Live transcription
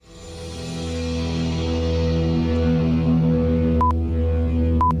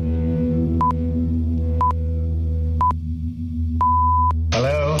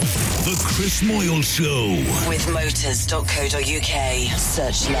Moyle Show. With motors.co.uk.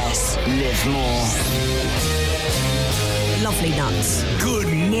 Search less, live more. Lovely nuts. Good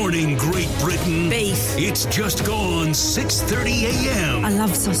morning, Great Britain. Beef. It's just gone 6:30 a.m. I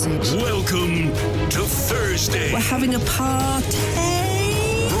love sausage. Welcome to Thursday. We're having a party.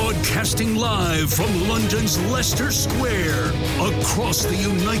 Broadcasting live from London's Leicester Square, across the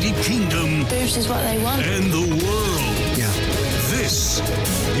United Kingdom. Boobs is what they want. And the world. Yeah. This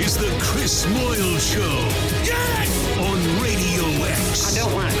is the Chris Moyle Show. Yes! On Radio X. I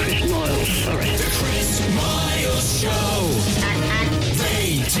don't like Chris Moyle, sorry. The Chris Moyle Show.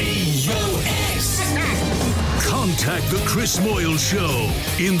 Radio X. Contact the Chris Moyle Show.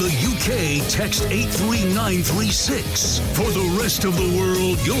 In the UK, text 83936. For the rest of the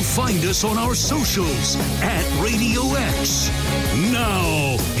world, you'll find us on our socials at Radio X.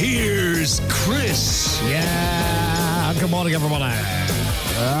 Now, here's Chris. Yeah, good morning, everyone.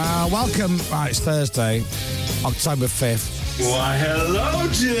 Welcome. Right, it's Thursday, October 5th. Why, hello,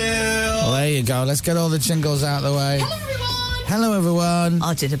 Jill. Well, there you go. Let's get all the jingles out of the way. Hello, everyone. Hello, everyone.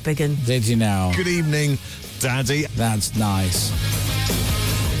 I did a big one. Did you now? Good evening, Daddy. That's nice.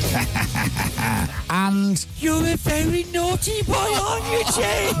 And You're a very naughty boy, aren't you,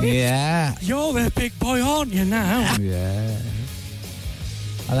 Jay? yeah, You're a big boy, aren't you now? yeah.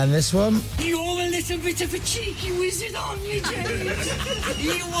 And then this one. You're a little bit of a cheeky wizard, aren't you, Jay?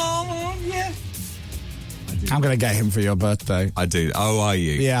 You are, aren't you? I'm going to get him for your birthday. I do. Oh, are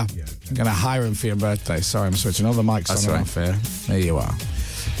you? Yeah. I'm going to hire him for your birthday. Sorry, I'm switching all the mics That's on and right. off here. There you are.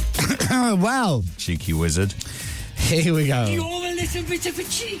 Well, Cheeky wizard. here we go. You're a little bit of a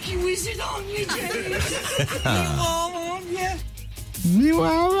cheeky wizard, aren't you, Jay? You are, aren't you? You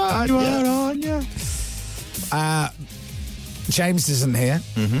are, aren't you? James isn't here.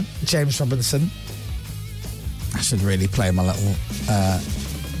 Mm-hmm. James Robinson. I should really play my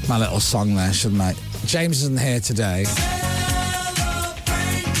little song there, shouldn't I? James isn't here today.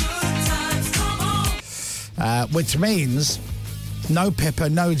 Which means no Pippa,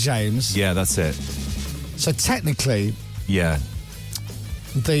 no James. Yeah, that's it. So technically, Yeah.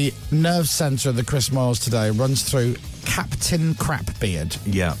 the nerve centre of the Chris Moyles today runs through Captain Crapbeard.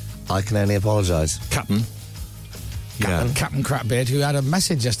 Yeah. I can only apologise. Captain. Yeah. Captain Crapbeard, who had a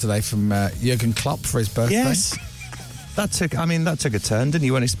message yesterday from Jurgen Klopp for his birthday. Yes. That took a turn, didn't you?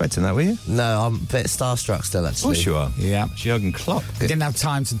 You weren't expecting that, were you? No, I'm a bit starstruck still, Of actually. course you are. Yeah. Jurgen Klopp. He didn't have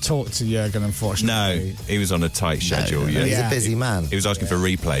time to talk to Jurgen, No, unfortunately. he was on a tight schedule. He's Yeah. a busy man. He was asking for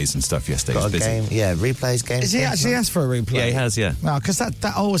replays and stuff yesterday. Got He a was busy. game, yeah, replays, games. Is he actually asked for a replay? Yeah, he has, yeah. No, because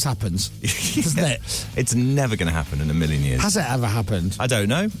that always happens, doesn't it? It's never going to happen in a million years. Has it ever happened? I don't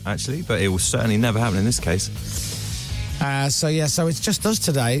know, actually, but it will certainly never happen in this case. So it's just us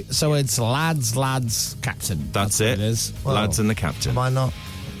today. So it's lads, captain. That's what it. It is. Well, Lads and the captain. Am I not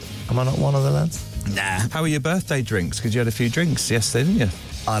one of the lads? Nah. How were your birthday drinks? Because you had a few drinks yesterday, didn't you?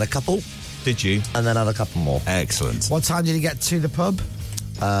 I had a couple, Did you? and then had a couple more. Excellent. What time did you get to the pub?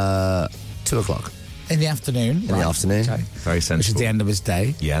 2 o'clock In the afternoon. in the afternoon. Okay. Very Which is sensible. the end of his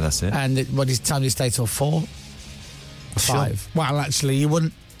day. Yeah, that's it. And what his time did you stay till 4? Sure. 5. Well, actually, you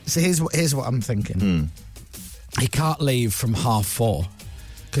wouldn't. So here's what I'm thinking. He can't leave from 4:30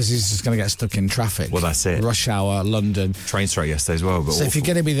 because he's just going to get stuck in traffic. Well, that's it. Rush hour, London. Train strike yesterday as well. But So if you're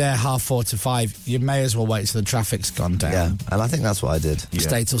awful. going to be there 4:30 to 5, you may as well wait till the traffic's gone down. Yeah, and I think that's what I did. Yeah.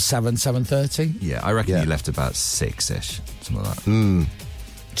 Stay till 7:30. Yeah, I reckon Yeah. you left about 6-ish, something like that.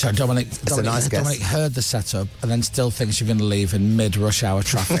 So Dominic a nice guess. Dominic heard the setup and then still thinks you're going to leave in mid-rush hour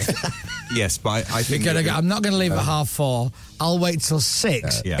traffic. Yes, but I think You're gonna go, I'm not going to leave at 4:30. I'll wait till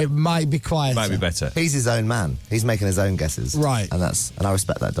 6. Yeah. It might be quieter. might be better. He's his own man. He's making his own guesses. Right. And I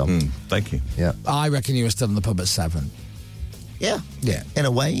respect that, Dom. Thank you. Yeah. I reckon you were still in the pub at 7. Yeah. Yeah. In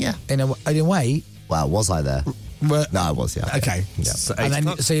a way, yeah. In a way. Well, was I there? No, I was, yeah. Okay. Yeah. So And 8 then,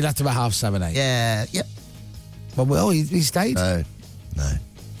 o'clock? so you left about 7:30, 8. Yeah, yep. Well, he stayed. No.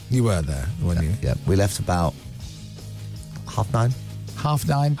 You were there, weren't you? Yeah, we left about 9:30.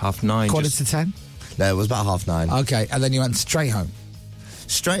 9:30. 9:30. Quarter just- to 10. No, it was about 9:30. Okay, and then you went straight home,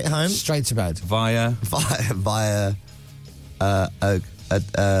 Straight home straight to bed. via. via a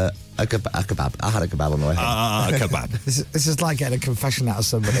kebab. I had a kebab on the way home. Kebab. This is like getting a confession out of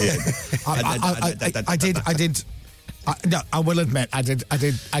somebody. I did. No, I will admit, I did Yeah.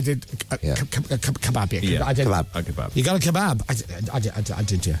 kebab. Yeah, I did. kebab. A kebab. You got a kebab? I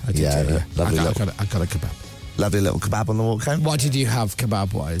did. Yeah, I did. Yeah, Yeah. lovely I little- got a kebab. Lovely little kebab on the walk home. What did you have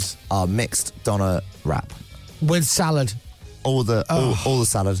kebab wise? Our mixed doner wrap. With salad. All the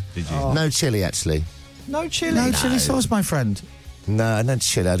salad. Did you? No chili, actually. No chili. No chili sauce, my friend. No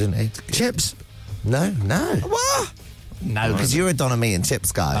chili. I didn't eat. Chips. No. What? No, Because you're a doner meat and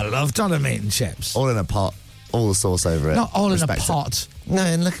chips guy. I love doner meat and chips. All in a pot, all the sauce over it. Not all in a Respect it. pot. No,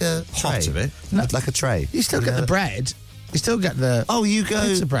 in like a Pot tray. of it. No. Like a tray. You still get the bread. You still get the Oh, you go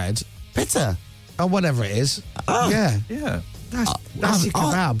pizza bread pizza. or whatever it is. Oh. Yeah, Yeah. that's your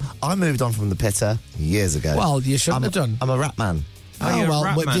kebab. I moved on from the pitta years ago. Well, you shouldn't have done. I'm a rap man. Oh, you're a well,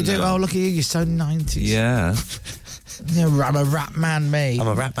 rap what do you man do? now. Oh, look at you. You're so 90s. Yeah. Yeah, I'm a rap man, me. I'm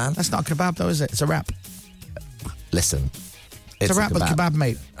a rap man. That's not a kebab, though, is it? It's a wrap. Listen. It's a wrap with kebab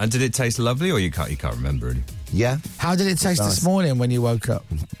meat. And did it taste lovely, or you can't remember really? Yeah, How did it taste Nice. this morning when you woke up?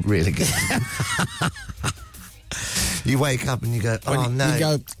 really good. You wake up and you go, oh When no. You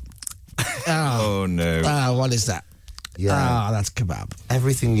go, Oh no. what is that? Yeah. That's kebab.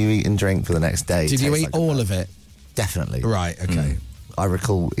 Everything you eat and drink for the next day. Did you tastes eat like all kebab. of it? Definitely. Right, okay. I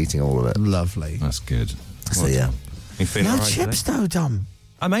recall eating all of it. Lovely. That's good. So yeah. You feeling No all right chips, today? though, Dom.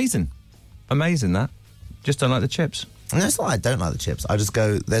 Amazing. Amazing that. Just don't like the chips. No, it's not like I don't like the chips. I just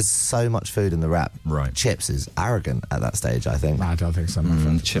go, there's so much food in the wrap. Right. Chips is arrogant at that stage, I think. I don't think so, my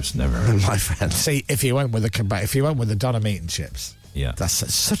friend. Chips never. My friend. See, if you went with a kebab, if you went with the doner meat and chips, Yeah. that's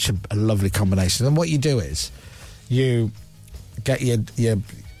such a lovely combination. And what you do is, you get your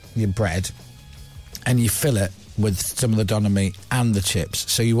bread, and you fill it with some of the doner meat and the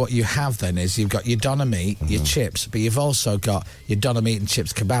chips. So what you have then is you've got your doner meat, your chips, but you've also got your doner meat and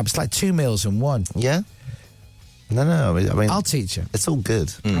chips kebab. It's like 2 meals in one. Yeah? No. I mean, I'll teach you. it's all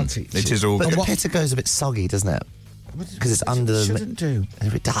good. I'll teach It you. is all But good. the pitta goes a bit soggy, doesn't it? Because it's under the... Shouldn't do.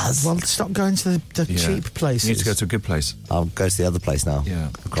 If it does, Well, stop going to the Yeah. cheap places. You need to go to a good place. I'll go to the other place now. Yeah.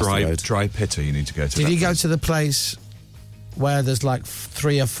 Across the road. Dry pitta you need to go to. Did that you go place. to the place where there's like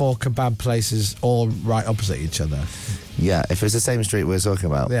 3 or 4 kebab places all right opposite each other? Yeah, if it's the same street we were talking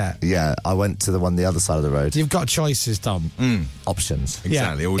about. Yeah. Yeah, I went to the one the other side of the road. You've got choices, Tom. Options.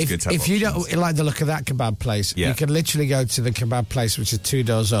 Exactly. Always if, good to have if you options. don't like the look of that kebab place, Yeah. you can literally go to the kebab place, which is 2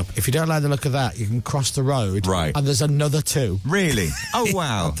 doors up. If you don't like the look of that, you can cross the road, Right. and there's another 2. Really? Oh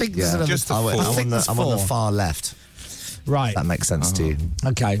wow. I think there's Yeah. another Just the I'm four. I think there's on the 4. far left. Right. That makes sense to you.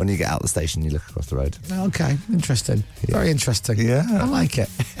 Okay. When you get out the station, you look across the road. Okay. Interesting. Very interesting. Yeah. I like it.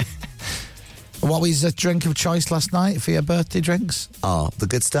 What was the drink of choice last night for your birthday drinks? Oh, the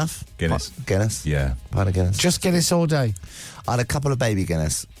good stuff? Guinness. Guinness? Yeah. Pint of Guinness. Just Guinness all day. I had a couple of baby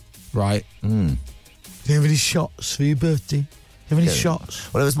Guinness. Right. Do you have any shots for your birthday? Do you have any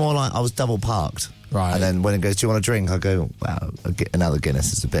shots? Well, it was more like I was double parked. Right. And then when it goes, do you want a drink? I go, wow, another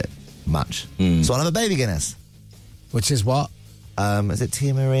Guinness is a bit much. So I'll have a baby Guinness. Which is what? Is it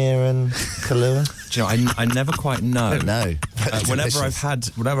Tia Maria and Kahlua? Do you know, I never quite know. I don't know.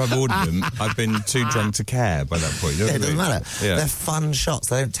 Whenever I've ordered them, I've been too drunk to care by that point. You know Yeah, what it I doesn't mean? matter. Yeah. They're fun shots.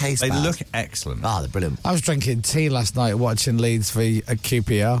 They don't taste They bad. look excellent. they're brilliant. I was drinking tea last night watching Leeds v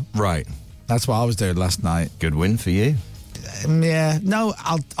QPR. Right. That's what I was doing last night. Good win for you. Yeah, no,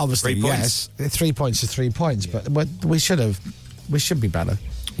 obviously 3 points. yes. 3 points is 3 points, but we should be better.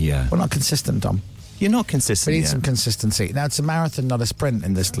 Yeah. We're not consistent, Dom. You're not We consistent. need yet. some consistency. Now, it's a marathon, not a sprint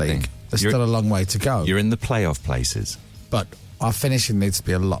in this league. There's You're- still a long way to go. You're in the playoff places. But our finishing needs to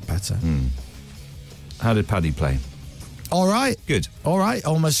be a lot better. How did Paddy play? All right. Good. All right.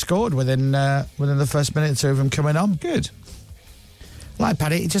 Almost scored within the first minute or 2 of him coming on. Good. Like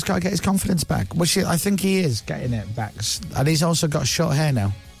Paddy, he just got to get his confidence back, which I think he is getting it back. And he's also got short hair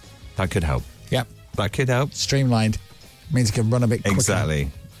now. That could help. Yep. That could help. Streamlined. Means he can run a bit quicker. Exactly.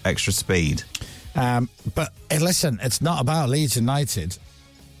 Extra speed. But listen, it's not about Leeds United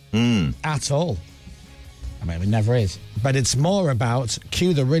at all. I mean, it never is. But it's more about,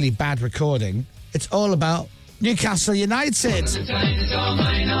 cue the really bad recording, it's all about Newcastle United.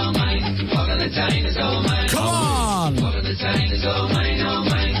 Come on!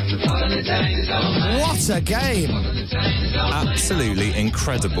 What a game! Absolutely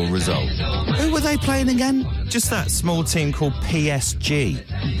incredible result. Who were they playing again? Just that small team called PSG.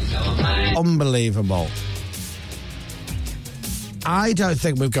 Unbelievable. I don't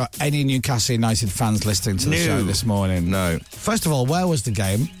think we've got any Newcastle United fans listening to the No. show this morning. No. First of all, where was the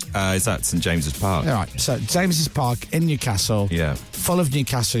game? Is that St James's Park? All right, so James's Park in Newcastle, Yeah. full of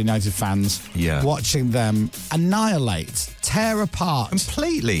Newcastle United fans, Yeah. watching them annihilate, tear apart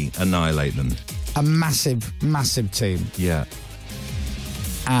Completely annihilate them. a massive, massive team. Yeah.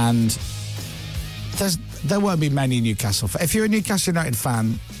 And there won't be many Newcastle fans. If you're a Newcastle United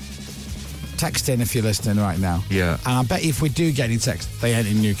fan, text in if you're listening right now. Yeah. And I bet if we do get any text, they ain't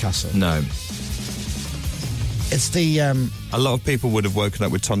in Newcastle. No. It's the... A lot of people would have woken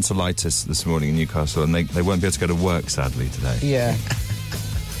up with tonsillitis this morning in Newcastle, and they won't be able to go to work, sadly, today. Yeah.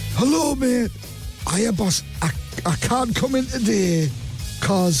 Hello, mate. Hiya, boss. I can't come in today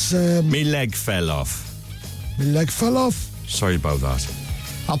because Me leg fell off. My leg fell off. Sorry about that.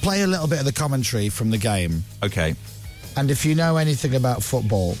 I'll play a little bit of the commentary from the game. Okay. And if you know anything about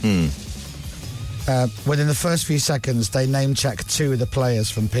football, within the first few seconds, they name-check 2 of the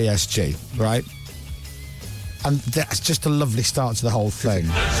players from PSG, right? And that's just a lovely start to the whole thing.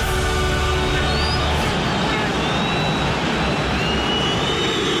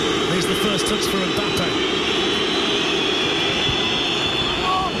 Here's the first touch for Mbappe.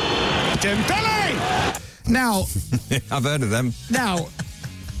 Dembele! Now... I've heard of them. Now,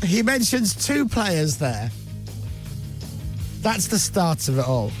 he mentions 2 players there. That's the start of it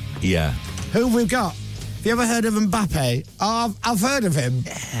all. Yeah. Who have we got? Have you ever heard of Mbappe? Oh, I've heard of him.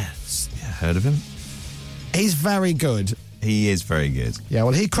 Yes. Yeah, heard of him? He's very good. He is very good. Yeah,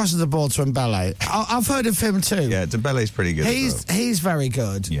 well, he crosses the ball to Mbele. I've heard of him too. Yeah, Dembele's pretty good. He's very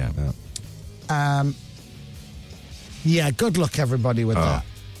good. Yeah. Yeah, good luck, everybody, with that.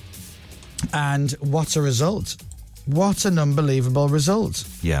 And what a result. What an unbelievable result.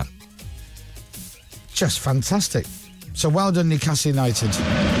 Yeah. Just fantastic. So well done, Newcastle United.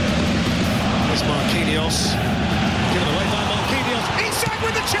 There's Marquinhos. Given away by Marquinhos. Inside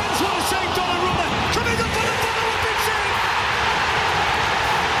with the chance. What a save, Donnarumma. Coming up for the follow-up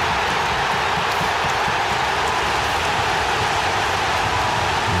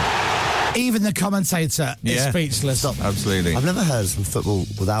inside. Even the commentator is speechless. Absolutely. I've never heard some football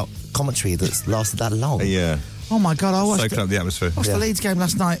without commentary that's lasted that long. Yeah. Oh my God! I watched Soaking up the atmosphere. the Leeds game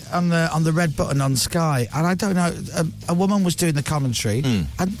last night on the red button on Sky, and I don't know. A woman was doing the commentary, and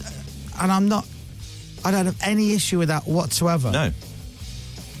I don't have any issue with that whatsoever. No.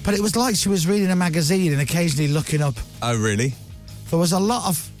 But it was like she was reading a magazine and occasionally looking up. Oh, really? There was a lot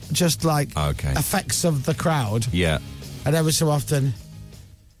of just like effects of the crowd. Yeah. And every so often,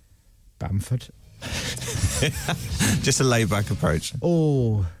 Bamford. Just a laid-back approach.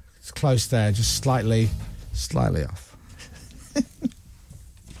 Oh, it's close there, just slightly off.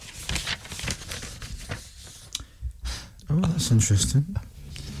 Oh, that's interesting.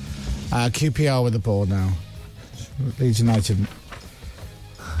 QPR with the ball now. Leeds United.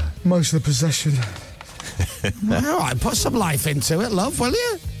 Most of the possession. All right, put some life into it, love, will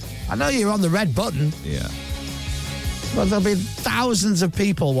you? I know you're on the red button. Yeah. Well, there'll be thousands of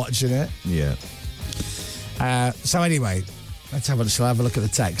people watching it. Yeah. So anyway, shall I have a look at the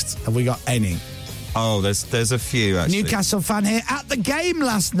text? Have we got any? Oh, there's a few, actually. Newcastle fan here at the game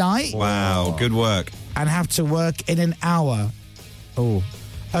last night. Wow, good work. And have to work in an hour. Oh,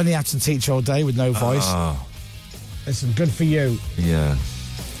 only have to teach all day with no voice. Oh. Listen, good for you. Yeah.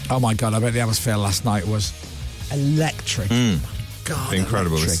 Oh, my God, I bet the atmosphere last night was electric. God,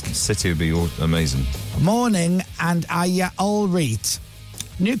 incredible. electric. The city would be amazing. Morning, and Aya all read.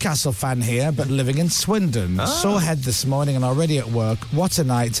 Newcastle fan here, but living in Swindon. Saw head this morning and already at work. What a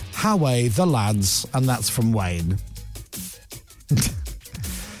night. Howay, the lads. And that's from Wayne.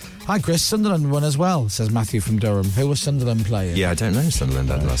 Hi, Chris. Sunderland won as well, says Matthew from Durham. Who was Sunderland playing? Yeah, I don't know Sunderland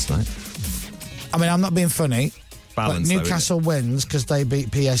had last night. I mean, I'm not being funny. Balance, but Newcastle wins because they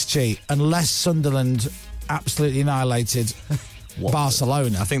beat PSG, unless Sunderland absolutely annihilated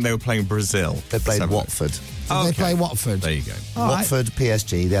Barcelona. I think they were playing Brazil. They played Watford. Did they play Watford? There you go. All Watford, right.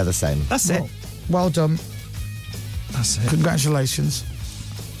 PSG, they're the same. That's it. Well done. That's it. Congratulations.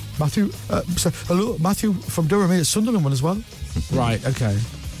 Matthew, hello, Matthew from Durham here. Sunderland won as well. Right, okay.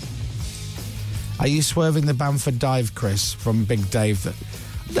 Are you swerving the Bamford dive, Chris, from Big Dave?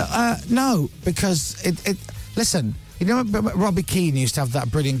 No, because it listen, you know, Robbie Keane used to have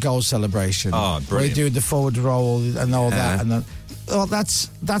that brilliant goal celebration. Oh, brilliant. Where he do the forward roll and all that. And then, well, that's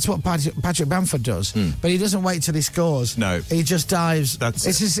what Patrick Bamford does. But he doesn't wait till he scores. No. He just dives. That's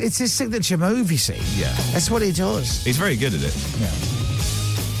it's his signature move, you see. Yeah. That's what he does. He's very good at it.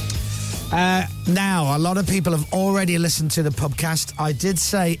 Yeah. Now, a lot of people have already listened to the podcast. I did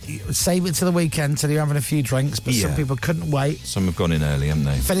say, save it to the weekend till you're having a few drinks, but some people couldn't wait. Some have gone in early, haven't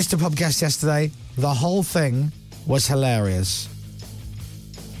they? Finished the podcast yesterday. The whole thing was hilarious.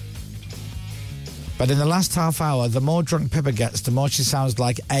 But in the last half hour, the more drunk Pippa gets, the more she sounds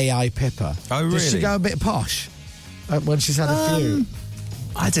like AI Pippa. Oh, really? Did she go a bit posh when she's had a few?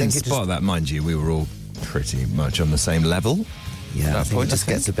 I didn't spot that, mind you. We were all pretty much on the same level. Yeah, I think it just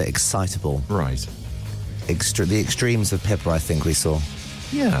gets a bit excitable. Right. The extremes of Pippa, I think we saw.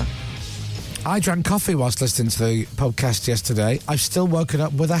 Yeah. I drank coffee whilst listening to the podcast yesterday. I've still woken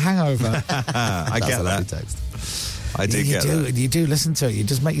up with a hangover. I get that. Text. I do get that. You do listen to it. It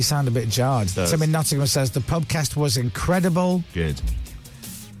does make you sound a bit jarred. Tim in Nottingham says the podcast was incredible. Good.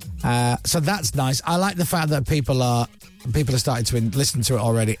 So that's nice. I like the fact that people are people are starting to listen to it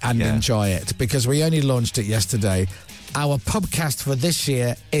already and enjoy it because we only launched it yesterday. Our podcast for this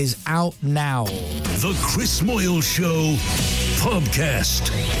year is out now. The Chris Moyle Show Podcast.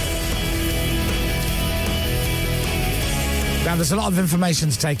 Now, there's a lot of information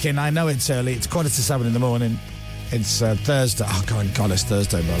to take in. I know it's early. It's 7:15 in the morning. It's Thursday. Oh, God, it's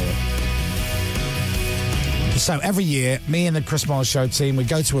Thursday, by the way. So every year, me and the Chris Moyle Show team, we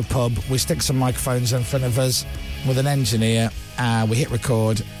go to a pub, we stick some microphones in front of us with an engineer, we hit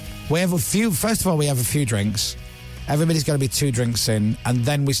record. First of all, we have a few drinks. Everybody's got to be 2 drinks in, and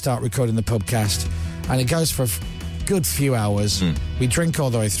then we start recording the podcast. And it goes for a good few hours. We drink all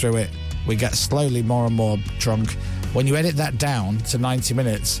the way through it. We get slowly more and more drunk. When you edit that down to 90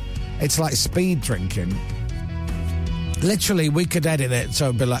 minutes, it's like speed drinking. Literally, we could edit it so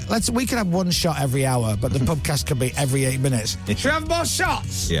it'd be like, we could have 1 shot every hour, but the podcast could be every 8 minutes. Should we have more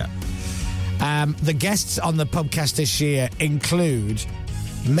shots? Yeah. The guests on the podcast this year include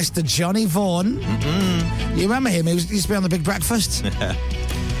Mr. Johnny Vaughan. Mm-hmm. You remember him? He used to be on The Big Breakfast.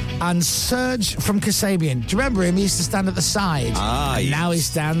 And Serge from Kasabian. Do you remember him? He used to stand at the side. And now he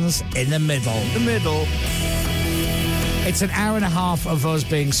stands in the middle. It's an hour and a half of us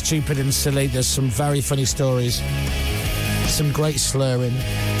being stupid and silly. There's some very funny stories. Some great slurring.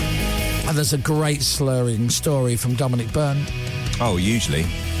 And there's a great slurring story from Dominic Byrne. Oh, usually.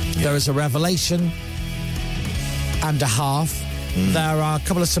 Yeah. There is a revelation and a half. There are a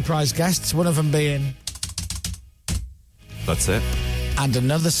couple of surprise guests, one of them being... That's it. And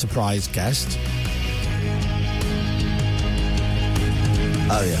another surprise guest.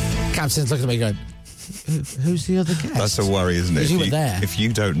 Oh, yeah. Captain's looking at me going, who's the other guest? That's a worry, isn't it? Because you were there. If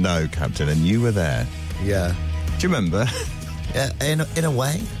you don't know, Captain, and you were there. Yeah. Do you remember? Yeah, in a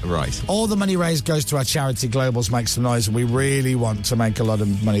way. Right. All the money raised goes to our charity, Globals Make Some Noise, and we really want to make a lot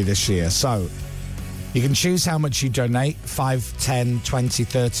of money this year. So, you can choose how much you donate, 5, 10, 20,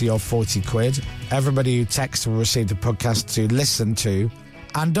 30 or 40 quid. Everybody who texts will receive the podcast to listen to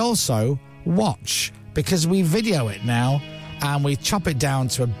and also watch, because we video it now and we chop it down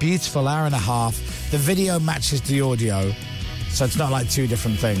to a beautiful hour and a half. The video matches the audio, so it's not like 2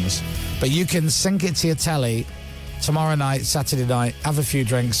 different things. But you can sync it to your telly tomorrow night, Saturday night, have a few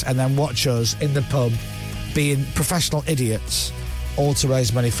drinks, and then watch us in the pub being professional idiots, all to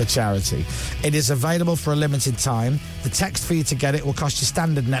raise money for charity. It is available for a limited time. The text for you to get it will cost you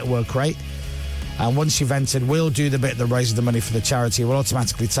standard network rate. And once you've entered, we'll do the bit that raises the money for the charity. We'll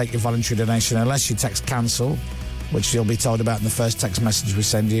automatically take your voluntary donation unless you text cancel, which you'll be told about in the first text message we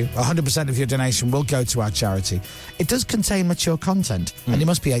send you. 100% of your donation will go to our charity. It does contain mature content, and you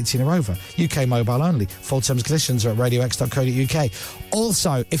must be 18 or over. UK mobile only. Full terms and conditions are at radiox.co.uk.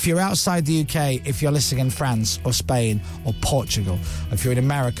 Also, if you're outside the UK, if you're listening in France or Spain or Portugal, if you're in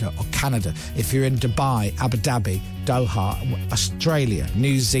America or Canada, if you're in Dubai, Abu Dhabi, Doha, Australia,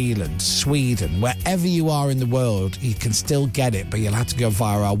 New Zealand, Sweden, wherever you are in the world, you can still get it, but you'll have to go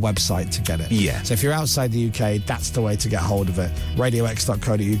via our website to get it. Yeah. So if you're outside the UK, that's the way to get hold of it.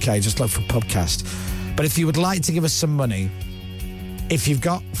 radiox.co.uk, just look for Pubcast. But if you would like to give us some money, if you've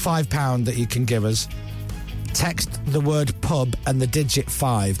got £5 that you can give us, text the word pub and the digit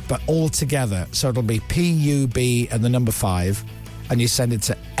 5, but all together. So it'll be PUB and the number 5, and you send it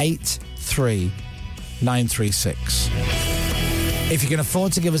to 83936. If you can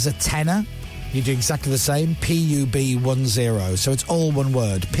afford to give us a tenner, you do exactly the same. PUB10. So it's all one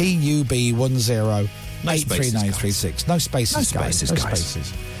word. PUB10. 83936. No spaces, guys. No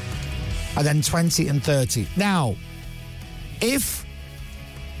spaces. And then 20 and 30. Now, if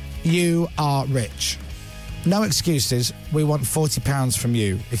you are rich, no excuses. We want £40 from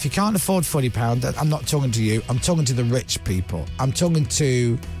you. If you can't afford £40, I'm not talking to you. I'm talking to the rich people. I'm talking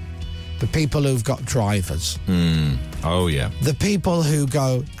to the people who've got drivers. Oh, yeah. The people who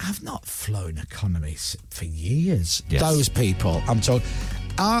go, I've not flown economy for years. Yes. Those people, I'm talking.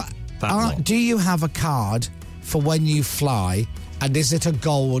 Do you have a card for when you fly, and is it a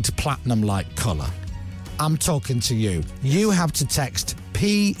gold platinum-like colour? I'm talking to you. You have to text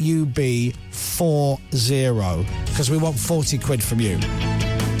PUB40 because we want 40 quid from you.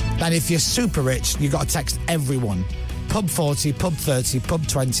 And if you're super rich, you've got to text everyone. Pub 40, pub 30, pub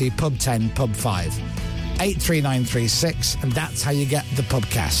 20, pub 10, pub 5. 83936, and that's how you get the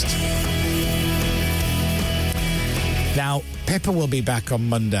Pubcast. Now, Pippa will be back on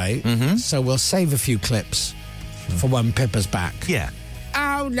Monday, so we'll save a few clips for when Pippa's back. Yeah.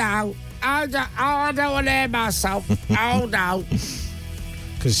 Oh, no. I don't want to hear myself. Oh, no.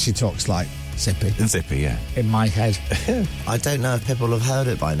 Because she talks like Zippy. Zippy, yeah. In my head. I don't know if Pippa will have heard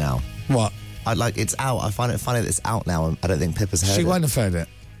it by now. What? It's out. I find it funny that it's out now, and I don't think Pippa's heard it. She won't have heard it.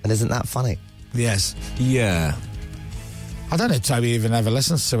 And isn't that funny? Yes. Yeah. I don't know if Toby even ever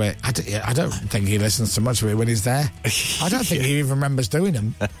listens to it. I don't think he listens to much of it when he's there. I don't think he even remembers doing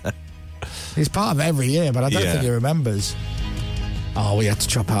them. He's part of it every year, but I don't think he remembers. Oh, we had to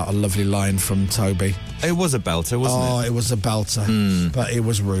chop out a lovely line from Toby. It was a belter, wasn't it? Oh, it was a belter, but it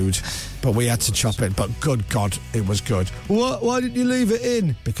was rude. But we had to chop it, but good God, it was good. Why didn't you leave it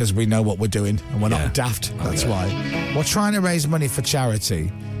in? Because we know what we're doing, and we're not daft. That's why. We're trying to raise money for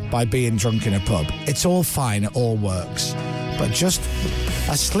charity by being drunk in a pub. It's all fine, it all works. But just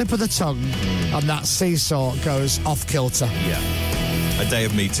a slip of the tongue and that seesaw goes off kilter. Yeah. A day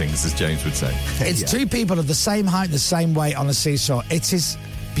of meetings, as James would say. It's two people of the same height, the same weight on a seesaw. It is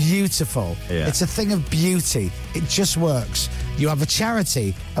beautiful. Yeah. It's a thing of beauty. It just works. You have a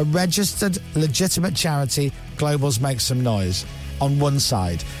charity, a registered, legitimate charity, Globals Make Some Noise, on one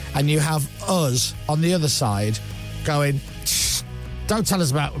side. And you have us on the other side going, don't tell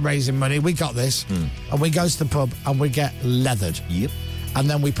us about raising money, we got this. And we go to the pub and we get leathered. Yep. And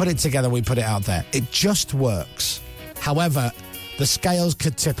then we put it together, we put it out there. It just works. However, the scales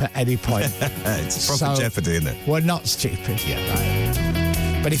could tip at any point. It's a proper jeopardy, isn't it? We're not stupid. Yeah,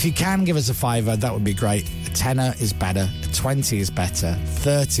 right. But if you can give us a £5, that would be great. A tenner is better. A 20 is better.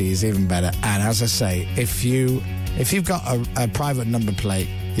 30 is even better. And as I say, if you've got a private number plate,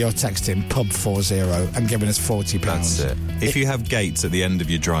 you're texting pub40 and giving us £40. That's it. If you have gates at the end of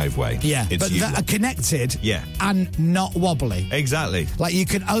your driveway, it's but you. that are connected, Yeah. and not wobbly. Exactly. Like you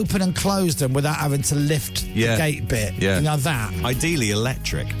can open and close them without having to lift the gate bit. Yeah. You know that. Ideally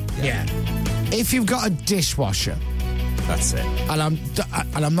electric. Yeah. If you've got a dishwasher, that's it. And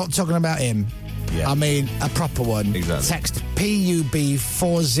I'm not talking about him. Yeah. I mean a proper one. Exactly. Text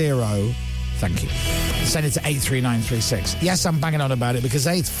PUB40. Thank you. Send it to 83936. Yes, I'm banging on about it because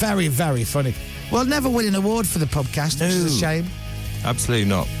it's very, very funny. We'll never win an award for the podcast, which is a shame. Absolutely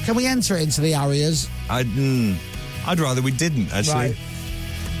not. Can we enter it into the Arias? I'd rather we didn't, actually. Right.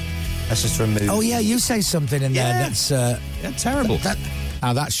 Let's just remove... Oh, yeah, you say something in there that's... terrible.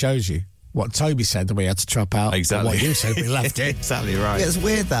 That shows you what Toby said that we had to chop out. Exactly. What you said we left it. Exactly right. Yeah, it's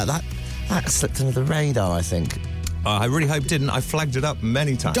weird that slipped under the radar, I think. I really hope didn't. I flagged it up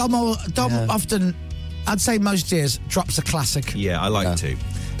many times. Dom often, I'd say most years, drops a classic. Yeah, I like to.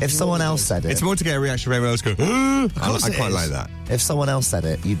 If someone else said it... It's more to get a reaction from everyone else going, I quite like that. If someone else said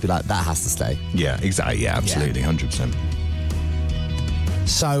it, you'd be like, that has to stay. Yeah, exactly. Yeah, absolutely. 100%.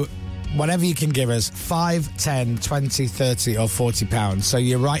 So, whatever you can give us, 5, 10, 20, 30 or £40. So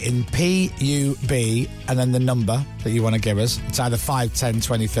you're writing PUB and then the number that you want to give us. It's either 5, 10,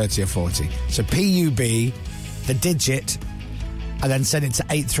 20, 30 or 40. So PUB, the digit, and then send it to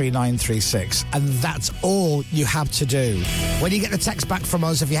 83936. And that's all you have to do. When you get the text back from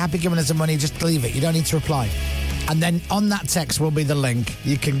us, if you're happy giving us the money, just leave it. You don't need to reply. And then on that text will be the link.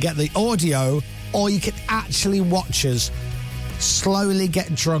 You can get the audio or you can actually watch us slowly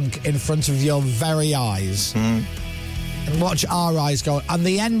get drunk in front of your very eyes. And watch our eyes go. And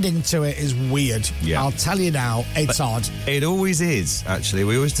the ending to it is weird. Yeah. I'll tell you now, it's odd. It always is, actually.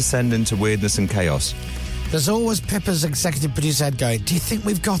 We always descend into weirdness and chaos. There's always Pippa's executive producer head going, do you think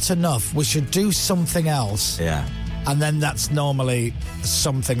we've got enough? We should do something else. Yeah. And then that's normally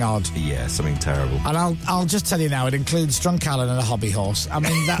something odd. Yeah, something terrible. And I'll just tell you now, it includes Drunk Alan and a hobby horse. I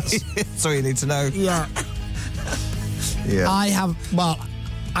mean, that's... That's all you need to know. Yeah. Yeah.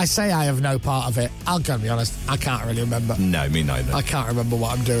 I say I have no part of it. I'll gotta be honest, I can't really remember. No, me neither. I can't remember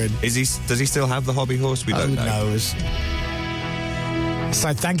what I'm doing. Does he still have the hobby horse? We don't know. Who knows?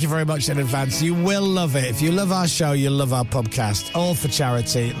 So thank you very much in advance. You will love it. If you love our show, you'll love our podcast. All for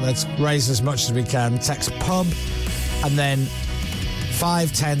charity. Let's raise as much as we can. Text pub and then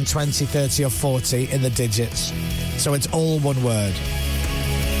 5, 10, 20, 30 or 40 in the digits. So it's all one word.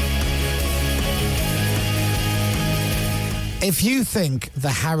 If you think the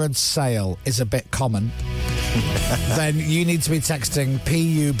Harrods sale is a bit common, then you need to be texting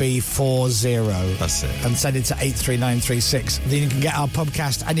PUB40. That's it. And send it to 83936. Then you can get our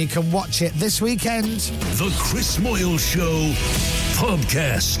podcast and you can watch it this weekend. The Chris Moyle Show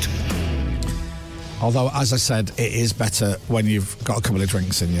Pubcast. Although, as I said, it is better when you've got a couple of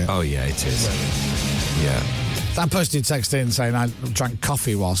drinks in you. Oh, yeah, it is. Yeah. That person who texted in saying I drank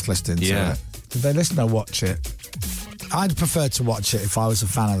coffee whilst listening to it. Did they listen or watch it? I'd prefer to watch it if I was a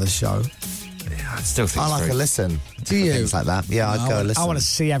fan of the show. Yeah, I still think I like a listen. Do you? Things like that. Yeah, I'd go listen. I want to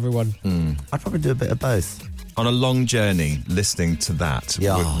see everyone. I'd probably do a bit of both. On a long journey, listening to that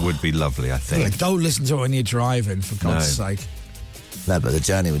would be be, I think. Like, don't listen to it when you're driving, for God's sake. No, but the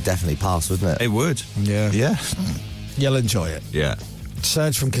journey would definitely pass, wouldn't it? It would. Yeah. Yeah. You'll enjoy it. Yeah.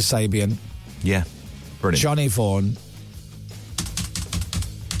 Serge from Kasabian. Yeah. Brilliant. Johnny Vaughan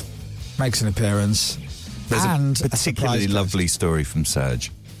makes an appearance. There's and a particularly lovely story from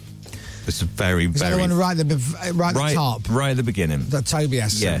Serge. It's very, Is that very... the one right at the top? Right at the beginning. That Toby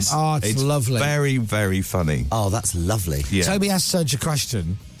asked him? Yes. Oh, it's lovely. Very, very funny. Oh, that's lovely. Yeah. Toby asked Serge a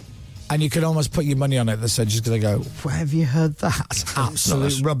question, and you could almost put your money on it that Serge is going to go, where have you heard that?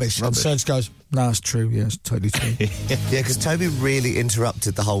 Absolute rubbish. And Serge goes, no, it's true. Yeah, it's totally true. Yeah, because Toby really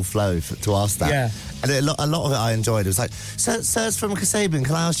interrupted the whole flow to ask that. Yeah. And a lot of it I enjoyed. It was like, Serge from Kasabian,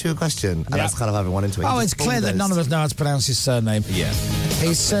 can I ask you a question? And that's kind of having one into it. Oh, it's clear that none of us know how to pronounce his surname. Yeah.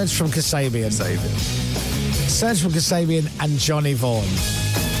 He's Serge from Kasabian. Serge from Kasabian and Johnny Vaughan.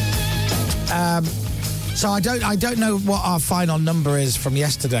 So I don't know what our final number is from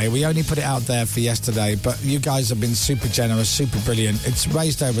yesterday. We only put it out there for yesterday, but you guys have been super generous, super brilliant. It's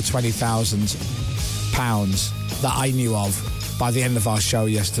raised over £20,000 that I knew of by the end of our show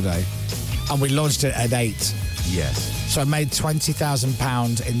yesterday. And we launched it at 8. Yes. So I made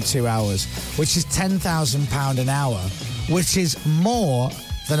 £20,000 in 2 hours, which is £10,000 an hour, which is more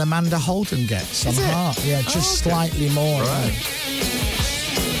than Amanda Holden gets on Heart. Yeah, just slightly more. Right.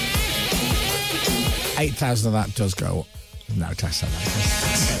 8,000 of that does go. No, don't say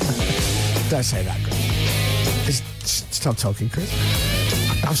that. Don't say that, Chris. Stop talking, Chris.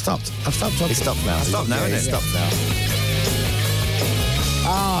 I've stopped talking. It's stopped now. Stop now, isn't it? Stop now.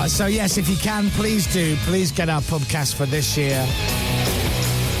 So yes, if you can, please get our podcast for this year.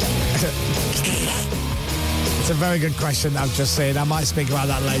 It's a very good question, I've just seen. I might speak about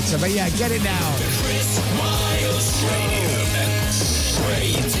that later. But yeah, get it now. Chris Miles Radio X.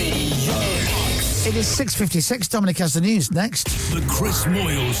 It is 6:56. Dominic has the news next. The Chris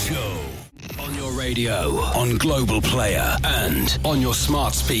Moyle Show. On your radio, on Global Player, and on your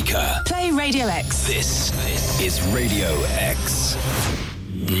smart speaker. Play Radio X. This is Radio X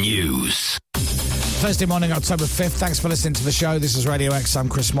News. Thursday morning, October 5th. Thanks for listening to the show. This is Radio X. I'm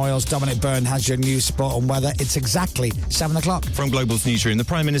Chris Moyles. Dominic Byrne has your news, sport and weather. It's exactly 7 o'clock. From Global's newsroom, the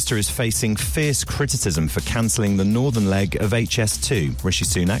Prime Minister is facing fierce criticism for cancelling the northern leg of HS2. Rishi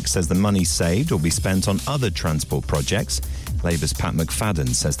Sunak says the money saved will be spent on other transport projects. Labour's Pat McFadden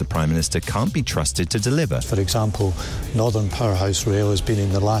says the Prime Minister can't be trusted to deliver. For example, Northern Powerhouse Rail has been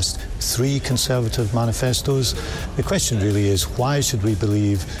in the last 3 Conservative manifestos. The question really is, why should we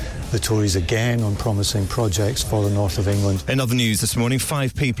believe the Tories again on promising projects for the north of England? In other news this morning,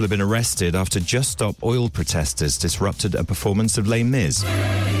 5 people have been arrested after Just Stop Oil protesters disrupted a performance of Les Mis.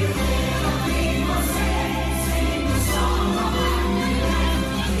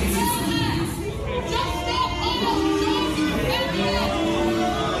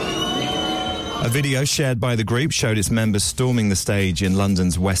 A video shared by the group showed its members storming the stage in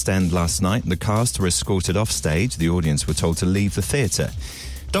London's West End last night. The cast were escorted off stage. The audience were told to leave the theatre.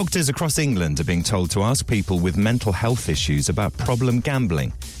 Doctors across England are being told to ask people with mental health issues about problem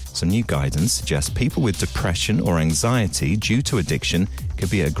gambling. Some new guidance suggests people with depression or anxiety due to addiction could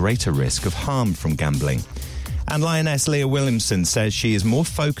be at greater risk of harm from gambling. And Lioness Leah Williamson says she is more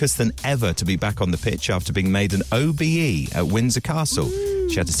focused than ever to be back on the pitch after being made an OBE at Windsor Castle.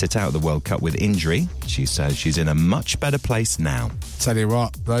 She had to sit out the World Cup with injury. She says she's in a much better place now. Tell you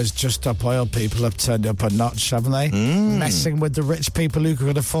what, those Just Stop Oil people have turned up a notch, haven't they? Messing with the rich people who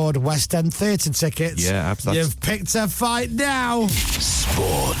could afford West End theatre tickets. Yeah, absolutely. You've picked a fight now.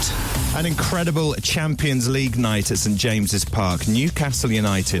 Sport. An incredible Champions League night at St James's Park. Newcastle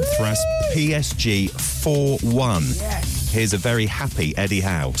United thrashed PSG 4-1. Yes. Here's a very happy Eddie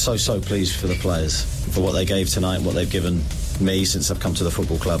Howe. So pleased for the players, for what they gave tonight, what they've given me since I've come to the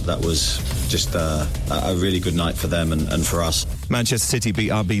football club. That was just a really good night for them and for us. Manchester City beat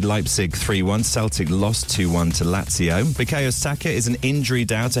RB Leipzig 3-1. Celtic lost 2-1 to Lazio. Bukayo Saka is an injury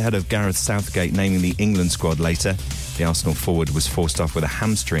doubt ahead of Gareth Southgate naming the England squad later. The Arsenal forward was forced off with a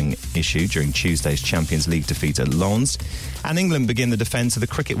hamstring issue during Tuesday's Champions League defeat at Lens. And England begin the defence of the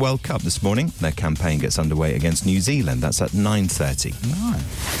Cricket World Cup this morning. Their campaign gets underway against New Zealand. That's at 9:30.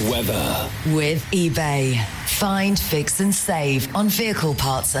 Weather. With eBay. Find, fix and save on vehicle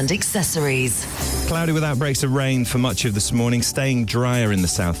parts and accessories. Cloudy with outbreaks of rain for much of this morning. Staying drier in the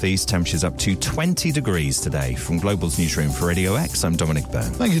southeast. Temperatures up to 20 degrees today. From Global's newsroom for Radio X, I'm Dominic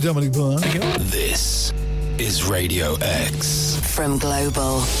Byrne. Thank you, Dominic Byrne. This is Radio X. From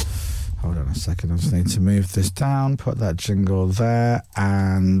Global. Hold on a second, I just need to move this down, put that jingle there,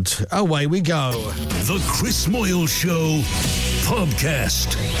 and away we go. The Chris Moyle Show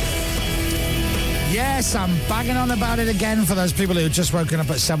podcast. Yes, I'm banging on about it again for those people who have just woken up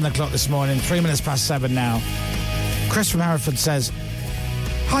at 7 o'clock this morning, 3 minutes past 7 now. Chris from Hereford says,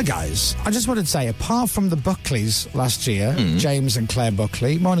 hi guys, I just wanted to say, apart from the Buckleys last year, James and Claire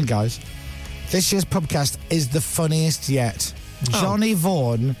Buckley, morning guys, this year's podcast is the funniest yet. Johnny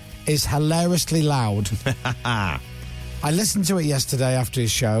Vaughan is hilariously loud. I listened to it yesterday after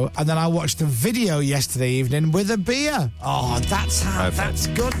his show, and then I watched the video yesterday evening with a beer. Oh, that's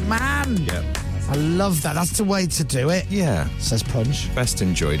good, man. Yep. I love that. That's the way to do it. Yeah. Says Punch. Best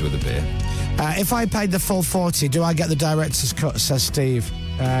enjoyed with a beer. If I paid the full 40, do I get the director's cut, says Steve?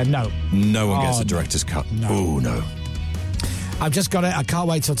 No. No one gets a director's cut. No. Oh, no. I've just got it. I can't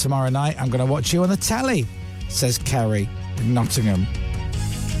wait till tomorrow night. I'm going to watch you on the telly, says Kerry in Nottingham.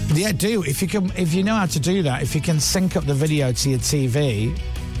 Yeah, do. If you know how to do that, if you can sync up the video to your TV,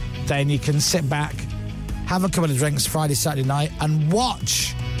 then you can sit back, have a couple of drinks Friday, Saturday night, and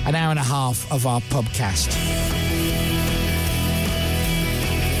watch an hour and a half of our pubcast.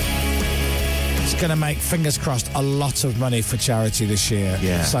 It's going to make, fingers crossed, a lot of money for charity this year.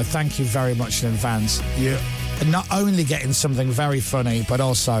 Yeah. So thank you very much in advance. You're not only getting something very funny, but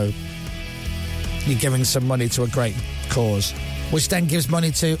also you're giving some money to a great cause, which then gives money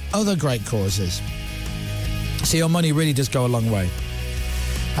to other great causes. So your money really does go a long way.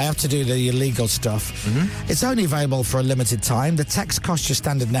 I have to do the illegal stuff. Mm-hmm. It's only available for a limited time. The text costs your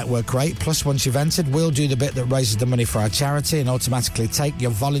standard network rate, plus once you've entered, we'll do the bit that raises the money for our charity and automatically take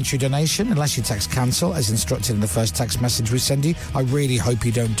your voluntary donation, unless you text cancel, as instructed in the first text message we send you. I really hope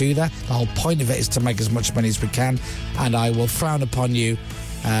you don't do that. The whole point of it is to make as much money as we can, and I will frown upon you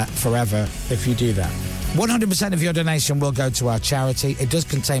forever if you do that. 100% of your donation will go to our charity. It does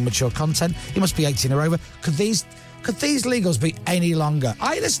contain mature content. You must be 18 or over. Could these legals be any longer?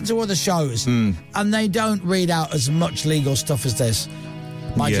 I listen to other shows and they don't read out as much legal stuff as this.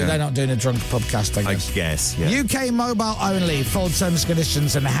 Mind you, they're not doing a drunk podcast, I guess. Yeah. UK mobile only, full terms and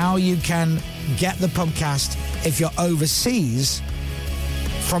conditions, and how you can get the podcast if you're overseas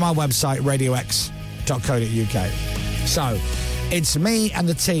from our website, radiox.co.uk. So, it's me and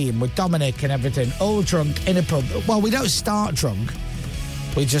the team with Dominic and everything, all drunk in a pub. Well, we don't start drunk.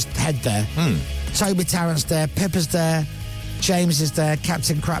 We just head there. Toby Tarrant's there, Pippa's there, James is there,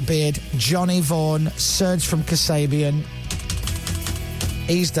 Captain Crapbeard, Johnny Vaughan, Serge from Kasabian.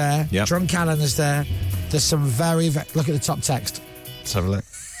 He's there. Yep. Drunk Alan is there. There's some very... Look at the top text. Let's have a look.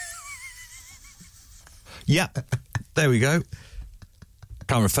 Yeah, there we go.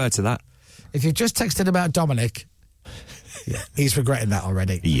 Can't refer to that. If you've just texted about Dominic... Yeah, he's regretting that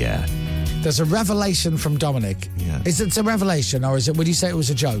already. Yeah. There's a revelation from Dominic. Yeah. Is it a revelation, or would you say it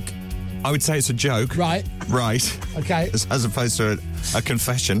was a joke? I would say it's a joke. Right. Okay. As opposed to a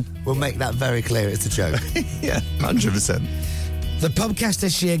confession. We'll make that very clear. It's a joke. Yeah, 100%. The pubcast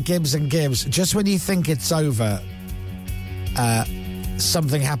this year gives and gives. Just when you think it's over,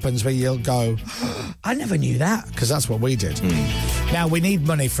 something happens where you'll go, I never knew that, because that's what we did. Now, we need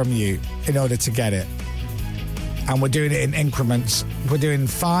money from you in order to get it. And we're doing it in increments. We're doing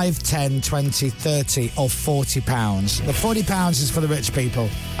 5, 10, 20, 30 or £40. The £40 is for the rich people,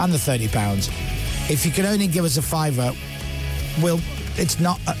 and the £30. If you can only give us a fiver, it's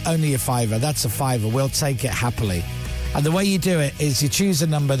not only a fiver, that's a fiver. We'll take it happily. And the way you do it is you choose a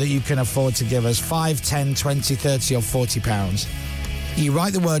number that you can afford to give us, 5, 10, 20, 30 or £40. You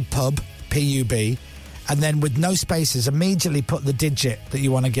write the word pub, P-U-B, and then with no spaces, immediately put the digit that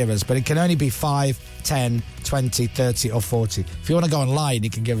you want to give us. But it can only be 5, 10, 20, 30 or 40. If you want to go online, you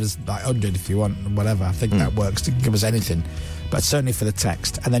can give us like 100 if you want, whatever. I think that works. You can give us anything. But certainly for the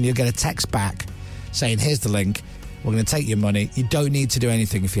text. And then you'll get a text back saying, here's the link. We're going to take your money. You don't need to do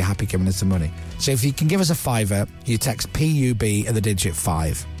anything if you're happy giving us the money. So if you can give us a fiver, you text PUB and the digit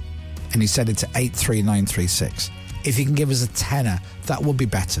 5. And you send it to 83936. If you can give us a tenner, that would be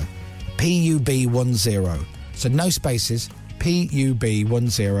better. PUB10. So no spaces,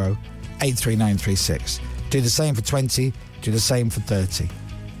 PUB10, 83936. Do the same for 20, do the same for 30.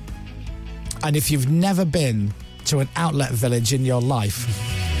 And if you've never been to an outlet village in your life,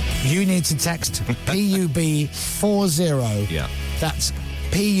 you need to text PUB40. Yeah. That's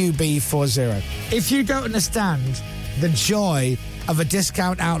PUB40. If you don't understand the joy of a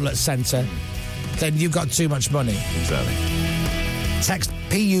discount outlet centre, then you've got too much money. Exactly. Text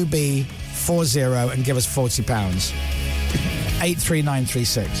PUB40 and give us £40.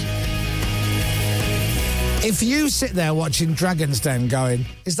 83936. If you sit there watching Dragon's Den going,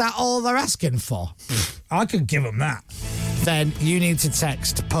 is that all they're asking for? I could give them that. Then you need to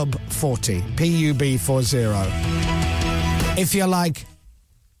text PUB40, PUB40. If you're like,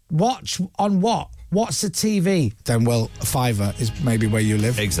 watch on what? What's the TV? Then, well, a fiver is maybe where you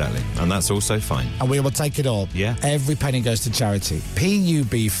live. Exactly. And that's also fine. And we will take it all. Yeah. Every penny goes to charity.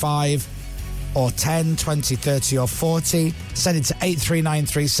 PUB5 or 10, 20, 30 or 40. Send it to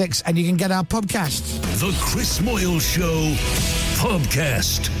 83936 and you can get our pubcast. The Chris Moyle Show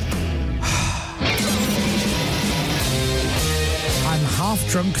Pubcast. I'm half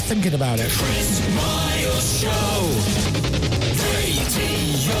drunk thinking about it. Chris Miles Show.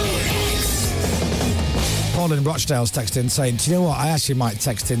 Radio X. Paul in Rochdale's texting saying, do you know what? I actually might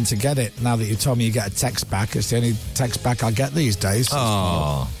text in to get it now that you told me you get a text back. It's the only text back I get these days.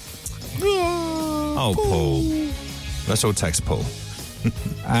 Oh. Oh, Paul. Let's all text Paul.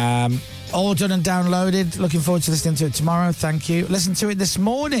 All done and downloaded. Looking forward to listening to it tomorrow. Thank you. Listen to it this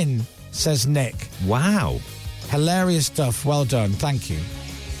morning, says Nick. Wow. Hilarious stuff. Well done. Thank you.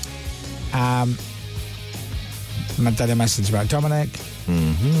 Another message about Dominic.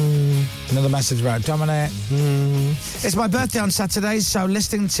 Mm-hmm. Another message about Dominic. It's my birthday on Saturday, so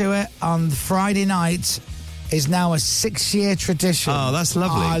listening to it on Friday night is now a 6-year tradition. Oh, that's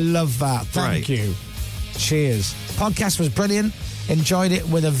lovely. I love that. Thank you. Cheers. Podcast was brilliant. Enjoyed it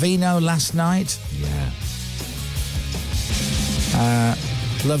with a vino last night. Yeah.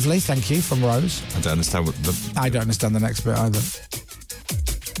 Lovely. Thank you from Rose. I don't understand what the... I don't understand the next bit either.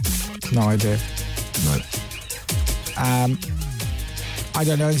 No idea. No. I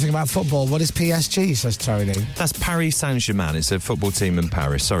don't know anything about football. What is PSG, says Tony? That's Paris Saint-Germain. It's a football team in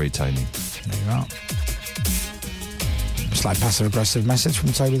Paris. Sorry, Tony. There you are. Slight passive-aggressive message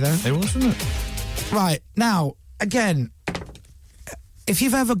from Toby there. It was, wasn't it? Right. Now, again, if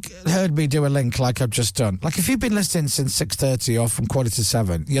you've ever heard me do a link like I've just done, like if you've been listening since 6:30 or from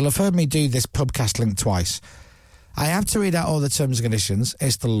 6:45, you'll have heard me do this pubcast link twice. I have to read out all the terms and conditions.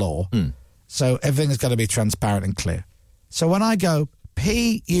 It's the law. So everything's got to be transparent and clear. So when I go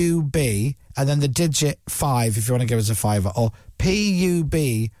PUB and then the digit 5 if you want to give us a fiver, or PUB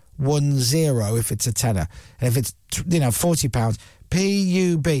 10 if it's a tenner, and if it's £40,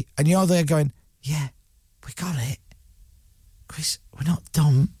 PUB, and you're there going, yeah, we got it, Chris, we're not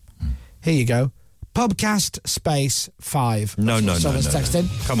dumb. Here you go, Pubcast space 5. No. Someone's texting.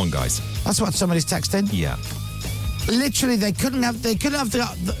 Come on, guys. That's what somebody's texting. Yeah. Literally, they couldn't have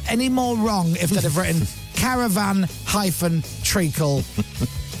got any more wrong if they'd have written caravan-treacle,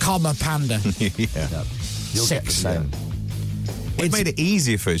 comma panda. Yeah. You'll get the same. We've made it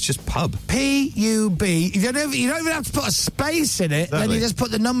easier for it's just pub. PUB. You don't even have to put a space in it. Then you just put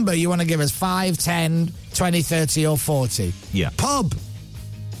the number you want to give us, 5, 10, 20, 30 or 40. Yeah. Pub.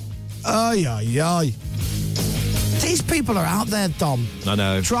 Ay. These people are out there, Dom. I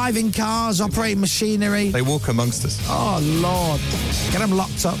know. Driving cars, operating machinery. They walk amongst us. Oh, Lord. Get them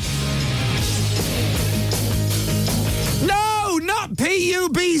locked up. No, not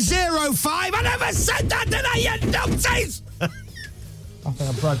PUB05. I never said that, did I, you numpties? I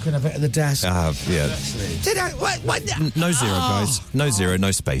think I've broken a bit of the desk. Yeah. Did I? What? No zero, guys. No zero, no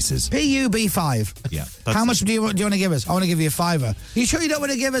spaces. PUB5. Yeah. How much do you want to give us? I want to give you a fiver. You sure you don't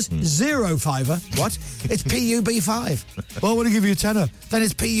want to give us 0 fiver? What? It's PUB5. Well, I want to give you a tenner. Then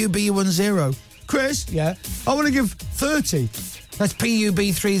it's PUB10. Chris? Yeah? I want to give 30. That's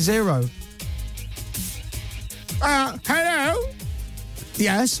PUB30. Hello?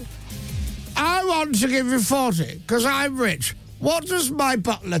 Yes? I want to give you 40 because I'm rich. What does my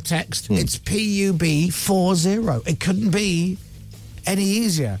butler text? It's PUB40. It couldn't be any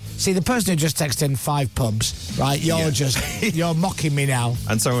easier. See, the person who just texted in 5 pubs, right? You're mocking me now.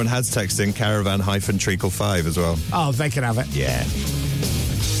 And someone has texted in caravan-treacle 5 as well. Oh, they can have it. Yeah.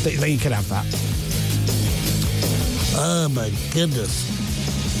 They can have that. Oh, my goodness.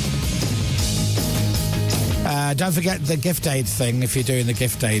 Don't forget the gift aid thing if you're doing the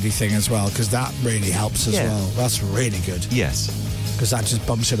gift aidy thing as well, because that really helps as well. That's really good. Yes. Because that just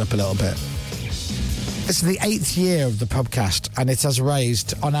bumps it up a little bit. It's the 8th year of the podcast, and it has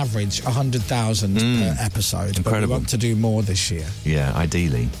raised, on average, 100,000 per episode. Incredible. But we want to do more this year. Yeah,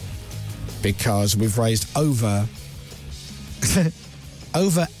 ideally. Because we've raised over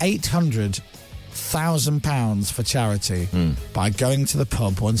 £800,000 for charity by going to the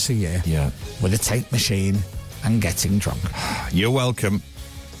pub once a year with a tape machine and getting drunk. You're welcome.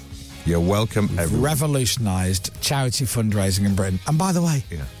 You're welcome, everyone. Revolutionised charity fundraising in Britain. And by the way,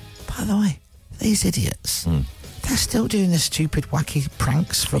 these idiots, they're still doing the stupid, wacky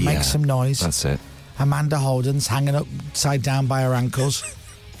pranks for Make Some Noise. That's it. Amanda Holden's hanging upside down by her ankles.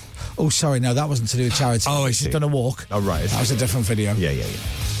 Oh, sorry, no, that wasn't to do with charity. Oh, I see. She's done a walk. Oh, right. That was a different video. Yeah.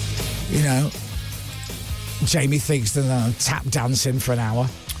 You know, Jamie Theakston tap dancing for an hour.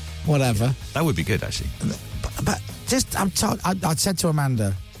 Whatever. That would be good, actually. But just, I said to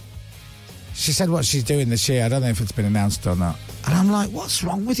Amanda, she said what she's doing this year. I don't know if it's been announced or not. And I'm like, what's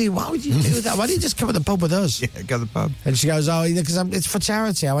wrong with you? Why would you do that? Why don't you just come to the pub with us? Yeah, go to the pub. And she goes, oh, because it's for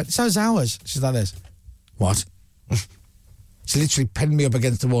charity. I went, so's ours. She's like this. What? She literally pinned me up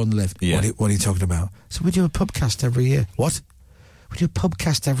against the wall in the lift. Yeah. What are you talking about? So we do a pubcast every year. What? We do a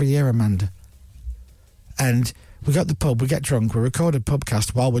pubcast every year, Amanda. And We go to the pub, we get drunk, we record a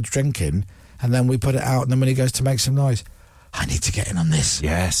podcast while we're drinking, and then we put it out, and then when he goes to make some noise, I need to get in on this.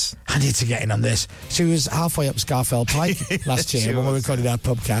 Yes. I need to get in on this. She was halfway up Scarfell Pike last year when we recorded our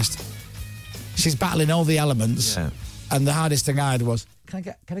podcast. She's battling all the elements, and the hardest thing I had was, can I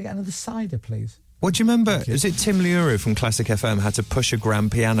get another cider, please? What do you remember? Is it Tim Leuru from Classic FM had to push a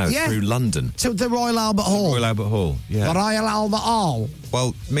grand piano through London? To the Royal Albert Hall. Royal Albert Hall, yeah. The Royal Albert Hall.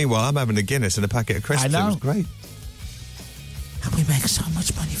 Well, meanwhile, I'm having a Guinness and a packet of crisps. I know. It was great. And we make so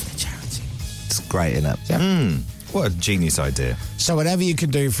much money for the charity. It's great, isn't it? Yeah. What a genius idea. So whatever you can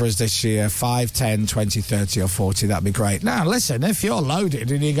do for us this year, 5, 10, 20, 30 or 40, that'd be great. Now, listen, if you're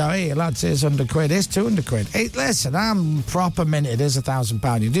loaded and you go, hey, lads, here's £100, here's £200. Hey, listen, I'm proper minted, here's £1,000.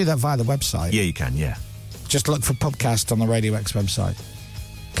 You can do that via the website. Yeah, you can, yeah. Just look for Pubcast on the Radio X website.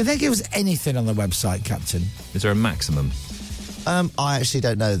 Can they give us anything on the website, Captain? Is there a maximum? I actually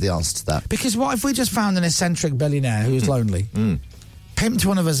don't know the answer to that. Because what if we just found an eccentric billionaire who's lonely, pimped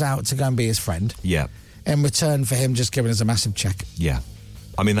one of us out to go and be his friend, Yeah. in return for him just giving us a massive cheque? Yeah.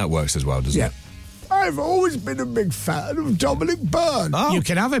 I mean, that works as well, doesn't it? I've always been a big fan of Dominic Byrne. Oh. You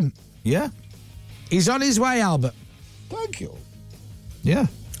can have him. Yeah. He's on his way, Albert. Thank you. Yeah.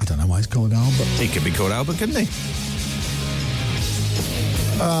 I don't know why he's called Albert. He could be called Albert, couldn't he?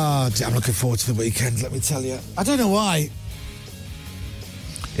 Oh, I'm looking forward to the weekend, let me tell you. I don't know why.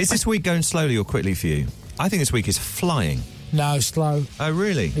 Is this week going slowly or quickly for you? I think this week is flying. No, slow. Oh,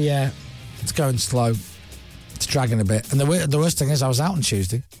 really? Yeah, it's going slow. It's dragging a bit. And the worst thing is I was out on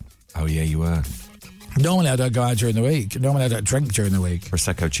Tuesday. Oh, yeah, you were. Normally I don't go out during the week. Normally I don't drink during the week.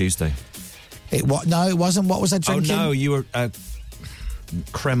 Prosecco Tuesday. No, it wasn't. What was I drinking? Oh, no, you were...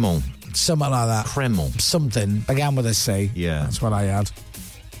 Cremant. Something like that. Cremant. Something. Began with a C. Yeah. That's what I had.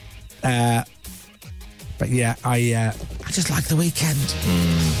 But yeah, I just like the weekend.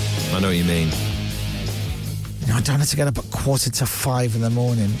 I know what you mean. You know, I don't have to get up at 4:45 in the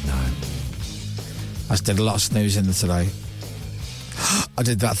morning. No. I just did a lot of snoozing today. I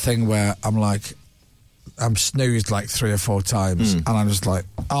did that thing where I'm snoozed like 3 or 4 times, and I'm just like,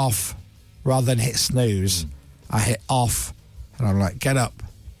 off. Rather than hit snooze, I hit off, and I'm like, get up.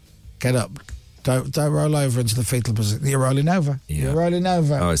 Don't roll over into the fetal position. You're rolling over. Yeah. You're rolling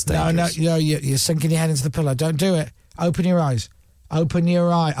over. Oh, it's dangerous. No, you're sinking your head into the pillow. Don't do it. Open your eyes. Open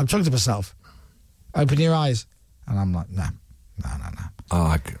your eye. I'm talking to myself. Open your eyes. And I'm like, no.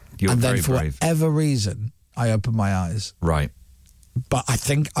 Oh, you're and very then for brave. whatever reason, I opened my eyes. Right. But I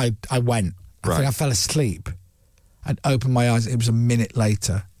think I went. I Right. think I fell asleep and opened my eyes. It was a minute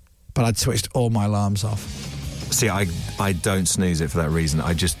later, but I'd switched all my alarms off. See, I don't snooze it for that reason.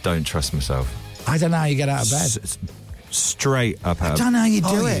 I just don't trust myself. I don't know how you get out of bed. Straight up out of bed. I don't know how you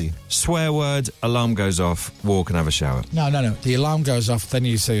do it. Swear word, alarm goes off, walk and have a shower. No. The alarm goes off, then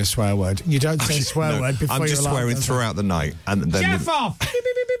you say a swear word. You don't say a swear No, word before I'm your just alarm swearing goes throughout the night. And then Jeff off! Beep, beep,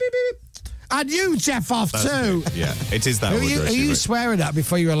 beep, beep, beep, beep. And you, Jeff off That's too. me. Yeah, it is that Who order. are you swearing at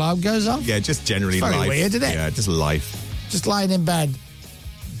before your alarm goes off? Yeah, just generally It's very life. weird, isn't it? Yeah, just life. Just lying in bed.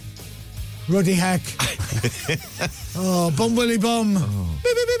 Ruddy heck. Oh, bum willy bum. Beep,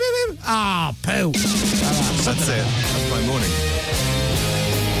 beep, beep, beep, beep. Ah, poo. That's it. That's my morning.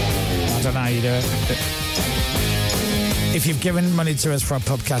 I don't know how you do it. If you've given money to us for our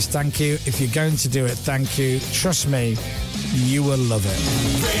podcast, thank you. If you're going to do it, thank you. Trust me, you will love it.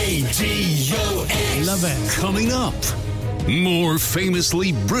 Radio X. Love it. Coming up, more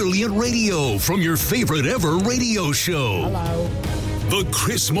famously brilliant radio from your favorite ever radio show. Hello. The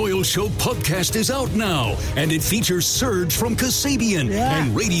Chris Moyle Show podcast is out now, and it features Serge from Kasabian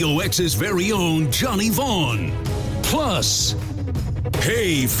and Radio X's very own Johnny Vaughan. Plus,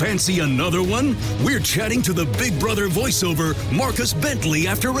 hey, fancy another one? We're chatting to the Big Brother voiceover, Marcus Bentley,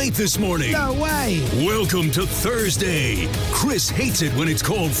 after 8 this morning. No way. Welcome to Thursday. Chris hates it when it's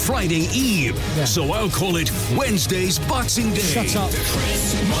called Friday Eve, so I'll call it Wednesday's Boxing Day. Shut up. The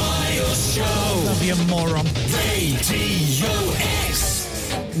Chris Moyle Show. Love you, moron. Radio X.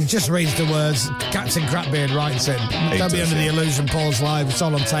 He just reads the words. Captain Crapbeard writes it. Don't be under the illusion. Paul's live. It's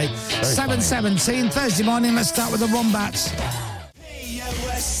all on tape. 7:17 Thursday morning. Let's start with the Wombats.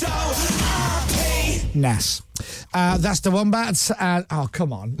 Ness. That's the Wombats. Oh,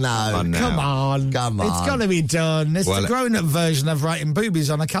 come on. No. Come on. Come on. It's got to be done. It's the grown-up version of writing boobies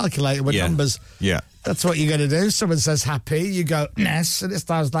on a calculator with numbers. Yeah. That's what you're going to do. Someone says happy, you go, Ness, and it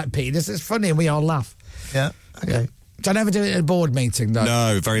sounds like penis. It's funny, and we all laugh. Yeah. Okay. Don't ever do it at a board meeting, though.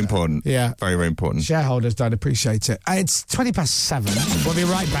 No, very important. Yeah. Very, very important. Shareholders don't appreciate it. It's 7:20. We'll be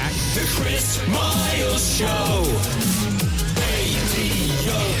right back. The Chris Moyle Show.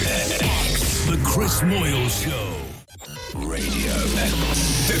 Radio X. The Chris Moyle Show. Radio.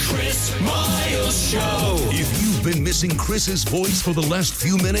 The Chris Miles Show. If you've been missing Chris's voice for the last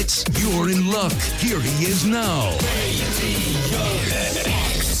few minutes, you're in luck. Here he is now.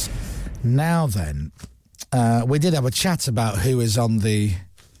 Now then, we did have a chat about who is on the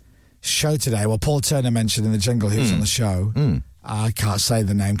show today. Well, Paul Turner mentioned in the jingle who's on the show. I can't say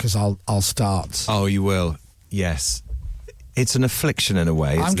the name because I'll start. Oh, you will. Yes. It's an affliction in a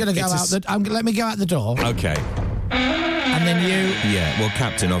way. I'm going to go out. Let me go out the door. Okay. And then you. Yeah. Well,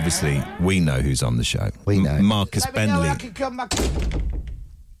 Captain, obviously, we know who's on the show. We know. Marcus Let me Bentley. know I can come back.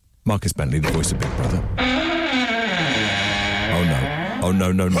 Marcus Bentley, the voice of Big Brother. Oh no. Oh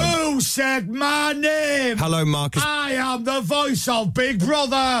no. Who said my name? Hello, Marcus. I am the voice of Big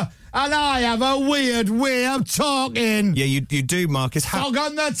Brother, and I have a weird way of talking. Yeah, you do, Marcus. Fog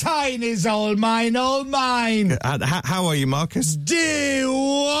on the tinies, all mine, all mine. How are you, Marcus? D1.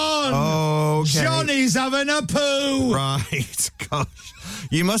 Oh, okay. Johnny's having a poo. Right. Gosh.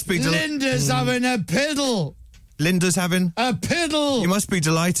 You must be... Linda's having a piddle. Linda's having... A piddle. You must be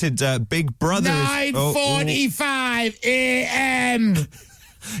delighted. Big Brother is... 9:45 a.m.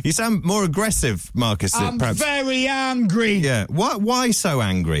 You sound more aggressive, Marcus. I'm perhaps. very angry. Yeah. Why so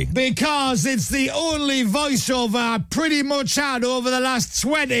angry? Because it's the only voiceover I pretty much had over the last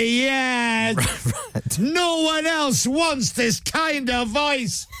 20 years. Right. No one else wants this kind of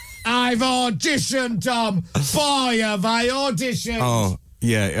voice. I've auditioned, Tom. Boy, have I auditioned. Oh,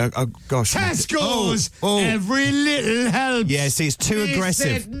 yeah. Gosh. Tesco's, every little helps. Yeah, see, it's too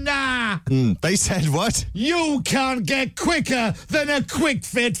aggressive. Said, nah. They said what? You can't get quicker than a quick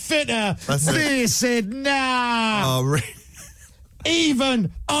fit fitter. They said, nah. Oh, really?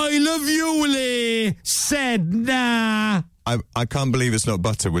 Even I Love Yuli said, nah. I can't believe It's Not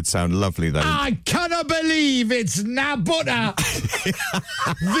Butter would sound lovely, though. I cannot believe it's not butter.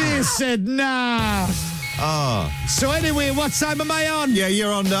 They said, nah. Ah. So anyway, what time am I on? Yeah,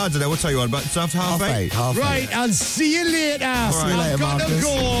 you're on, I don't know, what time are you on? But after half eight? Right, I'll see you later. Right. I've got to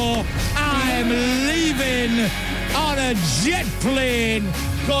go. I'm leaving on a jet plane.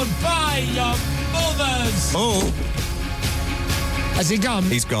 Goodbye, your mothers. Oh. Has he gone?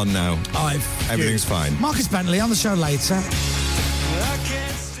 He's gone now. Everything's fine. Marcus Bentley on the show later.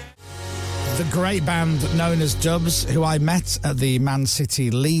 The great band known as Dubs, who I met at the Man City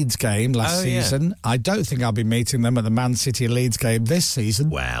Leeds game last season. Yeah. I don't think I'll be meeting them at the Man City Leeds game this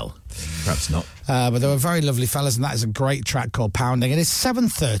season. Well, perhaps not. But they were very lovely fellas, and that is a great track called Pounding. It is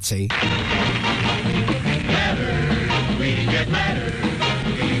 7:30. We get letters.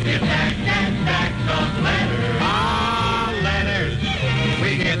 We get stacks of letters. Ah, letters.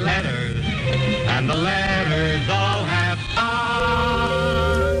 We get letters. And the letters all have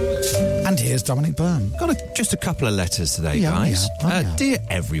And here's Dominic Byrne. Got just a couple of letters today, guys. Dear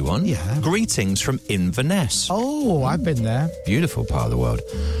everyone, greetings from Inverness. Oh, I've been there. Beautiful part of the world.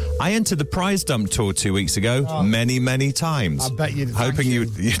 I entered the prize dump tour 2 weeks ago many times. I bet you did. Hoping you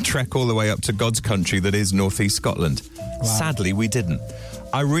trek all the way up to God's country that is northeast Scotland. Wow. Sadly, we didn't.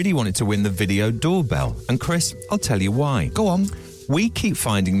 I really wanted to win the video doorbell. And Chris, I'll tell you why. Go on. We keep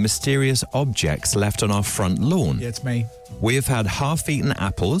finding mysterious objects left on our front lawn. Yeah, it's me. We have had half-eaten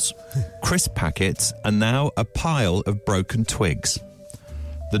apples, crisp packets, and now a pile of broken twigs.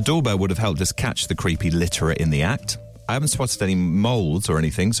 The doorbell would have helped us catch the creepy litterer in the act. I haven't spotted any moles or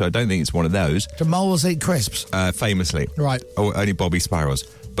anything, so I don't think it's one of those. Do moles eat crisps? Famously. Right. Or only Bobby Spirals.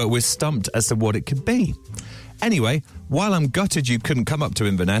 But we're stumped as to what it could be. Anyway, while I'm gutted you couldn't come up to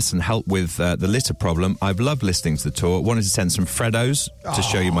Inverness and help with the litter problem, I've loved listening to the tour. Wanted to send some Freddos to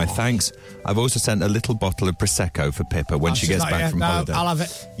show you my thanks. I've also sent a little bottle of Prosecco for Pippa when she gets back from holiday. I'll have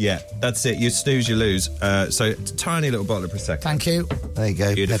it. Yeah, that's it. You snooze, you lose. So, it's a tiny little bottle of Prosecco. Thank you. There you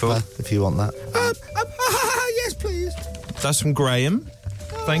go, Beautiful. Pippa, if you want that. Yes, please. That's from Graham.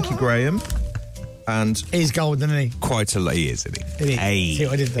 Thank you, Graham. And he's golden, isn't he? Quite a lot. He is, isn't he? Hey, see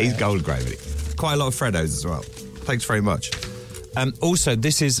what I did there? He's gold, Graham. Quite a lot of Freddos as well. Thanks very much. Also,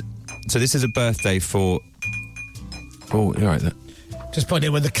 this is a birthday for... Oh, you're right there. Just put it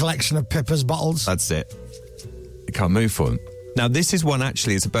with a collection of Pippa's bottles. That's it. You can't move for them. Now, this is one,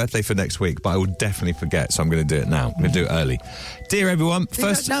 actually, it's a birthday for next week, but I will definitely forget, so I'm going to do it now. I'm going to do it early. Dear everyone,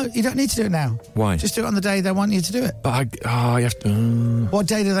 first... No, you don't need to do it now. Why? Just do it on the day they want you to do it. But you have to... What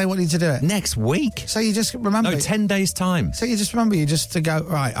day do they want you to do it? Next week. So you just remember... No, 10 days' time. So you just remember, you just to go,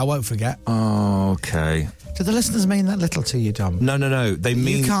 right, I won't forget. Oh, okay. Do the listeners mean that little to you, Dom? No. They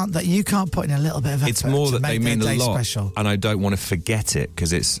mean... You can't put in a little bit of effort. It's more that they mean a lot, special. And I don't want to forget it,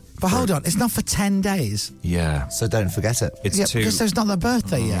 because it's... But hold on, it's not for 10 days. Yeah. So don't forget it. It's too... because there's not their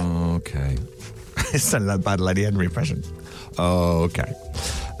birthday yet. Oh, okay. It's not that bad Lady Henry impression. Oh, okay.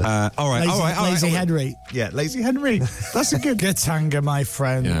 All right. Lazy Henry. Yeah, Lazy Henry. That's a good. Gatanga, my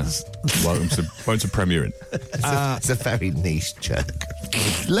friends. Yeah. Welcome to premiering. It's a very niche joke.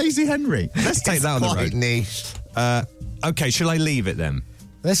 Lazy Henry. Let's take that on the road. Quite niche. Okay, shall I leave it then?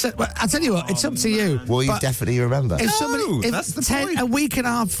 Listen, well, I'll tell you what, it's up to you. Will you definitely remember? If somebody, that's the point. A week and a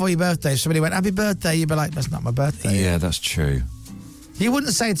half before your birthday, if somebody went, happy birthday, you'd be like, that's not my birthday. Yeah, that's true. You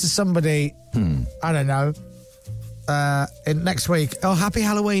wouldn't say to somebody, I don't know, in next week, oh, happy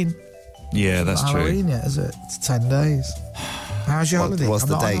Halloween. Yeah, that's true. Halloween yet, is it? It's 10 days. How's your holiday? What's I'm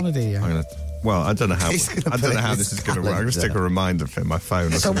the not date? on holiday yet. Well, I don't know how. He's gonna I don't put know how it this in is going to work. I'm going to stick a reminder for my phone.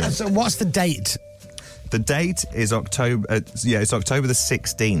 Or So something. what's the date? The date is October. It's October the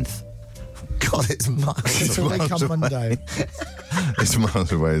 16th. God, it's miles It's a away. week on Monday. It's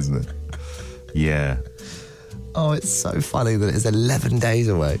miles away, isn't it? Yeah, Oh, it's so funny that it's 11 days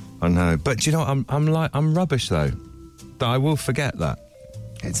away. I know. But do you know what? I'm rubbish though. That I will forget that.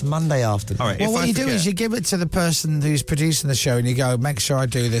 It's Monday afternoon. All right. Well, if what I you do forget- is you give it to the person who's producing the show and you go, make sure I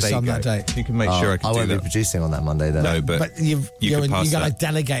do this There you on go. that date. You can make sure I can I do won't that. be producing on that Monday then. No, but you could pass got to that.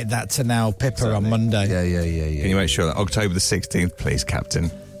 delegate that to now Pippa on Monday. Yeah. Can you make sure that October the 16th, please, Captain?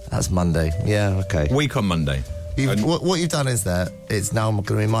 That's Monday. Yeah, okay. Week on Monday. What you've done is that it's now going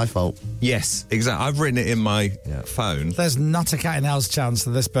to be my fault. Yes, exactly. I've written it in my phone. There's not a cat in hell's chance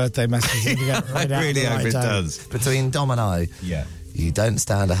that this birthday message is going to get I read out really at the hope right it time. does. Between Dom and I, Yeah. you don't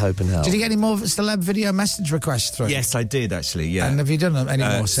stand a hope in hell. Did you get any more celeb video message requests through? Yes, I did actually. Yeah. And have you done any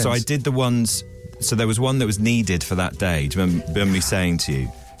more since? So I did the ones. So there was one that was needed for that day. Do you remember me saying to you?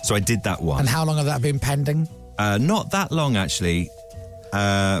 So I did that one. And how long have that been pending? Not that long actually.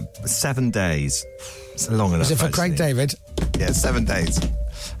 7 days. It's long enough. Was it for Craig actually. David? Yeah, 7 days.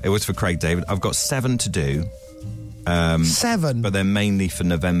 It was for Craig David. I've got 7 to do. 7? But they're mainly for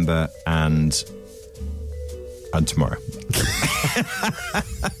November and tomorrow.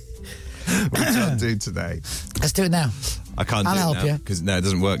 What shall I do today? Let's do it now. I can't I'll do help it now you. because it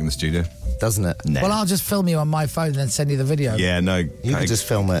doesn't work in the studio. Doesn't it? No. Well, I'll just film you on my phone and then send you the video. Yeah, no. You can just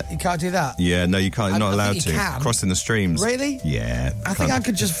film it. You can't do that? Yeah, no, you can't. You're not I allowed think you to. can. Crossing the streams. Really? Yeah. I think I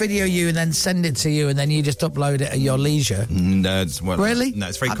could just video you and then send it to you and then you just upload it at your leisure. No, it's, well, Really? No,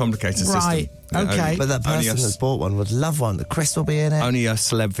 it's a very complicated right. system. Okay. But that person that's bought one would love one. The Chris will be in it. Only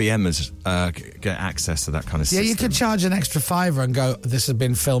us celeb VMers get access to that kind of Yeah, system. you could charge an extra $5 and go, this has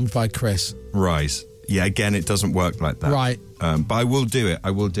been filmed by Chris. Right. Yeah, again, it doesn't work like that. Right. But I will do it. I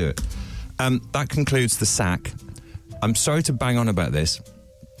will do it. That concludes the sack. I'm sorry to bang on about this.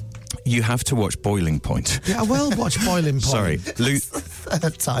 You have to watch Boiling Point. Yeah, I will watch Boiling Point. Sorry.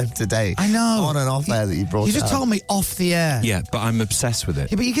 Third time today. I know. On and off air that you brought You just up. told me off the air. Yeah, but I'm obsessed with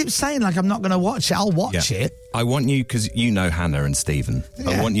it. Yeah, but you keep saying like I'm not going to watch it. I'll watch Yeah. it. I want you, because you know Hannah and Stephen.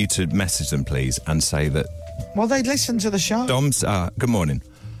 Yeah. I want you to message them, please, and say that Well, they'd listen to the show. Dom's. Good morning.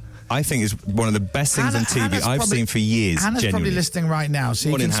 I think it's one of the best things on TV Hannah's I've probably- seen for years. Hannah's genuinely. probably listening right now, so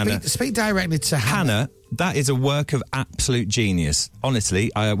Morning, you can Hannah. speak directly to Hannah. Hannah, that is a work of absolute genius. Honestly,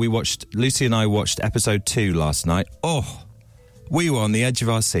 Lucy and I watched episode 2 last night. Oh, we were on the edge of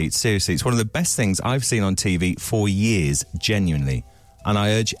our seats. Seriously, it's one of the best things I've seen on TV for years, genuinely. And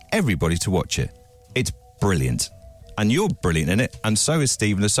I urge everybody to watch it. It's brilliant. And you're brilliant in it, and so is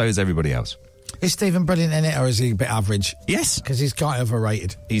Stephen, and so is everybody else. Is Stephen brilliant in it, or is he a bit average? Yes. Because he's quite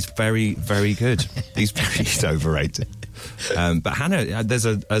overrated. He's very, very good. He's overrated. But Hannah, there's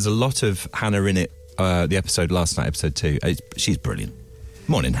a lot of Hannah in it. The episode last night, episode 2. She's brilliant.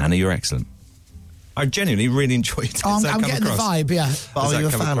 Morning, Hannah. You're excellent. I genuinely really enjoyed it. Oh, Does that I'm come getting across? the vibe, yeah. Are you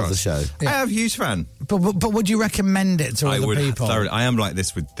a fan of the show? I am a huge fan. But would you recommend it to I other would people? thoroughly. I am like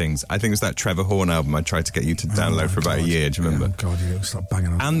this with things. I think it's that Trevor Horn album I tried to get you to download for about a year. Do you remember? Oh, God, you stop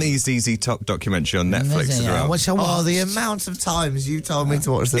banging on. And the ZZ Top documentary on Netflix as well. Which I Oh, watched. the amount of times you told me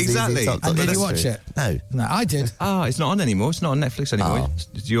to watch the Exactly. ZZ Top And did you watch documentary. it? No. No, I did. Ah, it's not on anymore. It's not on Netflix anymore. Oh.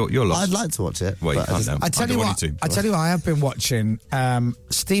 It's you're lost. I'd like to watch it. Well, you but can't now. I tell don't you want what. you to. I tell you what. I have been watching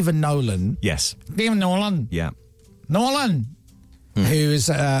Stephen Nolan. Yes. Stephen Nolan. Yeah. Nolan, who is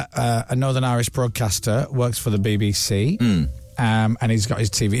a Northern Irish broadcaster, works for the BBC, and he's got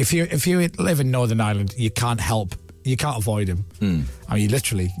his TV. If you live in Northern Ireland, you can't avoid him. I mean,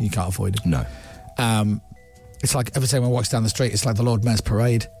 literally, you can't avoid him. No. It's like every time I walks down the street, it's like the Lord Mayor's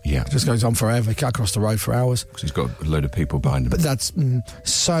parade. Yeah. It just goes on forever. You can't cross the road for hours. Because he's got a load of people behind him. But that's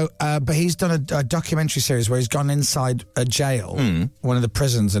so. But he's done a documentary series where he's gone inside a jail, one of the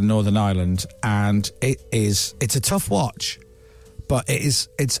prisons in Northern Ireland, and it's a tough watch, but it's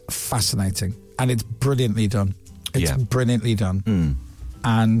fascinating and it's brilliantly done. It's brilliantly done,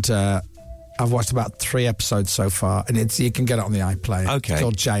 and I've watched about 3 episodes so far, and you can get it on the iPlayer. Okay. It's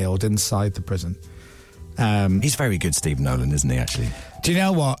called Jailed Inside the Prison. He's very good, Steve Nolan, isn't he, actually? Do you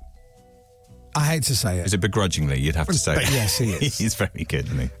know what? I hate to say it. Is it begrudgingly? You'd have to say. But yes, he is. He's very good,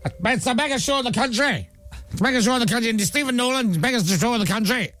 isn't he? It's the biggest show in the country. It's the biggest show in the country. And Stephen Nolan's biggest show in the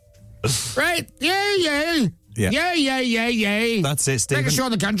country. Right? Yay. Yeah. Yay. That's it, Stephen. Biggest show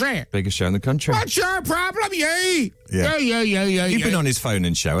in the country. Biggest show in the country. What's your problem, yay? Yeah. Yeah. You've been on his phone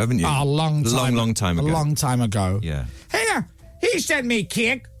and show, haven't you? Oh, a long time ago. A long time ago. Yeah. Here, he sent me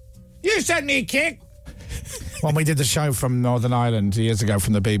cake. You sent me cake. When we did the show from Northern Ireland years ago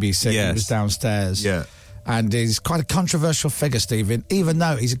from the BBC, he was downstairs. Yeah. And he's quite a controversial figure, Stephen, even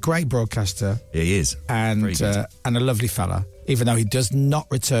though he's a great broadcaster. Yeah, he is. And a lovely fella, even though he does not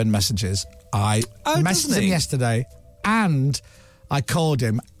return messages. I messaged him yesterday and I called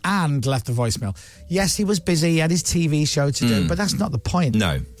him and left a voicemail. Yes, he was busy. He had his TV show to do, but that's not the point.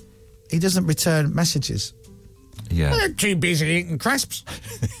 No. He doesn't return messages. Yeah. Well, too busy eating crisps.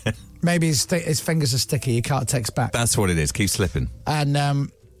 Maybe his fingers are sticky. He can't text back. That's what it is. Keep slipping. And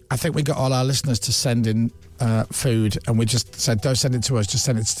I think we got all our listeners to send in food, and we just said, don't send it to us, just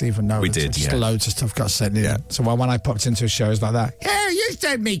send it to Stephen Nolan. We did, Just loads of stuff got sent in. Yeah. So when I popped into a show, it was like that. Yeah, you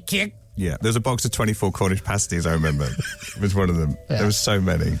send me cake. Yeah. There's a box of 24 Cornish pasties, I remember. It was one of them. Yeah. There were so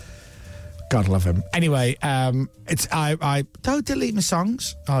many. God love him. Anyway, it's I don't delete my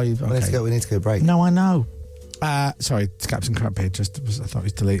songs. Oh, okay. We need to go break. No, I know. Sorry, it's Captain Crappy. I thought he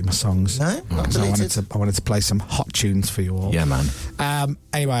was deleting my songs. No, not deleted. I wanted to play some hot tunes for you all. Yeah, man.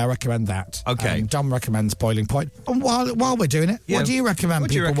 Anyway, I recommend that. Okay. Dom recommends Boiling Point. And while we're doing it, what do you recommend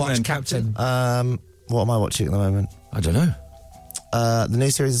people watch, Captain? What am I watching at the moment? I don't know. The new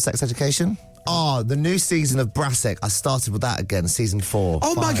series of Sex Education. Oh, the new season of Brassic. I started with that again, season 4.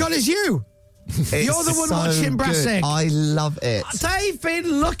 Oh my God, it's you! You're the one watching Brassic. I love it. They've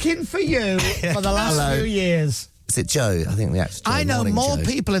been looking for you for the last few years. Is it Joe? I think the actor. I know more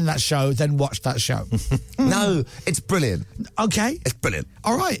people in that show than watch that show. No, it's brilliant. Okay. It's brilliant.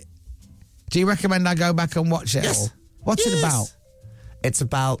 All right. Do you recommend I go back and watch it? Yes. What's it about? It's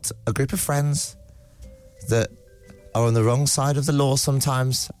about a group of friends that are on the wrong side of the law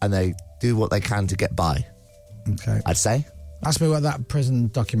sometimes, and they do what they can to get by. Okay. I'd say. Ask me what that prison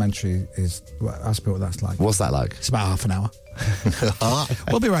documentary is. Ask me what that's like. What's that like? It's about half an hour.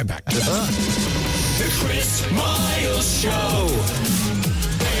 We'll be right back. The Chris Miles Show.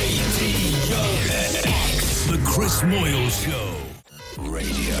 Radio X. The Chris Moyle Show.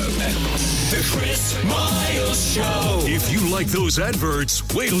 Radio X. The Chris Miles Show. If you like those adverts,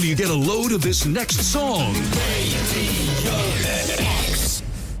 wait till you get a load of this next song. Radio X.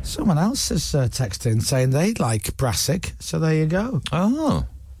 Someone else has texted saying they like Brassic, so there you go. Oh.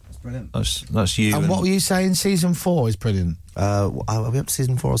 That's brilliant. That's you. And what were you saying? Season 4 is brilliant. Are we up to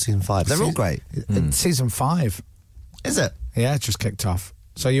season 4 or season 5? They're all great. Season 5. Is it? Yeah, it just kicked off.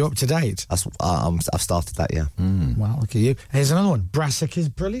 So you're up to date? I've started that, yeah. Well, look at you. Here's another one. Brassic is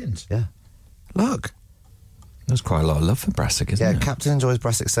brilliant. Yeah. Look. There's quite a lot of love for Brassic, isn't Yeah, there? Captain enjoys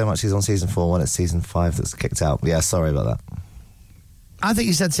Brassic so much he's on season 4 when it's season 5 that's kicked out. Yeah, sorry about that. I think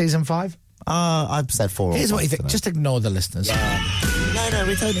you said season 5. I've said 4 or 5. Here's what you think. Just ignore the listeners. No,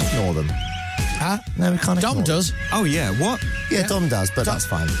 we don't ignore them. Huh? No, we can't ignore Dom does. Oh, yeah. What? Yeah, Dom does, but that's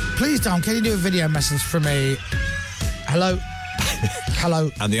fine. Please, Dom, can you do a video message for me? Hello? Hello?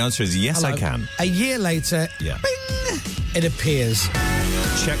 And the answer is yes, Hello? I can. A year later, Yeah. bing, it appears.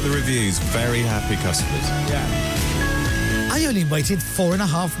 Check the reviews. Very happy customers. Yeah. I only waited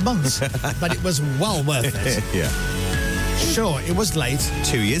 4.5 months, but it was well worth it. Yeah. Sure, it was late.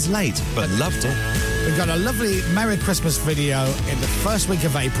 2 years late, but loved it. We've got a lovely Merry Christmas video in the first week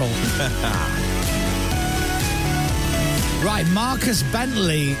of April. Right, Marcus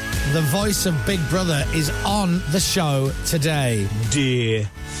Bentley, the voice of Big Brother, is on the show today. Dear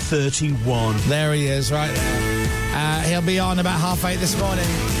 31. There he is, right there. He'll be on about 8:30 this morning,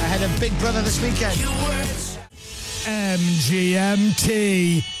 ahead of Big Brother this weekend.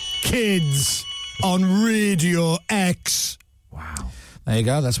 MGMT Kids on Radio X. Wow. There you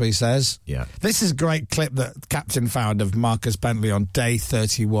go, that's what he says. Yeah. This is a great clip that Captain found of Marcus Bentley on day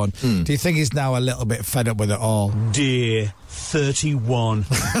 31. Do you think he's now a little bit fed up with it all? Dear 31.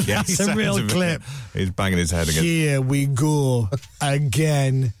 Yeah, It's a real clip. He's banging his head again. Here we go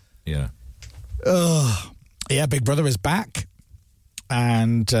again. Yeah. Yeah, Big Brother is back.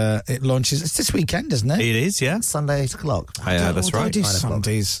 And it launches. It's this weekend, isn't it? It is, yeah. Sunday 8 o'clock. Yeah, that's right. I do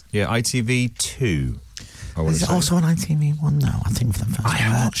Sundays. Yeah, ITV2. Is it also on ITV1 now? I think for the first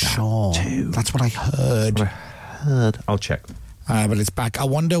time. I'm not sure. That's what I heard. I'll check. But it's back. I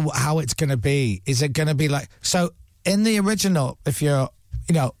wonder how it's going to be. Is it going to be like... So, in the original, if you're,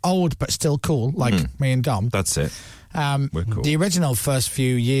 old but still cool, like me and Dom... That's it. We're cool. The original first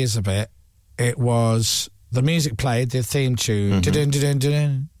few years of it was the music played, the theme tune, and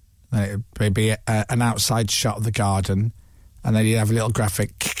it would be an outside shot of the garden, and then you'd have a little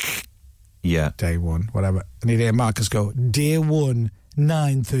graphic. Yeah. Day 1, whatever. And you'd hear Marcus go, Day 1,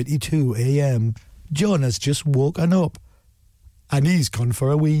 9:32 a.m. John has just woken up, and he's gone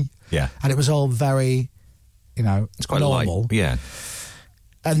for a wee. Yeah. And it was all very, it's quite normal. light. Yeah.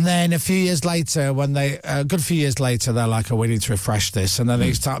 And then a good few years later, they're like, we need to refresh this. And then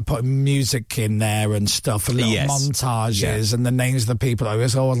they start putting music in there and stuff, and little montages and the names of the people. I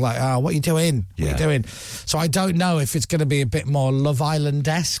was always like, what are you doing? What are you doing? So I don't know if it's going to be a bit more Love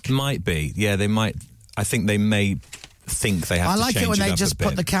Island-esque. Might be. Yeah, they might. I think they may think they have to change it up a bit. I like it when they just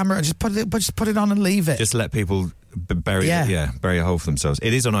put the camera, just put it on and leave it. Just let people bury a hole for themselves.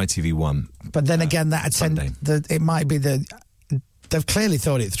 It is on ITV1. But then again, it might be they've clearly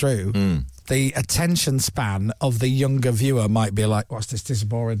thought it through. The attention span of the younger viewer might be like, what's this? This is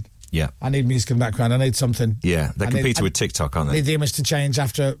boring. Yeah. I need music in the background. I need something. Yeah, they're competing with TikTok, aren't I they? need the image to change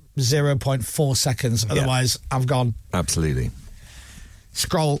after 0.4 seconds. Otherwise, I've gone. Absolutely.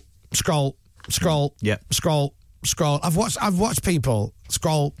 Scroll. Yeah. Scroll. I've watched people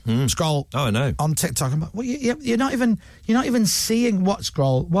scroll. Oh, I know. On TikTok. I'm like, well, you're not even seeing what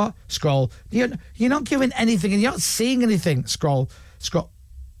scroll. What scroll? You're not giving anything, and you're not seeing anything. Scroll.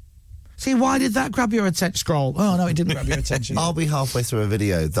 See, why did that grab your attention? Scroll. Oh no, it didn't grab your attention. I'll be halfway through a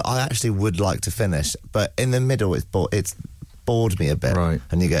video that I actually would like to finish, but in the middle it's bored me a bit. Right.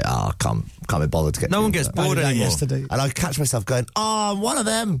 And you go, can't be bothered to get. No one gets bored anymore. Yesterday. And I catch myself going, I'm one of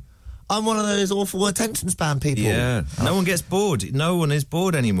them. I'm one of those awful attention span people. Yeah. No one gets bored. No one is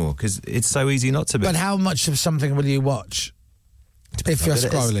bored anymore because it's so easy not to be. But how much of something will you watch if you're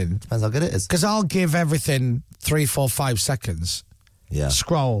scrolling? Depends how good it is. Because I'll give everything 3, 4, 5 seconds. Yeah.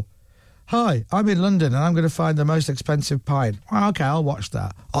 Scroll. Hi, I'm in London and I'm going to find the most expensive pint. Well, okay, I'll watch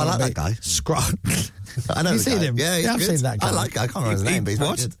that. I like that guy. Scroll. I know. You've seen him? Yeah, I've seen that guy. I like it. I can't remember his name, but he's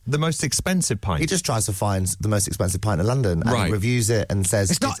what? very good. The most expensive pint? He just tries to find the most expensive pint in London and he reviews it and says...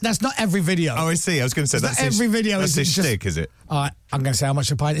 That's not every video. Oh, I see. I was going to say, that's every video. That's his shtick, is it? I'm going to say how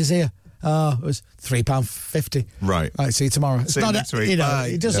much a pint is here. Oh, it was £3.50. Right. See you tomorrow. See you next week.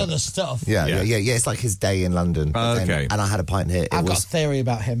 He does other stuff. Yeah. It's like his day in London. Okay. And I had a pint here. I've got a theory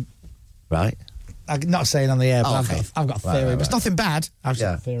about him. Right. I'm not saying on the air, but okay. I've got a theory. But it's nothing bad. I've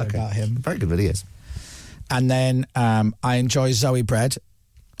got a theory about him. Very good videos. And then I enjoy Zoe Bread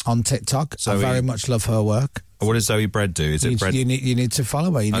on TikTok. I very much love her work. What does Zoe Bread do? Is it bread? You need to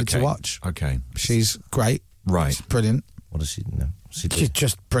follow her. You need to watch. Okay. She's great. Right. She's brilliant. What does she know? She's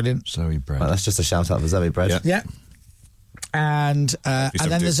just brilliant. Zoe Bread. Well, that's just a shout out for Zoe Bread. Yeah. And then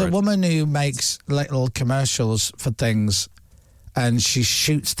there's a woman who makes little commercials for things, and she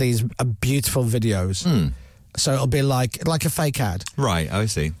shoots these beautiful videos. So it'll be like a fake ad. Right, I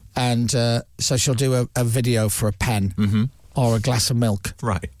see. And so she'll do a video for a pen or a glass of milk.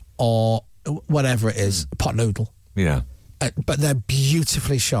 Right. Or whatever it is, a pot noodle. Yeah. But they're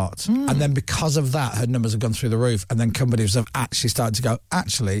beautifully shot. And then because of that, her numbers have gone through the roof. And then companies have actually started to go,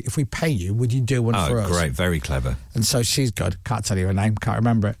 actually, if we pay you, would you do one for us? Oh, great. Very clever. And so she's good. Can't tell you her name. Can't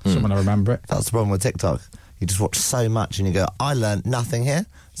remember it. Someone will remember it. That's the problem with TikTok. You just watch so much and you go, I learned nothing here.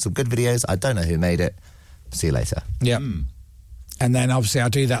 Some good videos. I don't know who made it. See you later. Yeah. And then obviously I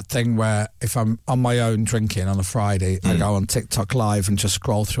do that thing where if I'm on my own drinking on a Friday, I go on TikTok Live and just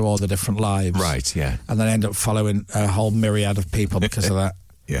scroll through all the different lives. Right, yeah. And then I end up following a whole myriad of people because of that.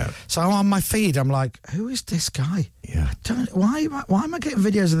 Yeah. So I'm on my feed, I'm like, who is this guy? Yeah. Why am I getting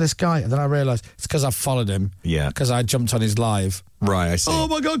videos of this guy? And then I realise it's because I've followed him. Yeah. Because I jumped on his live. Right, I see. Oh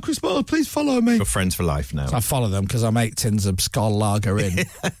my God, Chris Miles, please follow me. We're friends for life now. So I follow them because I'm 8 tins of Skol Lager in.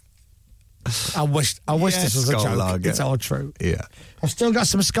 I wish this was a joke. Lager. It's all true. Yeah. I've still got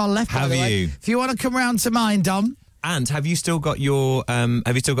some Skol left. Have by the way. you? If you want to come round to mine, Dom. And have you still got your?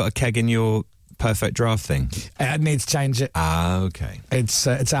 Have you still got a keg in your perfect draft thing? I need to change it. Ah, okay. It's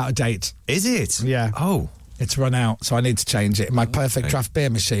out of date. Is it? Yeah. Oh. It's run out, so I need to change it. My perfect draft beer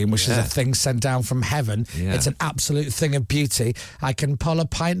machine, which is a thing sent down from heaven. Yeah. It's an absolute thing of beauty. I can pull a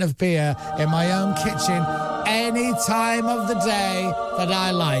pint of beer in my own kitchen any time of the day that I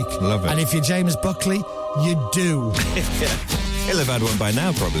like. Love it. And if you're James Buckley, you do. He'll have had one by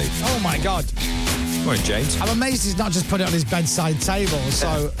now, probably. Oh, my God. Morning, James. I'm amazed he's not just put it on his bedside table,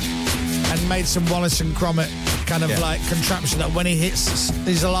 and made some Wallace and Gromit kind of like contraption that when he hits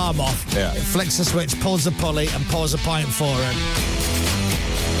his alarm off, it flicks the switch, pulls the pulley and pours a pint for him.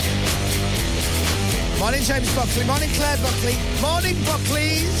 Morning, James Buckley. Morning, Claire Buckley. Morning,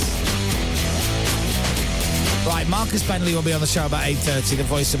 Buckleys. Right, Marcus Bentley will be on the show about 8:30, the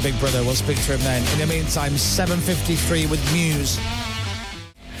voice of Big Brother. We'll speak to him then. In the meantime, 7:53 with Muse.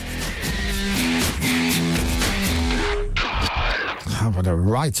 had a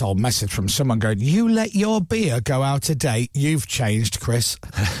right old message from someone going, "You let your beer go out of date. You've changed, Chris."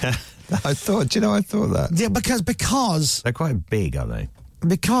 I thought that. Yeah, because They're quite big, aren't they?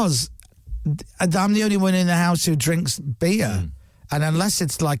 Because I'm the only one in the house who drinks beer, and unless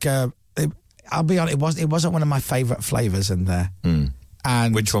it's like I'll be honest, it wasn't one of my favourite flavours in there.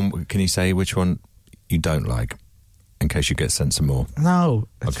 And which one can you say? Which one you don't like, in case you get sent some more? No,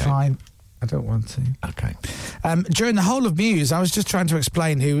 it's Okay. fine. I don't want to. Okay. During the whole of Muse, I was just trying to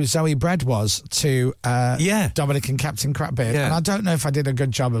explain who Zoe Bread was to Dominic and Captain Crapbeard, and I don't know if I did a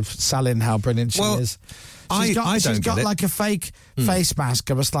good job of selling how brilliant she is. She's got like a fake face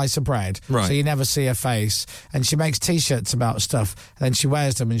mask of a slice of bread, Right. so you never see her face. And she makes T-shirts about stuff, and then she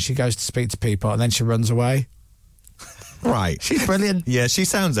wears them, and she goes to speak to people, and then she runs away. Right. She's brilliant. Yeah, she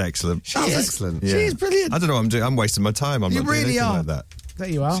sounds excellent. She's excellent. Yeah. She's brilliant. I don't know what I'm doing. I'm wasting my time. I'm You not doing really anything are. like that. There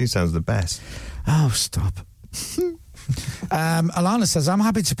you are. She sounds the best. Oh, stop. Alana says, I'm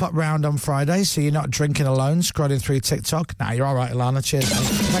happy to pop round on Friday so you're not drinking alone, scrolling through TikTok. Nah, you're all right, Alana. Cheers.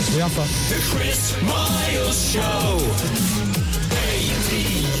 Thanks for the offer. The Chris Miles Show.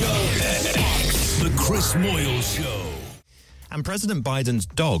 The Chris Moyle Show. And President Biden's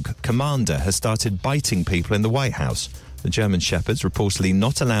dog, Commander, has started biting people in the White House. The German Shepherd's reportedly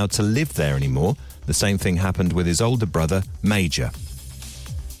not allowed to live there anymore. The same thing happened with his older brother, Major.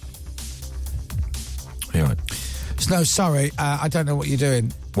 You're right. No, sorry, I don't know what you're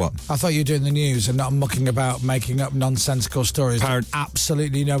doing. What? I thought you were doing the news and not mucking about making up nonsensical stories that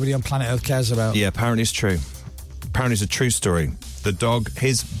absolutely nobody on planet Earth cares about. Yeah, apparently it's true. Apparently it's a true story. The dog,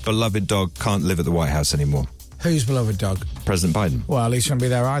 his beloved dog, can't live at the White House anymore. Whose beloved dog? President Biden. Well, at least he won't be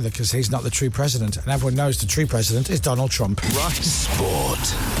there either because he's not the true president. And everyone knows the true president is Donald Trump. Right. Sport.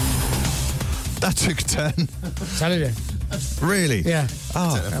 That took a turn. Telling you. Really? Yeah.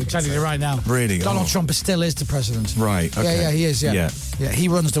 Oh, I'm telling you right now. Really? Donald Oh. Trump still is the president. Right, okay. Yeah, he is, yeah. Yeah, he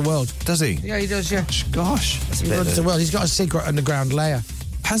runs the world. Does he? Yeah, he does, yeah. Gosh. He runs the world. He's got a secret underground lair.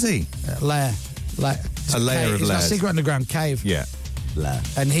 Has he? Lair. A layer of He's got a layers. secret underground cave. Yeah.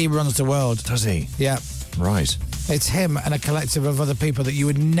 And he runs the world. Does he? Yeah. Right. It's him and a collective of other people that you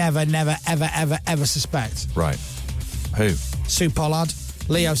would never, never, ever, ever, ever suspect. Right. Who? Sue Pollard,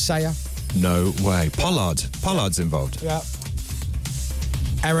 Leo Sayer. No way. Pollard's involved. Yeah.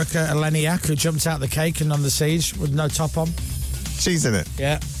 Erica Eleniak, who jumped out the cake and on the siege with no top on. She's in it.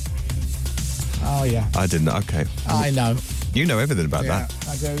 Yeah. Oh, yeah. I didn't. Okay. I know. You know everything about Yeah, that.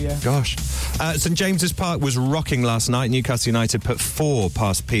 I do, yeah. Gosh. St James's Park was rocking last night. Newcastle United put 4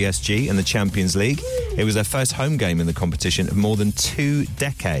 past PSG in the Champions League. It was their first home game in the competition of more than 2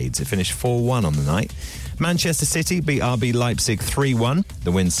 decades. It finished 4-1 on the night. Manchester City beat RB Leipzig 3-1.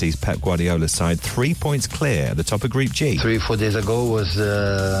 The win sees Pep Guardiola's side 3 points clear at the top of Group G. 3-4 days ago was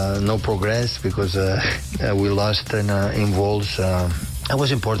no progress because we lost in Wolves. It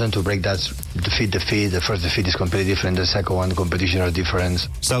was important to break that defeat. The first defeat is completely different. The second one, the competition are different.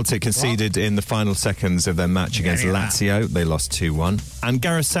 Celtic conceded in the final seconds of their match against Lazio. They lost 2-1. And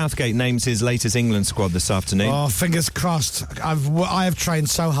Gareth Southgate names his latest England squad this afternoon. Oh, fingers crossed. I have trained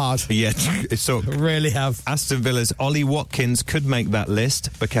so hard. Yeah, it's sort of... Really have. Aston Villa's Ollie Watkins could make that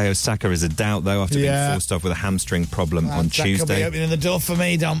list. Bukayo Saka is a doubt, though, after being forced off with a hamstring problem on That could Tuesday. be opening the door for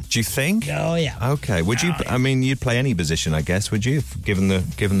me, Dom. Do you think? Oh, yeah. Okay. Would you... I mean, you'd play any position, I guess, would you, if given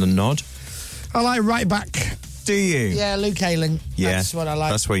the nod? I like right back. Do you? Yeah, Luke Ayling. Yeah. That's what I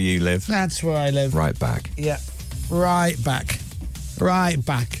like. That's where you live. That's where I live. Right back. Yeah. Right back. Right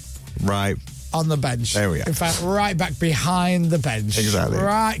back. Right. On the bench. There we are. In fact, right back behind the bench. Exactly.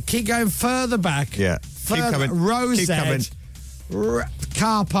 Right. Keep going further back. Yeah. Further, Keep coming. Rose Keep Edge, coming.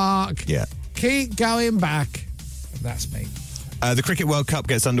 Car park. Yeah. Keep going back. That's me. The Cricket World Cup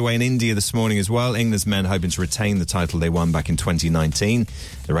gets underway in India this morning as well. England's men hoping to retain the title they won back in 2019.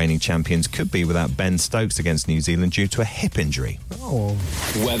 The reigning champions could be without Ben Stokes against New Zealand due to a hip injury. Oh.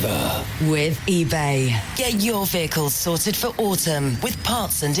 Weather. With eBay. Get your vehicles sorted for autumn with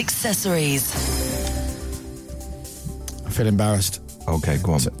parts and accessories. I feel embarrassed. Okay,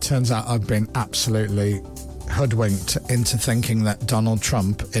 go on. Turns out I've been absolutely hoodwinked into thinking that Donald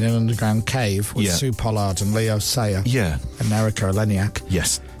Trump in an underground cave with Sue Pollard and Leo Sayer and Erica Eleniak.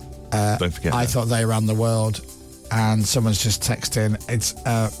 Yes. Don't forget I that. thought they ran the world, and someone's just texted in, it's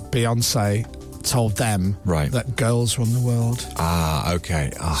Beyonce told them that girls run the world. Ah,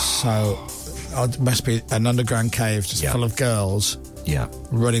 okay. So it must be an underground cave just full of girls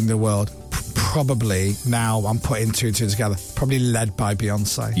running the world. Probably, now I'm putting 2 and 2 together, probably led by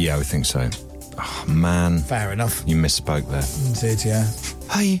Beyonce. Yeah, I would think so. Oh, man. Fair enough. You misspoke there. Indeed, yeah.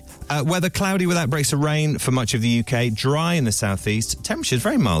 Hey. Weather cloudy with outbreaks of rain for much of the UK. Dry in the southeast. Temperatures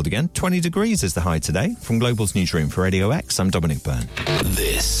very mild again. 20 degrees is the high today. From Global's newsroom for Radio X, I'm Dominic Byrne.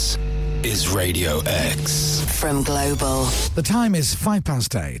 This is Radio X. From Global. The time is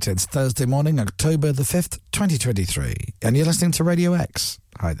 8:05. It's Thursday morning, October the 5th, 2023. And you're listening to Radio X.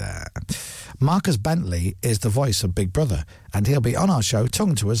 Hi there. Marcus Bentley is the voice of Big Brother, and he'll be on our show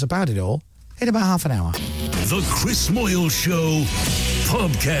talking to us about it all in about half an hour. The Chris Moyle Show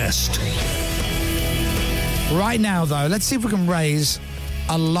Pubcast. Right now, though, let's see if we can raise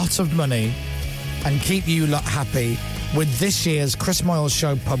a lot of money and keep you lot happy with this year's Chris Moyle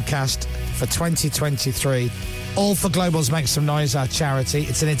Show Pubcast for 2023. All for Global's Make Some Noise, our charity.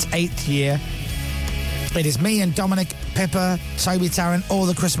 It's in its 8th year. It is me and Dominic, Pippa, Toby Tarrant, all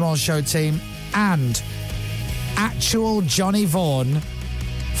the Chris Moyle Show team, and actual Johnny Vaughan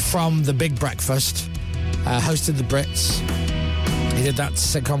from The Big Breakfast, hosted The Brits. He did that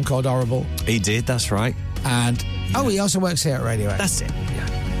sitcom called Horrible. He did, that's right. And, he also works here at Radio X. That's it,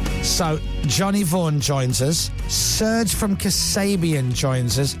 yeah. So, Johnny Vaughan joins us. Serge from Kasabian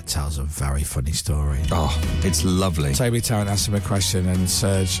joins us. Tells a very funny story. Oh, it's lovely. Toby Tarrant asks him a question, and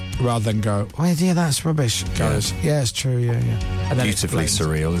Serge, rather than go, "Oh, yeah, that's rubbish," goes, "Yeah, it's true, yeah." And then beautifully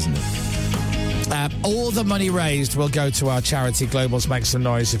surreal, isn't it? All the money raised will go to our charity, Global's Make Some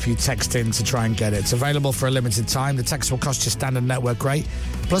Noise, if you text in to try and get it. It's available for a limited time. The text will cost you standard network rate.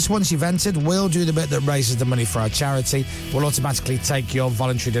 Plus, once you've entered, we'll do the bit that raises the money for our charity. We'll automatically take your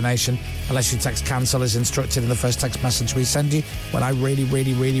voluntary donation, unless you text cancel as instructed in the first text message we send you, when I really,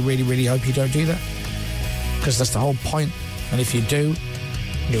 really, really, really, really hope you don't do that. Because that's the whole point. And if you do,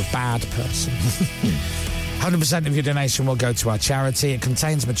 you're a bad person. 100% of your donation will go to our charity. It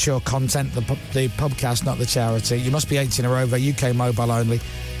contains mature content, the pubcast, not the charity. You must be 18 or over, UK mobile only.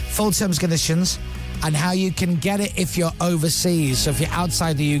 Full terms, conditions, and how you can get it if you're overseas. So if you're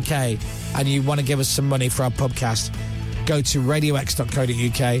outside the UK and you want to give us some money for our pubcast, go to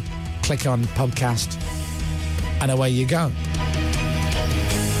radiox.co.uk, click on pubcast, and away you go.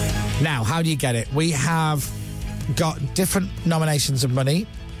 Now, how do you get it? We have got different nominations of money.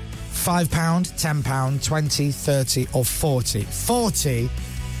 £5, £10, 20, 30 or 40. 40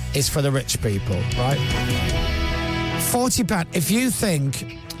 is for the rich people, right? £40. If you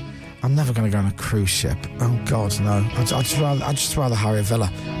think, I'm never going to go on a cruise ship. Oh, God, no. I'd just rather hire a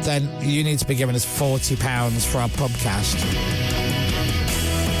villa. Then you need to be giving us £40 for our pubcast.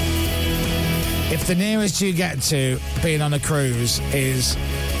 If the nearest you get to being on a cruise is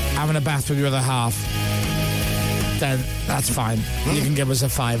having a bath with your other half, then that's fine. You can give us a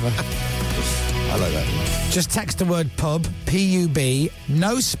 £5. I like that. Just text the word pub, P-U-B,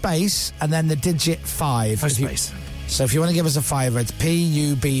 no space, and then the digit 5. No space. So if you want to give us a £5, it's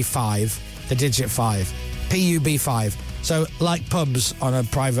P-U-B-5, the digit 5. P-U-B-5. So like pubs on a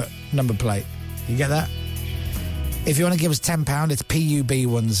private number plate. You get that? If you want to give us £10, it's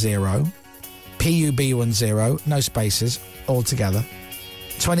P-U-B-10. P-U-B-10, no spaces, all together.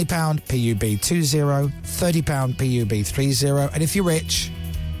 £20, PUB20, £30, PUB30. And if you're rich,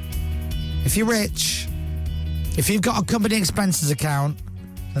 if you've got a company expenses account,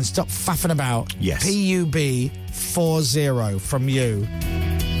 then stop faffing about. Yes. PUB40 from you.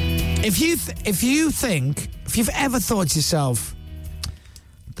 If you've ever thought to yourself,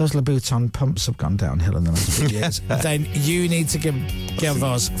 those Louboutin pumps have gone downhill in the last few years, then you need to give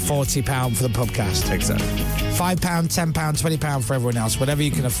us £40 for the podcast. Exactly. £5, £10, £20 for everyone else, whatever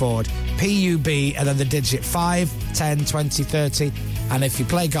you can afford. PUB and then the digit 5, 10, 20, 30. And if you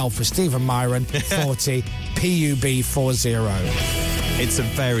play golf with Stephen Myron, 40, PUB40. It's a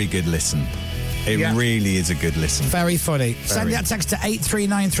very good listen. It really is a good listen. Very funny. Send that text to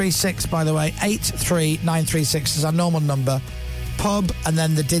 83936, by the way. 83936 is our normal number. Pub and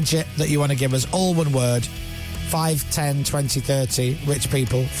then the digit that you want to give us, all one word. 5, 10, 20, 30, rich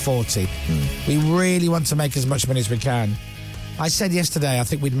people, 40. We really want to make as much money as we can. I said yesterday I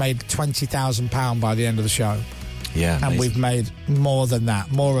think we'd made £20,000 by the end of the show. Yeah, and we've made more than that.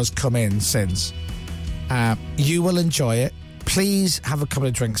 More has come in since. You will enjoy it. Please have a couple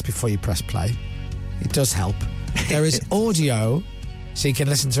of drinks before you press play. It does help. There is audio, so you can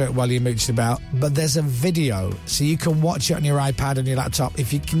listen to it while you're mooching about, but there's a video, so you can watch it on your iPad and your laptop.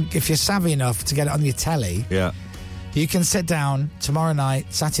 If you're savvy enough to get it on your telly, you can sit down tomorrow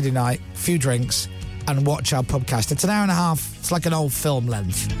night, Saturday night, a few drinks, and watch our podcast. It's an hour and a half. It's like an old film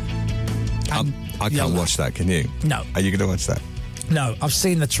length. I can't watch that, can you? No. Are you going to watch that? No, I've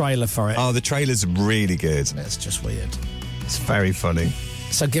seen the trailer for it. Oh, the trailer's really good. It's just weird. It's very funny.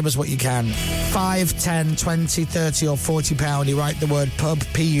 So give us what you can. 5, 10, 20, 30 or £40. You write the word pub,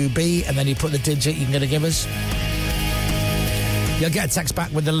 P-U-B, and then you put the digit you're going to give us. You'll get a text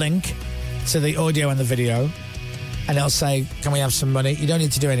back with the link to the audio and the video, and it'll say, can we have some money? You don't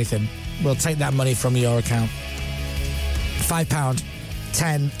need to do anything. We'll take that money from your account. £5,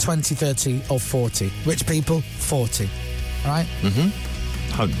 10, 20, 30 or 40. Rich people, 40. All right?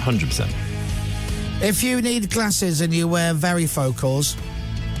 100%. If you need glasses and you wear varifocals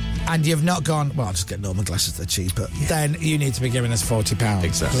and you've not gone, well, I'll just get normal glasses, they're cheaper, then you need to be giving us £40.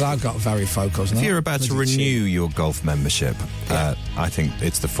 Exactly. Because I've got varifocals. If you're about to renew your golf membership, I think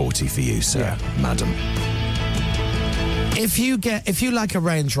it's the 40 for you, sir, madam. If you like a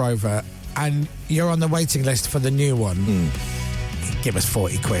Range Rover and you're on the waiting list for the new one, give us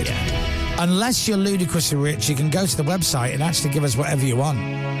 40 quid. Unless you're ludicrously rich, you can go to the website and actually give us whatever you want.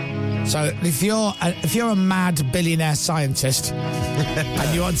 So if you're a mad billionaire scientist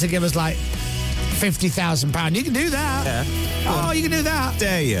and you want to give us like £50,000, you can do that. Yeah. Oh, you can do that.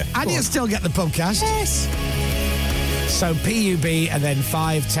 Dare you? And you'll still get the podcast. Yes. So PUB and then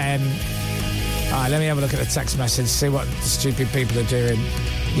 5, 10. All right, let me have a look at the text message, see what the stupid people are doing.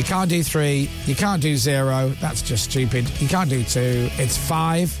 You can't do 3. You can't do 0. That's just stupid. You can't do 2. It's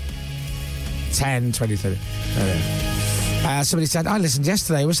 5, 10, 20, 30. Somebody said, I listened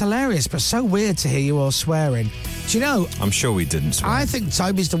yesterday. It was hilarious, but so weird to hear you all swearing. Do you know? I'm sure we didn't swear. I think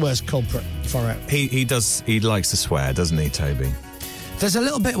Toby's the worst culprit for it. He does. He likes to swear, doesn't he, Toby? There's a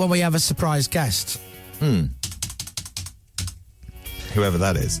little bit when we have a surprise guest. Whoever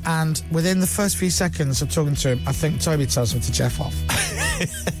that is. And within the first few seconds of talking to him, I think Toby tells me to Jeff off.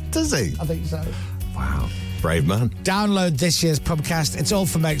 Does he? I think so. Wow. Brave man. Download this year's podcast. It's all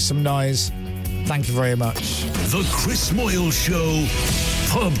for Make Some Noise. Thank you very much. The Chris Moyle Show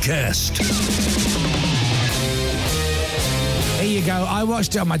podcast. Here you go. I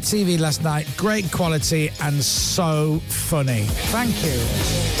watched it on my TV last night. Great quality and so funny. Thank you.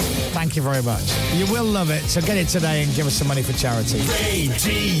 Thank you very much. You will love it, so get it today and give us some money for charity.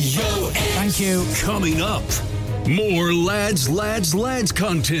 Radio X. Thank you. Coming up, more lads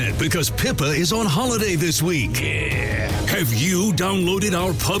content because Pippa is on holiday this week. Yeah. Have you downloaded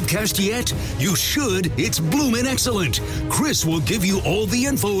our podcast yet? You should. It's bloomin' excellent. Chris will give you all the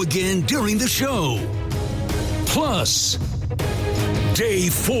info again during the show. Plus, Day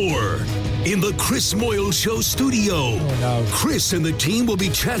 4 in the Chris Moyle Show studio. Oh, no. Chris and the team will be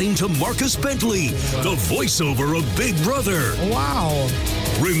chatting to Marcus Bentley, the voiceover of Big Brother. Wow.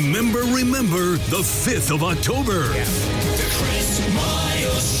 Remember, the 5th of October. Yeah. The Chris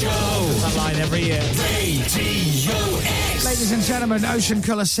Moyle Show. That's that line every year. Radio X. Ladies and gentlemen, Ocean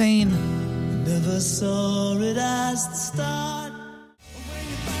Colour Scene. Never saw it as the start.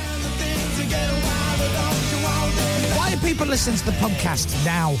 Why do people listen to the podcast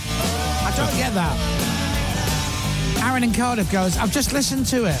now? I don't get that. Aaron in Cardiff goes, I've just listened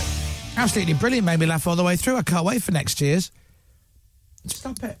to it. Absolutely brilliant, made me laugh all the way through. I can't wait for next year's.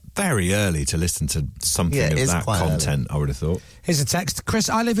 Stop it. Very early to listen to something of that content, I would have thought. Here's a text. Chris,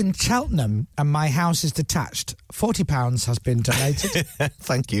 I live in Cheltenham and my house is detached. £40 has been donated.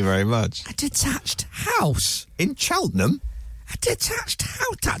 Thank you very much. A detached house? In Cheltenham? A detached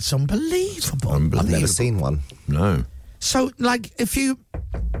house? That's unbelievable. I've never seen one. No. So, like, if you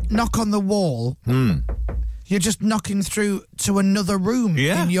knock on the wall, you're just knocking through to another room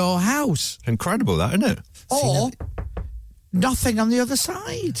in your house. Incredible, that, isn't it? Or nothing on the other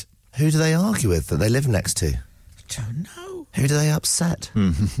side. Who do they argue with that they live next to? I don't know. Who do they upset?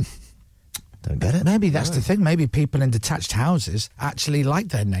 Don't get it. Maybe that's the thing. Maybe people in detached houses actually like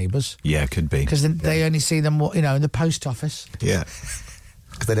their neighbours. Yeah, could be. Because they only see them, in the post office. Yeah.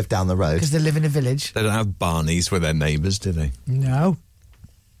 Because they live down the road. Because they live in a village. They don't have Barneys with their neighbours, do they? No.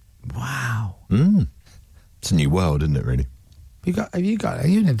 Wow. It's a new world, isn't it, really? Are you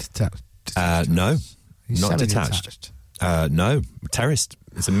in detached? No, not detached. detached. No, terraced.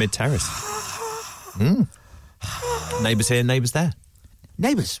 It's a mid-terrace. Neighbours here, neighbours there.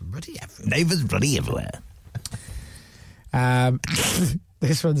 Neighbours ruddy everywhere.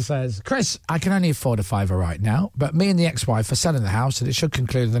 This one says, Chris, I can only afford a £5 right now, but me and the ex-wife are selling the house and it should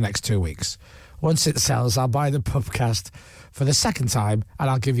conclude in the next 2 weeks. Once it sells, I'll buy the podcast for the second time and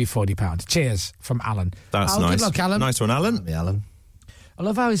I'll give you £40. Cheers, from Alan. That's nice. Good luck, Alan. Nice one, Alan. Alan. I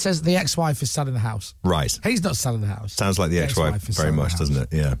love how he says the ex-wife is selling the house. Right. He's not selling the house. Sounds like the ex-wife is very selling much, the house.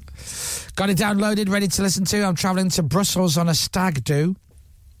 doesn't it? Yeah. Got it downloaded, ready to listen to. I'm travelling to Brussels on a stag do.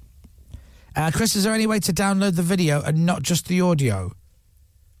 Chris, is there any way to download the video and not just the audio?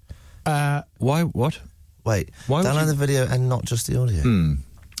 Why? What? Wait. Why download the video and not just the audio?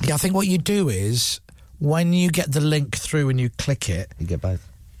 Yeah, I think what you do is when you get the link through and you click it, You get both.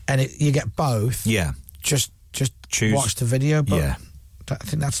 and you get both. Yeah. Just Choose. watch the video. But Yeah. I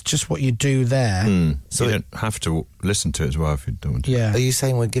think that's just what you do there. So you don't have to listen to it as well if you don't want to. Yeah. Are you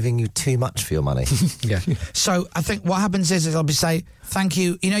saying we're giving you too much for your money? Yeah. So I think what happens is I'll be say thank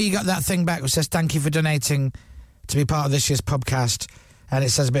you. You know, you got that thing back which says thank you for donating to be part of this year's podcast, and it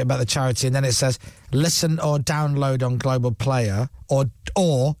says a bit about the charity, and then it says listen or download on Global Player, or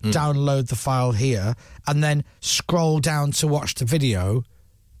download the file here, and then scroll down to watch the video.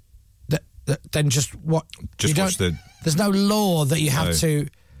 Then just what? Just watch the. There's no law that you have to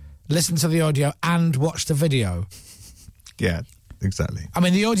listen to the audio and watch the video. Yeah, exactly. I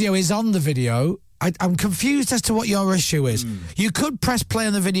mean, the audio is on the video. I'm confused as to what your issue is. You could press play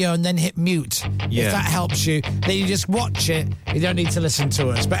on the video and then hit mute. Yeah. If that helps you, then you just watch it. You don't need to listen to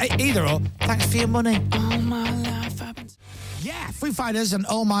us. But either or, thanks for your money. All my life I've been... Yeah, Foo Fighters and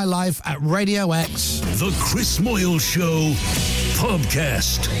All My Life at Radio X. The Chris Moyle Show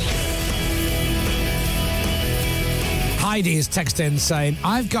podcast. Heidi is texting saying,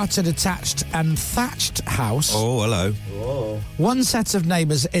 I've got a detached and thatched house. Oh, hello. Whoa. One set of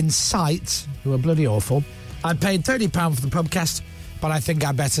neighbours in sight who are bloody awful. I paid £30 for the podcast, but I think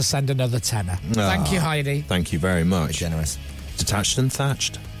I better send another tenner. Thank you, Heidi. Thank you very much. Generous. Detached and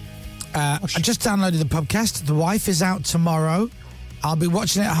thatched. I just downloaded the podcast. The wife is out tomorrow. I'll be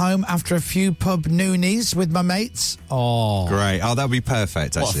watching it at home after a few pub noonies with my mates. Oh. Great. Oh, that'll be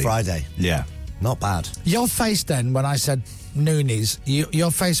perfect, actually. What a Friday. Yeah. Not bad. Your face then, when I said noonies,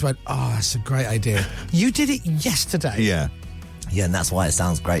 your face went, oh, that's a great idea. You did it yesterday. Yeah. Yeah, and that's why it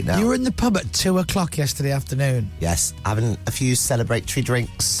sounds great now. You were in the pub at 2 o'clock yesterday afternoon. Yes, having a few celebratory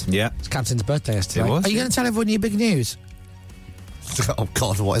drinks. Yeah. It's Captain's birthday yesterday. It was, Are you yeah. going to tell everyone your big news? Oh,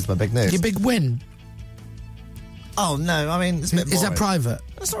 God, what is my big news? Your big win? Oh, no, I mean, it's a bit Is that boring. private?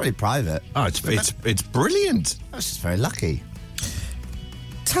 It's not really private. Oh, it's brilliant. I was just very lucky.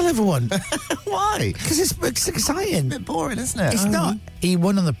 Tell everyone. Why? Because it's exciting. A bit boring, isn't it? It's not. He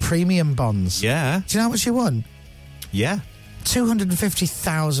won on the premium bonds. Yeah. Do you know how much he won? Yeah.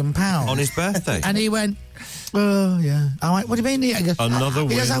 £250,000. On his birthday. And he went, oh, yeah. I went, what do you mean? He goes, Another He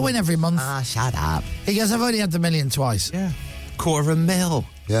goes, win. I win every month. Ah, shut up. He goes, I've only had the million twice. Yeah. $250,000.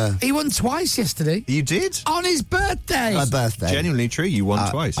 Yeah. He won twice yesterday. You did? On his birthday. My birthday. Genuinely true. You won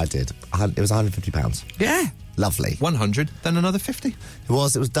twice. I did. It was £150. Yeah. Lovely. 100, then another 50. It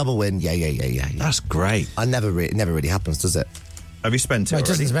was double win. Yeah. That's great. It never really happens, does it? Have you spent it No, it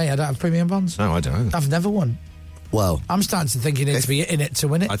already? doesn't to me. I don't have premium bonds. No, I don't. I've never won. Well, I'm starting to think you need to be in it to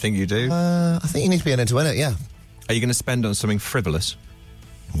win it. I think you do. I think you need to be in it to win it, yeah. Are you going to spend on something frivolous?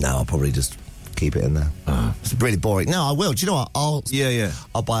 No, I'll probably just keep it in there. It's really boring. No, I will. Do you know what? I'll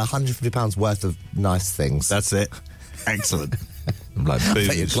buy £150 worth of nice things. That's it. Excellent. I'm like I bet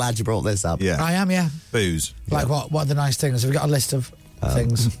you're booze. glad you brought this up. Yeah. I am, yeah. Booze. Like what? What are the nice things? Have we got a list of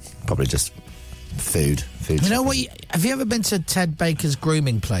things? Probably just food. You know what? Have you ever been to Ted Baker's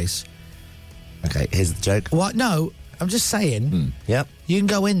grooming place? Okay, here's the joke. What? No, I'm just saying. Yep. You can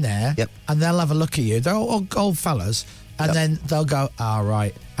go in there, and they'll have a look at you. They're all old fellas, and then they'll go,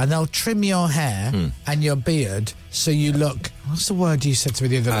 right, and they'll trim your hair and your beard so you look. What's the word you said to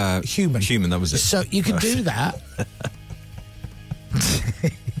me the other? Human. Human. That was it. So you can do that.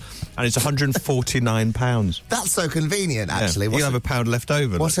 And it's £149. That's so convenient, actually. Yeah. You'll have a pound left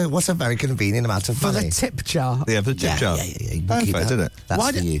over. What's a very convenient amount of For money? the tip jar. Yeah, for the tip jar. Yeah. You can keep Perfect, that. isn't it? That's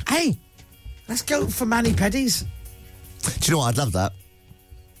Why for you. Hey, let's go for mani pedis. Do you know what? I'd love that.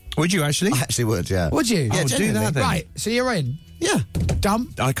 Would you actually? I actually would, yeah. Would you? Yeah, do genuinely. that then. Right, so you're in. Yeah.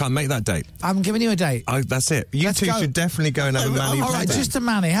 Dom, I can't make that date. I'm giving you a date. That's it. You Let's two go. should definitely go and have a mani. All right, just a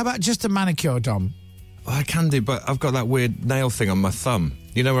mani. How about just a manicure, Dom? I can do, but I've got that weird nail thing on my thumb.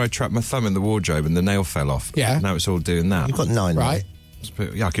 You know where I trapped my thumb in the wardrobe and the nail fell off? Yeah. Now it's all doing that. You've got 9, Right.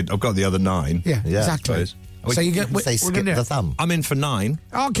 Yeah, I've got the other 9. Yeah, Yeah, exactly. suppose. So you get. Say skip gonna do the it. thumb. I'm in for 9.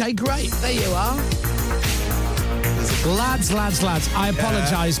 Okay, great. There you are. Lads. I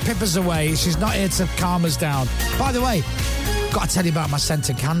apologise. Pippa's away. She's not here to calm us down. By the way, got to tell you about my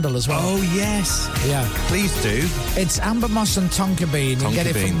scented candle as well. Oh, yes. Yeah. Please do. It's amber moss and tonka bean. You can get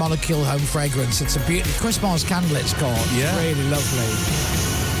it Tonka from bean. Molecule Home Fragrance. It's a beautiful Chris Moyle's candle, it's called. Yeah. It's really lovely.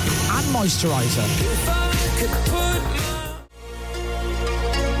 And moisturiser.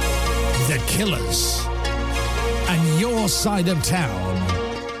 The Killers. And your side of town.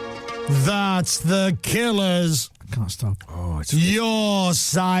 That's the Killers. I can't stop. Oh, it's Your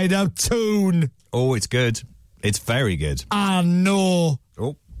side of town. Oh, it's good. It's very good. I know.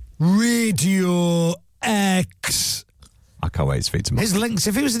 Oh, Radio X. I can't wait to speak to Mark. His links,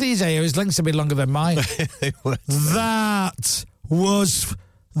 if he was a DJ, his links would be longer than mine. That was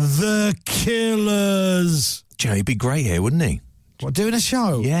The Killers. Do you know, he'd be great here, wouldn't he? What, doing a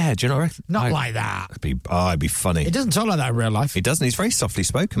show? Yeah, do you know? Not like that. It'd be funny. He doesn't talk like that in real life. He doesn't. He's very softly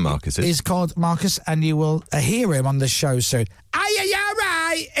spoken, Marcus is. He's called Marcus, and you will hear him on the show soon. Are you all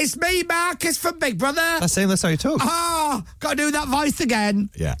right? It's me, Marcus from Big Brother. That's him. That's how he talks. Oh, got to do that voice again.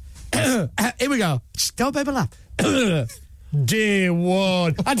 Yeah. Here we go. Don't make me laugh. Dear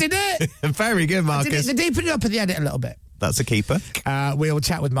one. I did it. Very good, Marcus. They deepened it up at the edit a little bit. That's a keeper. We'll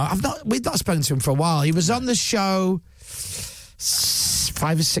chat with Mark. We've not spoken to him for a while. He was on the show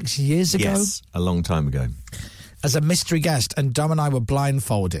 5 or 6 years ago. Yes, a long time ago. As a mystery guest, and Dom and I were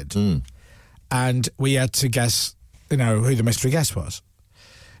blindfolded. And we had to guess, who the mystery guest was.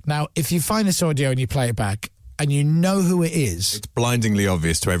 Now, if you find this audio and you play it back, and you know who it is... It's blindingly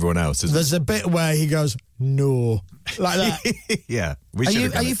obvious to everyone else, isn't There's a bit where he goes, no. Like that. Yeah.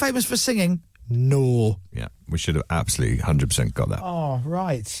 Are you famous for singing? No. Yeah, we should have absolutely 100% got that. Oh,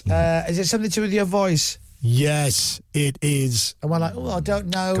 right. Is it something to do with your voice? Yes, it is. And we're like, I don't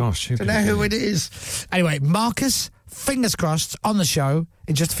know. Gosh, don't know who it is. Anyway, Marcus, fingers crossed, on the show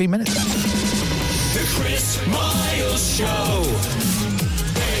in just a few minutes. The Chris Miles Show.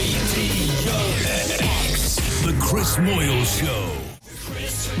 Radio X. The Chris Moyle Show. The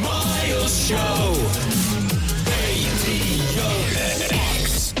Chris Miles Show. Radio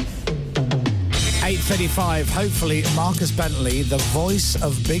X. 8:35. Hopefully, Marcus Bentley, the voice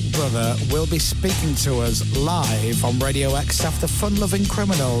of Big Brother, will be speaking to us live on Radio X after Fun-Loving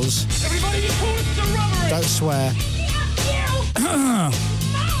Criminals. Everybody report the robbery! Don't swear.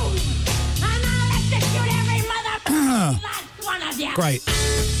 Great.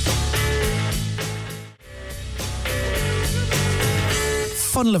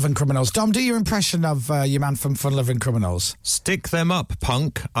 Fun-Loving Criminals. Dom, do your impression of your man from Fun-Loving Criminals. Stick them up,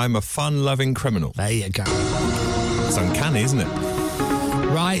 punk. I'm a fun-loving criminal. There you go. It's uncanny, isn't it?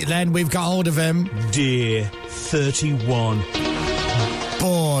 Right, then, we've got hold of him. Dear 31.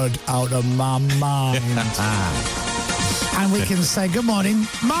 Bored out of my mind. And we can say good morning,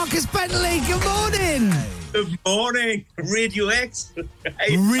 Marcus Bentley. Good morning. Good morning, Radio X.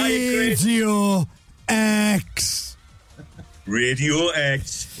 Radio X. Radio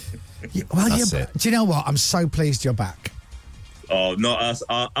X. Well, That's it. Do you know what? I'm so pleased you're back. Oh, not as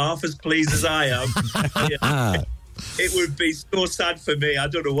half as pleased as I am. Yeah. It would be so sad for me. I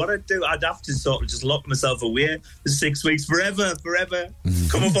don't know what I'd do. I'd have to sort of just lock myself away for 6 weeks, forever.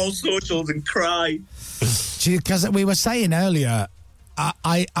 Come off all socials and cry. Because we were saying earlier,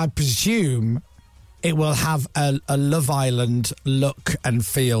 I presume it will have a Love Island look and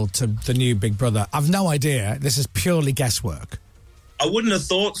feel to the new Big Brother. I've no idea. This is purely guesswork. I wouldn't have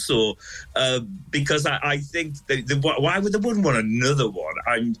thought so, because I think why would they wouldn't want another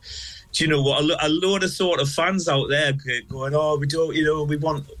one? Do you know what? A load of sort of fans out there going, oh, we don't, we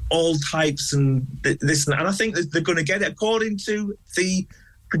want all types and this and that. And I think that they're going to get it according to the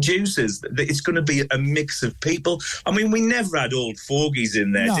producers. It's going to be a mix of people. I mean, we never had old fogies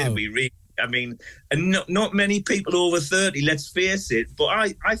in there, did we? Really? I mean, and not many people over 30. Let's face it. But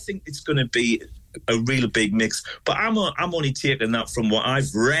I think it's going to be a real big mix. But I'm only taking that from what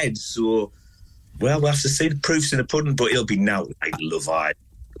I've read. So, well, we'll have to see. The proof's in the pudding. But it'll be now like Love Island.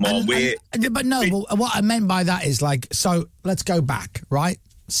 Come on, wait. But no, what I meant by that is like, so let's go back, right?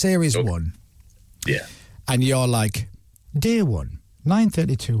 Series 1. Yeah. And you're like, dear one,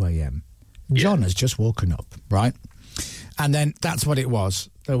 9:32 a.m. John has just woken up, right? And then that's what it was.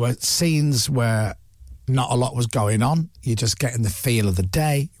 There were scenes where not a lot was going on. You're just getting the feel of the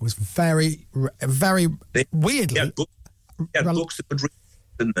day. It was very, very weirdly. Yeah, books that would read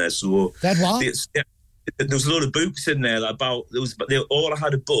in there. So they had what? There was a lot of books in there about. They all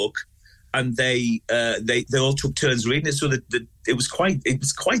had a book, and they all took turns reading it. So that it was quite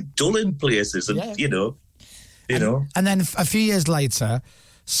dull in places, and you know. And then a few years later,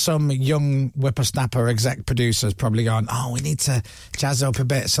 some young whippersnapper exec producers probably going, oh, we need to jazz up a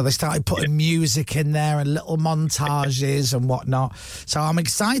bit. So they started putting music in there and little montages and whatnot. So I'm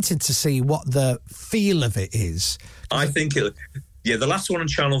excited to see what the feel of it is. I think the last one on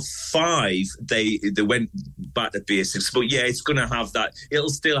Channel 5, they went back to basics. But yeah, it's going to have that. It'll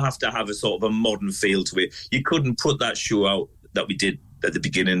still have to have a sort of a modern feel to it. You couldn't put that show out that we did at the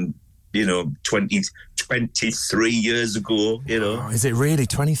beginning, 23 years ago, Oh, is it really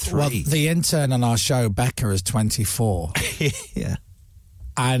 23? Well, the intern on our show, Becca, is 24. Yeah.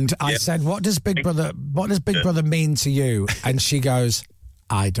 And I said, what does Big Brother mean to you? And she goes,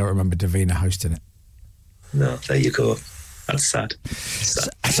 I don't remember Davina hosting it. No, there you go. That's sad.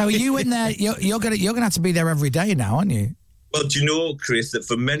 So are you in there? You're gonna have to be there every day now, aren't you? Well, do you know, Chris, that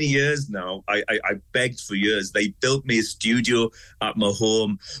for many years now, I begged for years. They built me a studio at my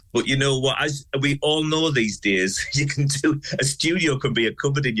home. But you know what? As we all know these days, a studio can be a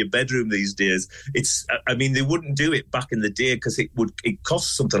cupboard in your bedroom these days. I mean, they wouldn't do it back in the day because it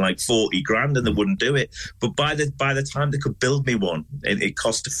cost something like 40 grand and they wouldn't do it. But by the time they could build me one, it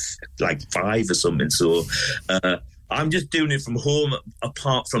cost like 5 or something. So, I'm just doing it from home,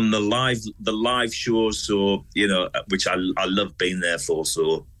 apart from the live shows. So which I love being there for.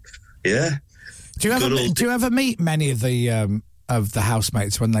 So, yeah. Do you ever meet many of the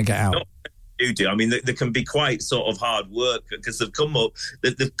housemates when they get out? No, you do. I mean, they can be quite sort of hard work because they've come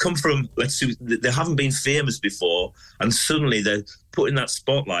from. They haven't been famous before, and suddenly they're put in that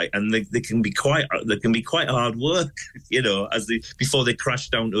spotlight, and they can be quite hard work, before they crash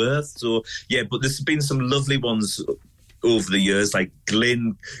down to earth. So yeah, but there's been some lovely ones over the years, like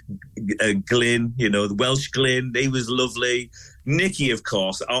Glyn, the Welsh Glyn. He was lovely. Nikki, of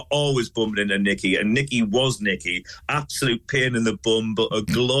course, I always bumped into Nikki, and Nikki was Nikki, absolute pain in the bum, but a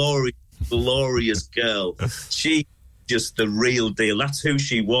glorious girl. She just the real deal. That's who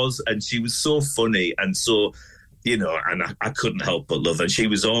she was, and she was so funny, and so and I couldn't help but love her.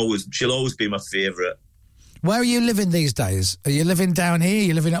 She'll always be my favourite. Where are you living these days? Are you living down here? Are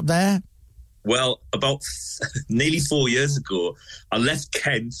you living up there? Well, about nearly 4 years ago, I left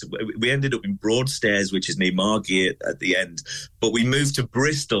Kent. We ended up in Broadstairs, which is near Margate at the end. But we moved to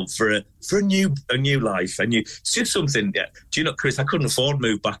Bristol for a new life. And it's just something. Do you know, Chris? I couldn't afford to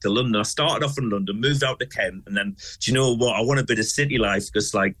move back to London. I started off in London, moved out to Kent, and then do you know what? I want a bit of city life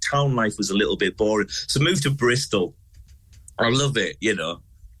because town life was a little bit boring. So moved to Bristol. I love it.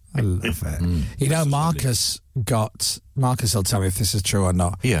 I love it. Marcus will tell me if this is true or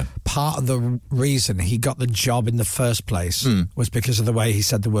not. Yeah. Part of the reason he got the job in the first place was because of the way he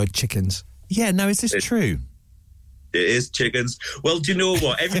said the word chickens. Yeah, no, is this true? It is chickens. Well, do you know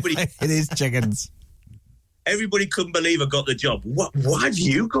what? Everybody... It is chickens. Everybody couldn't believe I got the job. What? Why have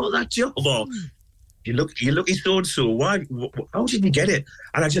you got that job? Or, you lucky so-and-so. Why? How did you get it?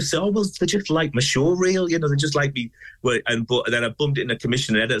 And I just said, they just like my show reel, they just like me. But then I bumped it in a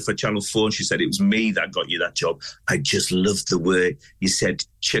commission editor for Channel 4, and she said it was me that got you that job. I just loved the way you said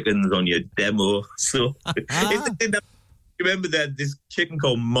chickens on your demo. So remember that this chicken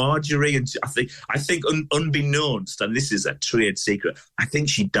called Marjorie, and I think unbeknownst, and this is a trade secret, I think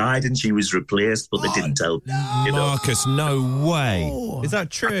she died and she was replaced, but they didn't tell. No. Marcus, no way. Is that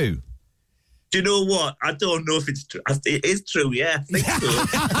true? Do you know what? I don't know if it's true. It is true, yeah. I think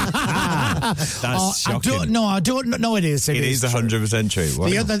so. That's shocking. I don't know it is. It is 100% true. Wow.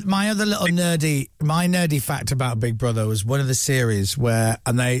 My other little nerdy fact about Big Brother was one of the series where,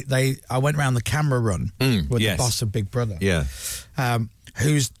 and I went around the camera run with the boss of Big Brother. Yeah.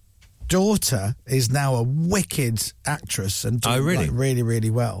 Whose daughter is now a wicked actress and doing really? Really, really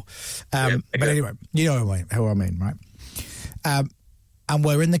well. But anyway, you know who I mean, right? And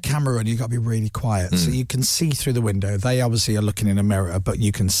we're in the camera and you've got to be really quiet so you can see through the window. They obviously are looking in a mirror, but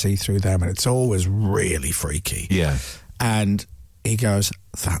you can see through them, and it's always really freaky. Yeah. And he goes,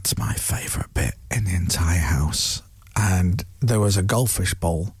 that's my favourite bit in the entire house. And there was a goldfish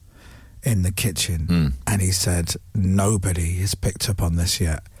bowl in the kitchen, and he said, nobody has picked up on this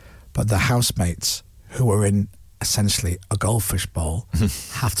yet, but the housemates who are in essentially a goldfish bowl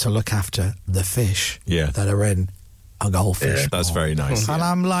have to look after the fish that are in a goldfish. That's very nice. And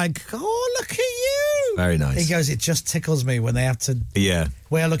I'm like, oh, look at you. Very nice. He goes, it just tickles me when they have to. Yeah.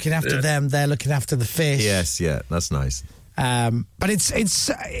 We're looking after them, they're looking after the fish. Yes, yeah, that's nice. But it's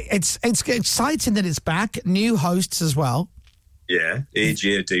exciting that it's back. New hosts as well. Yeah,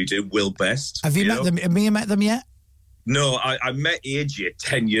 AJ do Will Best. Have you met them? Have you met them yet? No, I met AJ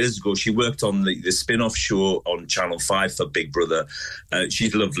 10 years ago. She worked on the spin-off show on Channel 5 for Big Brother.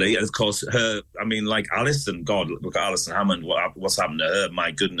 She's lovely. And, of course, like Alison, God, look at Alison Hammond. What's happened to her? My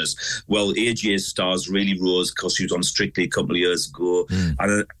goodness. Well, AJ's stars really rose because she was on Strictly a couple of years ago.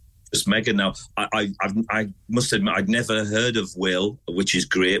 And just Megan now. I must admit, I'd never heard of Will, which is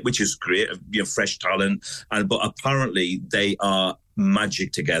great, fresh talent. But apparently they are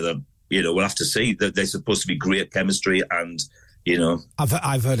magic together. We'll have to see. That they're supposed to be great chemistry, and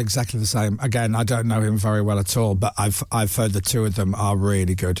I've heard exactly the same. Again, I don't know him very well at all, but I've heard the two of them are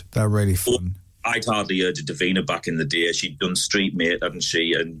really good. They're really fun. I'd hardly heard of Davina back in the day. She'd done Street Mate, hadn't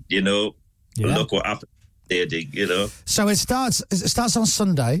she? And look what happened, lady. So it starts on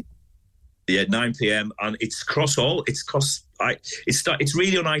Sunday. Yeah, 9 p.m. and it's across all. It's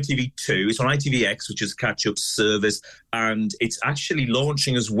really on ITV2. It's on ITVX, which is a catch-up service, and it's actually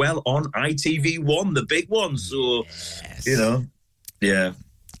launching as well on ITV1, the big one. So, yeah.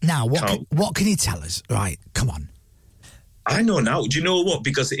 Now, what can you tell us? Right, come on. I know now. Do you know what?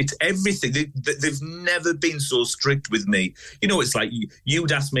 Because it's everything. They've never been so strict with me. You know, it's like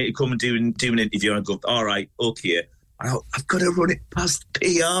you'd ask me to come and do an interview, and I'd go, all right, okay. I've got to run it past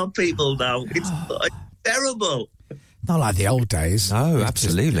PR people now. It's terrible. Not like the old days. No,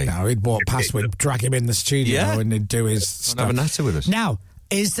 absolutely. He'd walk past, we'd drag him in the studio and he'd do his stuff. Have a natter with us. Now,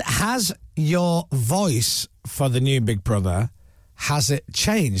 has your voice for the new Big Brother, has it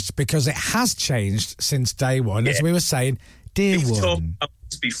changed? Because it has changed since day one, as we were saying. We've talked about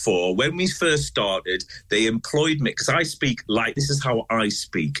this before. When we first started, they employed me, because I speak like, this is how I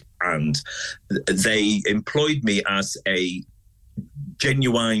speak, and they employed me as a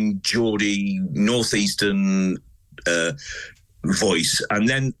genuine Geordie, northeastern voice, and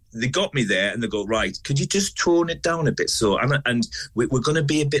then they got me there and they go, right, could you just tone it down a bit? So and we're going to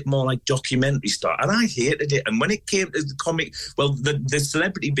be a bit more like documentary style, and I hated it. And when it came to the comic, well, the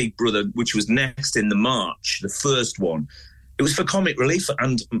Celebrity Big Brother, which was next in the March, the first one, it was for comic relief,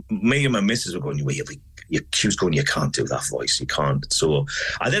 and me and my missus were going, she was going, you can't do that voice, you can't. So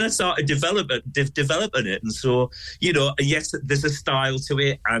and then I started developing it, and so, you know, yes, there's a style to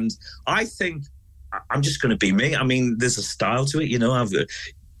it, and I think I'm just going to be me. I mean, there's a style to it, you know.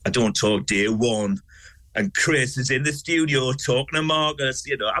 I don't talk day one, and Chris is in the studio talking to Marcus,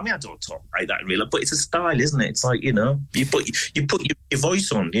 you know. I mean, I don't talk like that really, but it's a style, isn't it? It's like, you know, you put your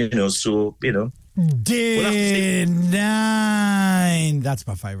voice on, you know, so, you know. Day 9. That's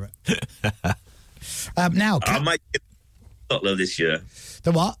my favourite. Now, I might be subtler this year.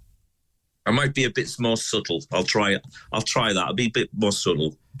 The what? I might be a bit more subtle. I'll try that. I'll be a bit more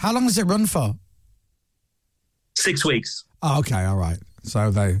subtle. How long does it run for? 6 weeks. Oh, okay, all right.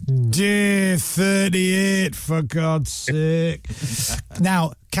 So day 38, for God's sake.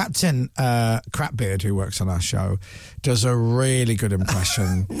 Now, Captain Crapbeard, who works on our show, does a really good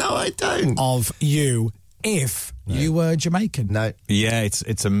impression. No, I don't. Of you if you were Jamaican. No. Yeah,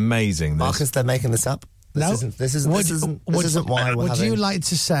 it's amazing. Marcus, they're making this up. This isn't why we're Would you like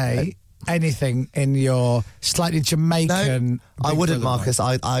to say anything in your slightly Jamaican? No, I wouldn't, Marcus.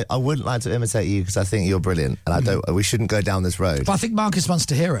 I wouldn't like to imitate you because I think you're brilliant, and I don't. We shouldn't go down this road. But I think Marcus wants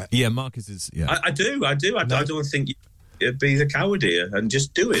to hear it. Yeah, Marcus is. Yeah, I do. I don't think you'd be the coward here, and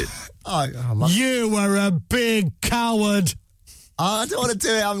just do it. You were a big coward. I don't want to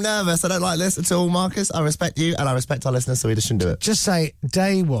do it. I'm nervous. I don't like this at all, Marcus. I respect you, and I respect our listeners, so we just shouldn't do it. Just say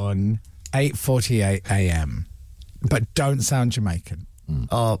day 1, 8:48 a.m. But don't sound Jamaican.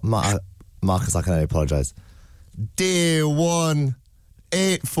 Oh, Marcus, I can only apologise. Day 1,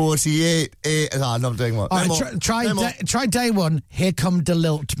 8:48. No, I'm not doing what. All right, try day 1. Here come the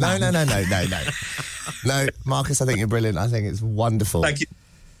lilt man. No. No, Marcus, I think you're brilliant. I think it's wonderful. Thank you.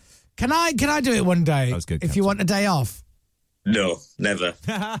 Can I do it one day? That was good, if Captain. you want a day off. No, never.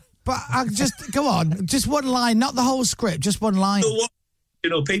 But just go on, just one line, not the whole script, just one line. You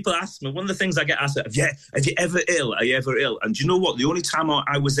know, people ask me, one of the things I get asked, have you ever ill? Are you ever ill? And do you know what? The only time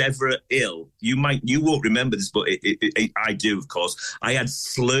I was ever ill, you won't remember this, but I do, of course. I had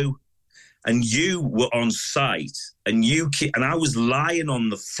flu, and you were on site, and I was lying on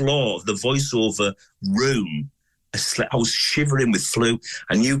the floor of the voiceover room. I was shivering with flu,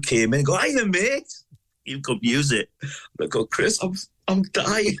 and you came in and go, "Hiya, mate. You could use it." I go, "Chris, I'm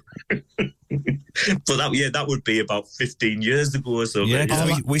dying." But that would be about 15 years ago or so. Yeah,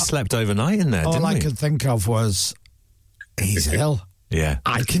 because we slept overnight in there, didn't we? All I could think of was, he's ill. Yeah.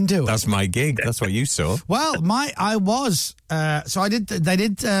 I can do it. That's my gig. That's what you saw. Well, so they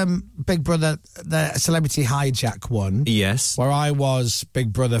did Big Brother, the Celebrity Hijack one. Yes. Where I was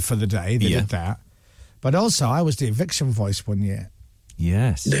Big Brother for the day. They did that. But also, I was the eviction voice one year.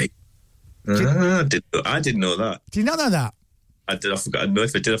 Yes. I didn't know that. Do you not know that? I did. I forgot. No,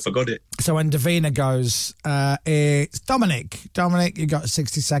 if I did, I forgot it. So when Davina goes, it's Dominic. Dominic, you got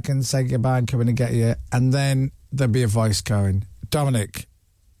 60 seconds. Say goodbye and come in and get you. And then there'd be a voice going, Dominic,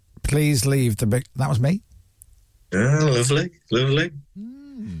 please leave the big. That was me. Lovely.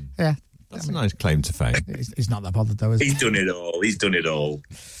 Yeah. That's a nice claim to fame. He's not that bothered though, is he? He's done it all.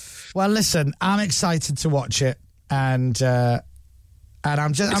 Well, listen, I'm excited to watch it, and I'm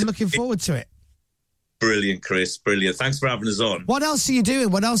looking forward to it. Brilliant, Chris. Brilliant. Thanks for having us on. What else are you doing?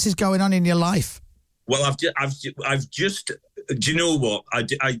 What else is going on in your life? Well, I've just. Do you know what?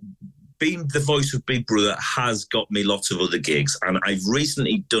 Being the voice of Big Brother has got me lots of other gigs, and I've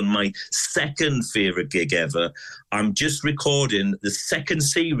recently done my second favourite gig ever. I'm just recording the second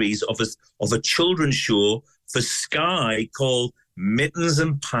series of a children's show for Sky called mittens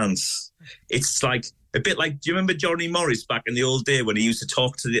and pants. It's like a bit like, do you remember Johnny Morris back in the old day when he used to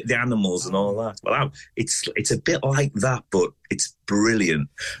talk to the animals and all that? Well, it's a bit like that, but it's brilliant.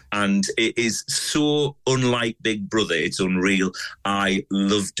 And it is so unlike Big Brother. It's unreal. I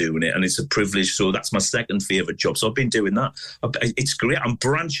love doing it, and it's a privilege. So that's my second favourite job. So I've been doing that. It's great. I'm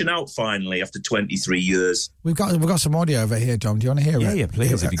branching out finally after 23 years. We've got some audio over here, Dom. Do you want to hear it? Yeah,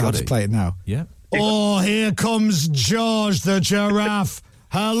 please, if you got I'll just play it now. Yeah. Oh, here comes George the giraffe.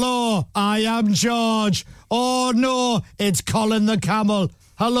 Hello, I am George. Oh, no, it's Colin the camel.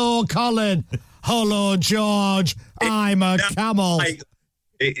 Hello, Colin. Hello, George. I'm a camel.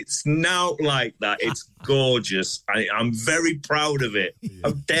 It's now like that. It's gorgeous. I'm very proud of it.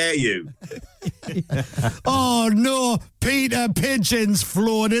 How dare you? Oh, no, Peter Pigeon's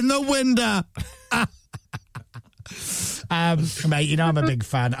flown in the window. Mate, you know I'm a big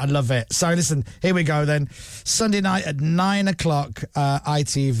fan. I love it. So listen, here we go then. Sunday night at 9 o'clock,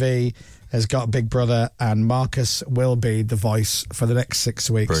 ITV has got Big Brother, and Marcus will be the voice for the next 6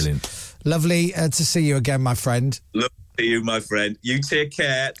 weeks. Brilliant. Lovely to see you again, my friend. Love to you, my friend. You take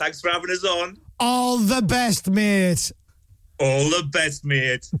care. Thanks for having us on. All the best, mate. All the best,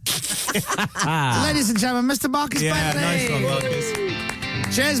 mate. Ladies and gentlemen, Mr. Marcus Bentley. Nice one, Marcus.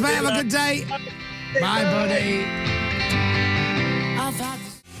 Cheers, mate. Have a good day. Bye, buddy.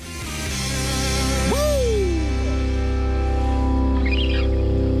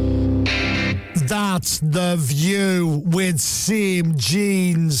 That's The View with Same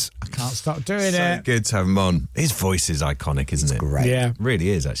Jeans. I can't stop doing it. Good to have him on. His voice is iconic, isn't it? Great. Yeah. Really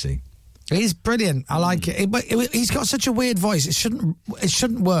is, actually. He's brilliant. I like it. He's got such a weird voice. It shouldn't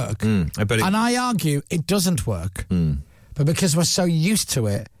work. I bet and I argue it doesn't work. But because we're so used to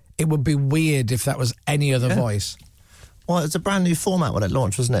it, it would be weird if that was any other voice. Well, it's a brand new format when it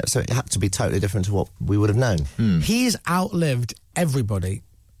launched, wasn't it? So it had to be totally different to what we would have known. He's outlived everybody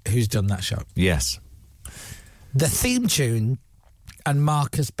who's done that show. Yes. The theme tune and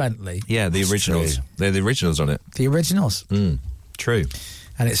Marcus Bentley. Yeah, the originals. true. They're the originals on it. The originals. True.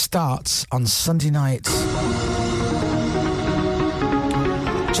 And it starts on Sunday night.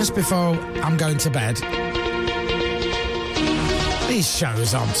 Just before I'm going to bed. These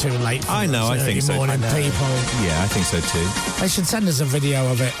shows aren't too late for I know, us I think early so. morning people. Yeah, I think so too. They should send us a video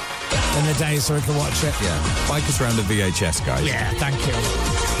of it in the day so we can watch it. Yeah. Bike us around the VHS, guys. Yeah, thank you.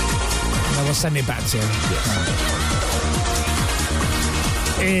 And then we'll send it back to you.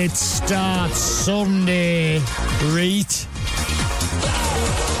 It starts Sunday, right?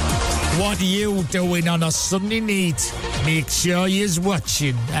 What are you doing on a Sunday night? Make sure you're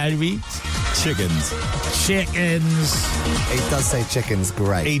watching, alright? Chickens. Chickens. He does say chickens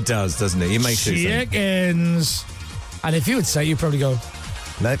great. He does, doesn't he? He makes it sound... Chickens. And if you would say, you'd probably go,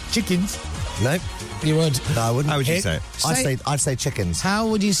 Nope. chickens. Nope. You would. No, I wouldn't. How would you say it? I'd say chickens. How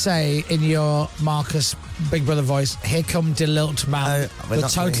would you say in your Marcus Big Brother voice, here come the lilt man, we're the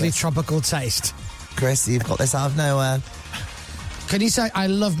not doing totally this. tropical taste? Chris, you've got this out of nowhere. Can you say, I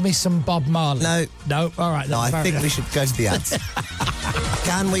love me some Bob Marley? No. No? All right. No, I think we should go to the ads.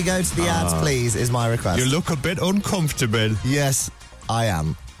 Can we go to the ads, please, is my request. You look a bit uncomfortable. Yes, I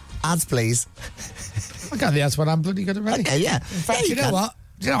am. Ads, please. I'll go to the ads when I'm bloody good and ready. Okay, yeah. In fact, Yeah, you know can. what?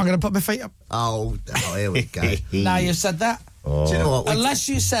 Do you know, I'm going to put my feet up. Oh, here we go. Now you've said that. Do you know what? Unless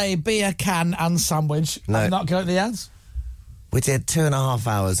you say beer, can and sandwich, No. I'm not going to the ads. We did 2.5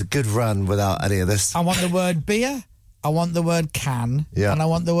 hours, a good run without any of this. I want the word beer, I want the word can, Yeah. and I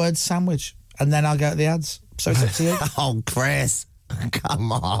want the word sandwich. And then I'll go to the ads. So it's up to you. Oh, Chris.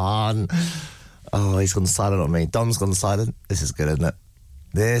 Come on. Oh, he's gone silent on me. Dom's gone silent. This is good, isn't it?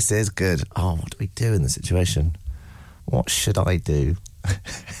 This is good. Oh, what do we do in this situation? What should I do?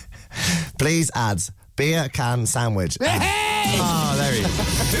 Please, ads. Beer, can, sandwich. Hey! Oh, there he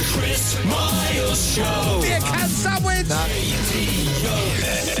is. The Chris Miles Show. Beer, can, sandwich!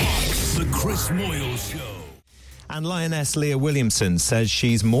 The Chris Moyle Show. And Lioness Leah Williamson says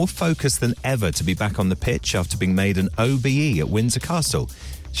she's more focused than ever to be back on the pitch after being made an OBE at Windsor Castle.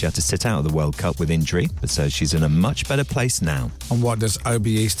 She had to sit out of the World Cup with injury, but says she's in a much better place now. And what does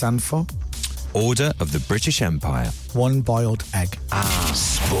OBE stand for? Order of the British Empire. One boiled egg.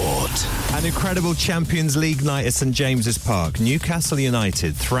 Sport. An incredible Champions League night at St James's Park. Newcastle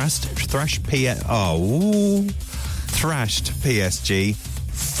United thrashed PSG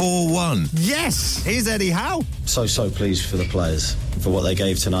 4-1. Yes! Here's Eddie Howe. So pleased for the players, for what they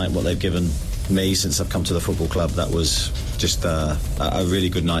gave tonight, what they've given me since I've come to the football club. That was just a really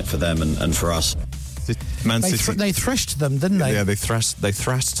good night for them and for us. Man They, City. they threshed them, didn't they? Yeah, they thrashed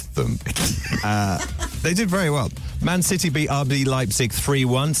them. They did very well. Man City beat RB Leipzig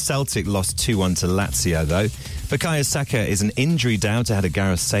 3-1. Celtic lost 2-1 to Lazio, though. Bukayo Saka is an injury doubt ahead of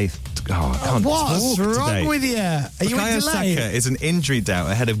Gareth South. Oh, I can't What's talk wrong today. with you? Are you in Bukayo delay? Saka is an injury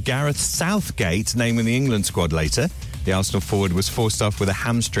doubt ahead of Gareth Southgate naming the England squad later. The Arsenal forward was forced off with a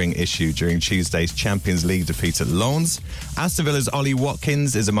hamstring issue during Tuesday's Champions League defeat at Lens. Aston Villa's Ollie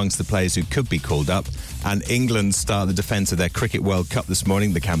Watkins is amongst the players who could be called up. And England start the defence of their Cricket World Cup this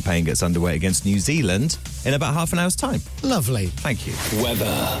morning. The campaign gets underway against New Zealand in about half an hour's time. Lovely. Thank you.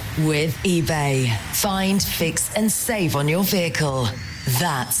 Weather. With eBay. Find, fix and save on your vehicle.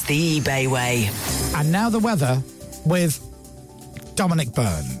 That's the eBay way. And now the weather with Dominic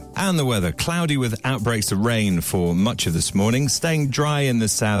Byrne. And the weather, cloudy with outbreaks of rain for much of this morning, staying dry in the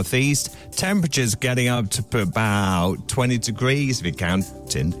southeast, temperatures getting up to about 20 degrees if you're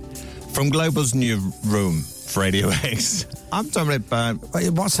counting. From Global's new room for Radio X, I'm Dominic Byrne.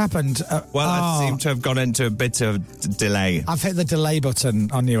 What's happened? I seem to have gone into a bit of delay. I've hit the delay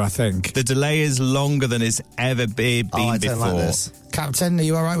button on you, I think. The delay is longer than it's ever been I before. don't like this. Captain, are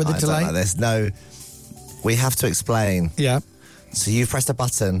you all right with the delay? I don't like this. No. We have to explain. Yeah. So you've pressed a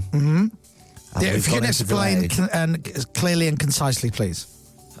button. Mm-hmm. and Yeah, we've if you gone can into explain delay. clearly and concisely, please.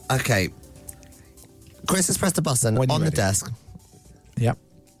 Okay. Chris has pressed a button When you're on the ready. desk. Yep.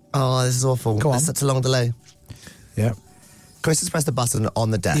 Oh, this is awful. Go on. There's such a long delay. Yep. Chris has pressed a button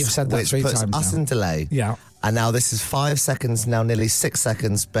on the desk. You've said that which 3 puts times us now. in delay. Yeah. And now this is 5 seconds, now nearly 6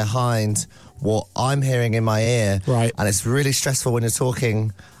 seconds behind what I'm hearing in my ear. Right. And it's really stressful when you're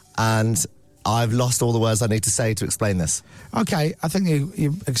talking, and I've lost all the words I need to say to explain this. Okay, I think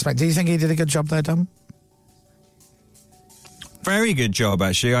you expect. Do you think he did a good job there, Dom? Very good job,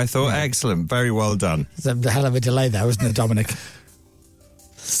 actually. I thought excellent. Very well done. It's a hell of a delay there, wasn't it, Dominic?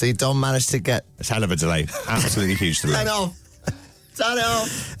 See, Dom managed to get... It's a hell of a delay. Absolutely huge delay. Turn it off. Turn it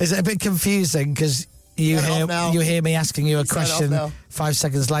off. Is it a bit confusing because you Turn it off now. hear me asking you a Turn it off question now. 5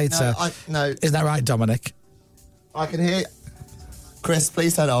 seconds later? No. Isn't that right, Dominic? I can hear... Chris,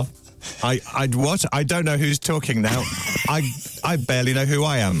 please turn it off. What? I don't know who's talking now. I barely know who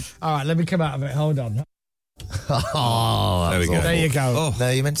I am. All right, let me come out of it. Hold on. Oh, There we go. There you go. Oh, No,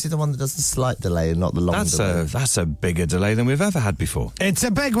 you meant to be the one that does the slight delay and not the long delay. that's a bigger delay than we've ever had before. It's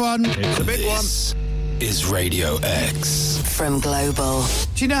a big one. It's a big one. This is Radio X. From Global.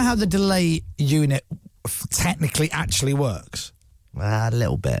 Do you know how the delay unit technically actually works? A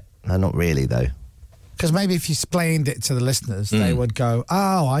little bit. No, not really, though. Because maybe if you explained it to the listeners, they would go,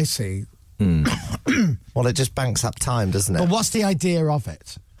 oh, I see. Well, it just banks up time, doesn't it? But what's the idea of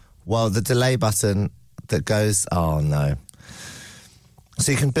it? Well, the delay button that goes... Oh, no.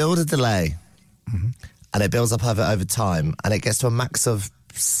 So you can build a delay, and it builds up over time, and it gets to a max of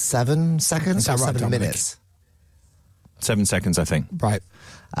 7 seconds Is that or right, 7 Dominic? minutes. 7 seconds, I think. Right.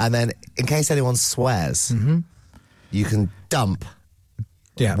 And then, in case anyone swears, you can dump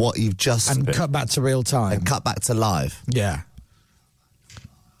Yeah. what you've just... And cut back to real time. and cut back to live. Yeah.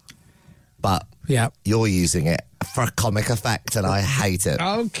 But Yeah. you're using it for a comic effect, and I hate it.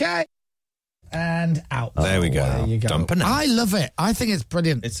 Okay. And out. There we go. There you go. Dumping it. I love it. I think it's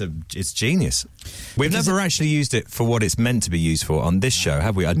brilliant. It's genius. We've never actually used it for what it's meant to be used for on this show,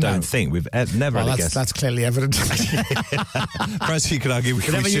 have we? I don't think. We've never Well, had a that's, guest. that's clearly evident. Perhaps you could argue we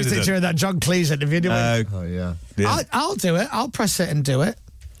never should used have it done. during that John Cleese interview, do we? Oh, yeah. Yeah. I'll do it. I'll press it and do it.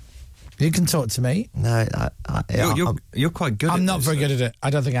 You can talk to me. No, You're quite good at I'm not this, very though. good at it. I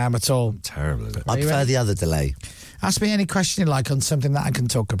don't think I am at all. Terrible at it. I you prefer ready? the other delay. Ask me any question you like on something that I can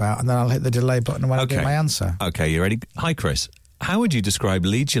talk about, and then I'll hit the delay button when I get my answer. Okay, you ready? Hi, Chris. How would you describe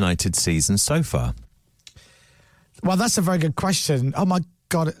Leeds United's season so far? Well, that's a very good question. Oh, my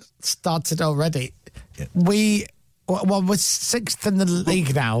God, it started already. Yeah. We're 6th in the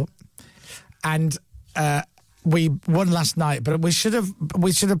league now, and we won last night, but we should have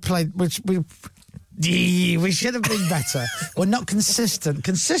played... We should have been better. We're not consistent.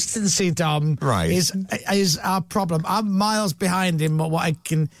 Consistency, Dom, Right. is our problem. I'm miles behind him what I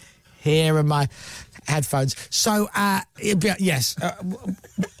can hear in my headphones. So, yes,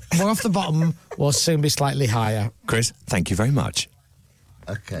 we're off the bottom. We'll soon be slightly higher. Chris, thank you very much.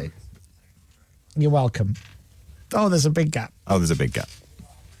 Okay. You're welcome. Oh, there's a big gap. Oh, there's a big gap.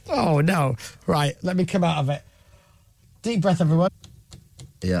 Oh, no. Right, let me come out of it. Deep breath, everyone.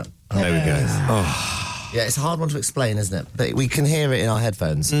 Yeah. There we go. Oh. Yeah, it's a hard one to explain, isn't it? But we can hear it in our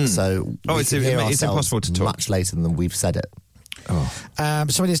headphones, so we can hear it's ourselves impossible to talk. much later than we've said it.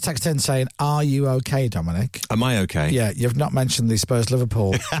 Somebody has texted in saying, are you okay, Dominic? Am I okay? Yeah, you've not mentioned the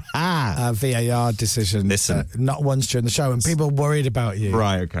Spurs-Liverpool VAR decision. Listen. Not once during the show, and people are worried about you.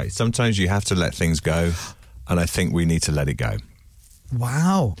 Right, okay. Sometimes you have to let things go, and I think we need to let it go.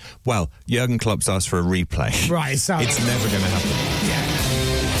 Wow. Well, Jurgen Klopp's asked for a replay. Right, so... It's never going to happen.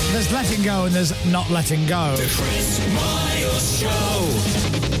 There's letting go and there's not letting go. The Chris Miles Show.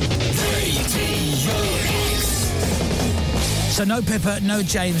 Radio X. So no Pippa, no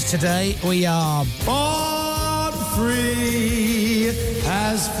James today. We are born free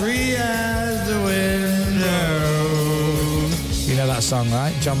as the window. You know that song,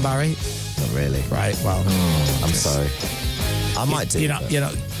 right? John Barry? Not really. Right, well. I'm sorry. I might do. You're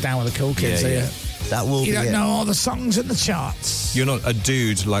not down with the cool kids, are you? That will You be don't know all the songs in the charts. You're not a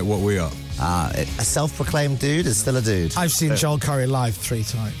dude like what we are. A self-proclaimed dude is still a dude. I've seen Joel Curry live 3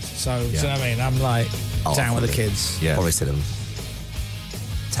 times. So, do you know what I mean? I'm like, down with the kids. Yeah. Probably seen him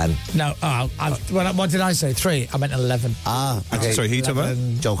 10. No, what did I say? 3? I meant 11. Okay. Sorry, who you talking about?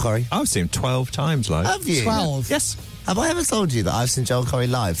 Joel Curry. I've seen him 12 times live. Have you? 12? Yes. Have I ever told you that I've seen Joel Curry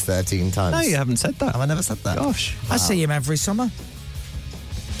live 13 times? No, you haven't said that. Have I never said that? Gosh. I see him every summer.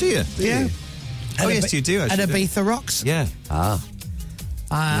 Do you? Yeah. Oh, yes, you do, actually. At Ibiza Rocks. Yeah.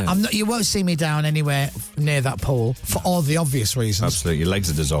 I'm not. You won't see me down anywhere near that pool for all the obvious reasons. Absolutely. Your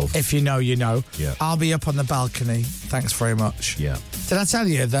legs are dissolved. If you know, you know. Yeah. I'll be up on the balcony. Thanks very much. Yeah. Did I tell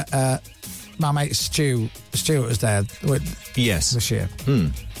you that my mate Stuart was there Yes. this year?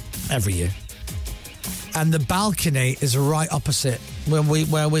 Every year. And the balcony is right opposite where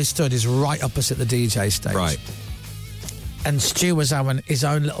we stood is right opposite the DJ stage. Right. And Stu was having his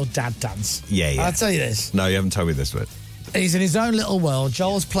own little dad dance. Yeah. I'll tell you this. No, you haven't told me this bit. He's in his own little world.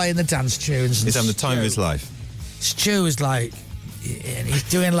 Joel's playing the dance tunes. He's having the time of his life. Stu is like, and he's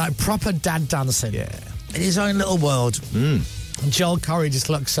doing like proper dad dancing. Yeah. In his own little world. And Joel Curry just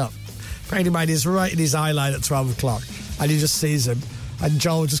looks up. Brady made his right in his eye line at 12 o'clock. And he just sees him. And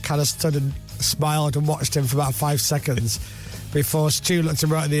Joel just kind of stood and smiled and watched him for about 5 seconds before Stu looked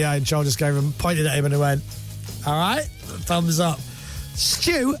him right in the eye and Joel just pointed at him and went, all right, thumbs up.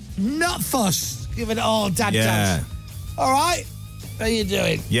 Stu, not fuss, giving it all dad dance. All right, how you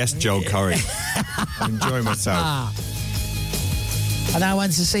doing? Yes, Joel Curry. I'm enjoying myself. And I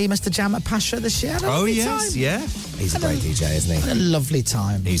went to see Mr. Jam at Pasha this year. Oh, yes, yeah. He's a great DJ, isn't he? A lovely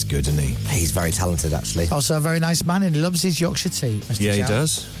time. He's good, isn't he? He's very talented, actually. Also a very nice man and he loves his Yorkshire tea, Mr. Yeah, Jam. he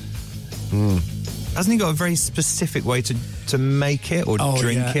does. Hasn't he got a very specific way to make it or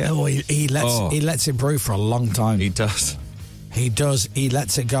drink it? Oh, he lets it brew for a long time. He does. He does. He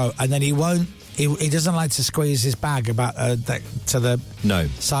lets it go, and then he won't. He doesn't like to squeeze his bag about to the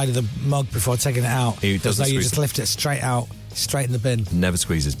side of the mug before taking it out. He doesn't. You just lift it straight out, straight in the bin. Never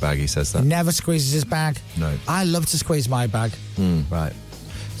squeeze his bag. He says that. Never squeezes his bag. No. I love to squeeze my bag. Right.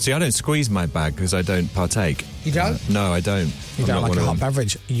 See, I don't squeeze my bag because I don't partake. You don't? No, I don't. You don't like a hot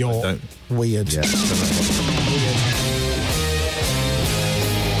beverage? You're weird. Yeah.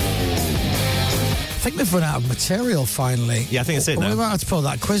 I think we've run out of material finally. Yeah, I think it's it now. We might have to pull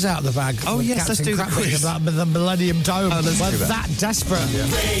that quiz out of the bag. Oh, yes, let's do the quiz. About the Millennium Dome. Let's We're do that. desperate.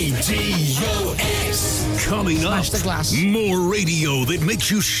 Radio X. Coming up, Smash the glass. more radio that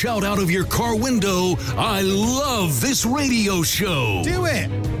makes you shout out of your car window, I love this radio show. Do it.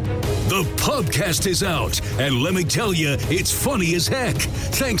 The podcast is out, and let me tell you, it's funny as heck.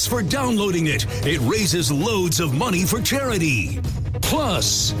 Thanks for downloading it. It raises loads of money for charity.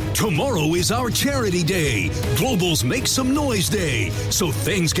 Plus, tomorrow is our charity day, Global's Make Some Noise Day, so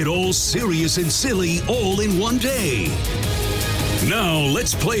things get all serious and silly all in one day. Now,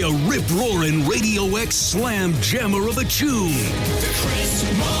 let's play a rip-roaring Radio X slam jammer of a tune. The Chris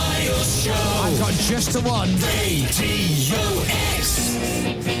Miles Show. I've got just the one. Radio X.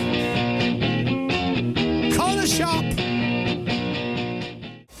 Corner shop.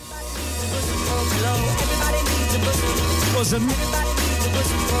 Bosom.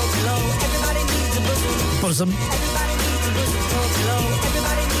 Bosom.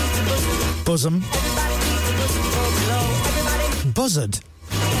 Bosom. Buzzard.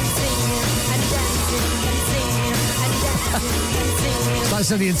 It's like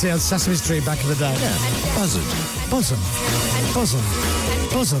somebody in Sesame Street back in the day. Yeah. Buzzard. Bosom. Bosom.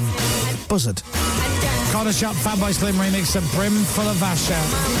 Bosom. Buzzard. Corner Shop Fatboy Slim remix of Brim Full of Vasha.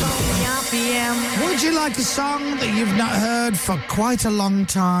 Would you like a song that you've not heard for quite a long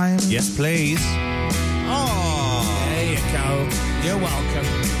time? Yes, please. Oh, there you go. You're welcome.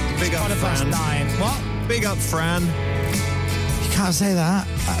 Big up, 9:15. What? Big up, Fran. You can't say that.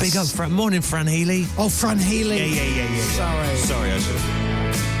 Big up, Fran. Morning, Fran Healy. Oh, Fran Healy. Yeah. Sorry. Sorry, I should.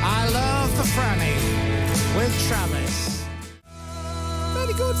 I love the Franny with Travis.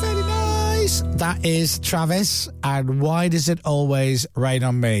 Very good, very nice. That is Travis. And why does it always rain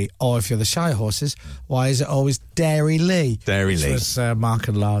on me? Or if you're the Shy Horses, why is it always Dairy Lee? Dairy Lee. Which was Mark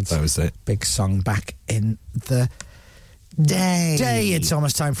and Lard's That was it. big song back in the day. It's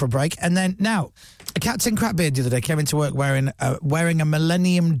almost time for a break. And then now, Captain Crapbeard the other day came into work wearing a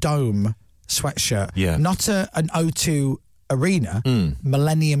Millennium Dome sweatshirt. Yeah. Not an O2 Arena,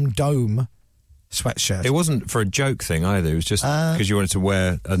 Millennium Dome sweatshirt. It wasn't for a joke thing either. It was just because you wanted to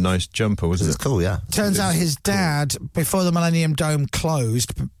wear a nice jumper, wasn't it? It's cool, yeah. Turns out his dad, before the Millennium Dome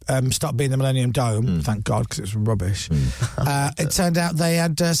closed, stopped being the Millennium Dome, thank God, because it was rubbish. It turned out they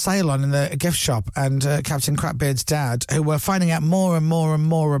had a sale on in the gift shop, and Captain Crapbeard's dad, who we're finding out more and more and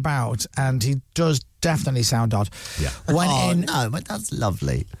more about, and he does definitely sound odd. Yeah. Went in. No, but that's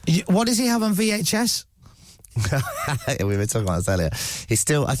lovely. What does he have on VHS? We were talking about this earlier. He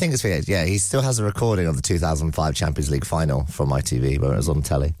still, I think it's VH, yeah, he still has a recording of the 2005 Champions League final from ITV when it was on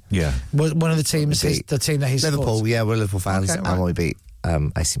telly. Yeah. One of the teams is the team that he's Liverpool, yeah, we're Liverpool fans, Okay, right. and we beat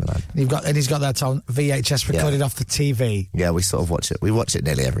AC Milan. He's got that on VHS recorded off the TV. Yeah, we sort of watch it. We watch it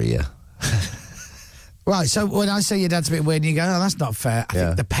nearly every year. Right, so when I say your dad's a bit weird, and you go, oh, that's not fair. I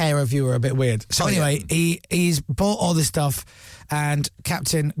think the pair of you are a bit weird. So anyway, he's bought all this stuff, and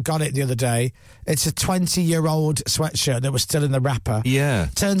Captain got it the other day. It's a 20-year-old sweatshirt that was still in the wrapper. Yeah.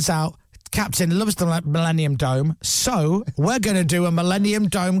 Turns out Captain loves the Millennium Dome, so we're going to do a Millennium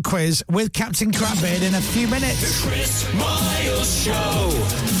Dome quiz with Captain Crapbeard in a few minutes. The Chris Miles Show.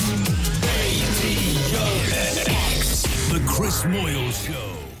 The Chris Moyle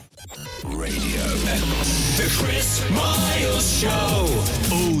Show. Radio X. The Chris Miles Show.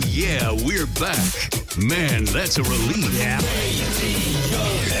 Oh, yeah, we're back. Man, that's a relief. Yeah.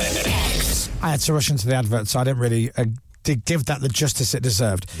 I had to rush into the advert, so I didn't really give that the justice it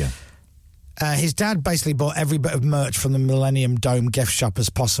deserved. Yeah. His dad basically bought every bit of merch from the Millennium Dome gift shop as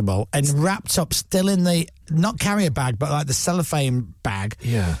possible, and wrapped up still in the, not carrier bag, but like the cellophane bag,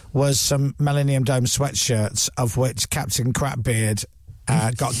 was some Millennium Dome sweatshirts, of which Captain Crapbeard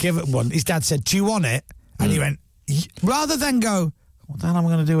got given one. His dad said, do you want it? And he went, rather than go, what the hell am I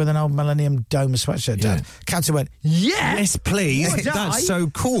going to do with an old Millennium Dome sweatshirt, Dad? Captain went, yes, please. That's so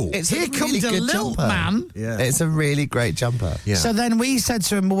cool. Here comes a little man. Yeah. It's a really great jumper. Yeah. So then we said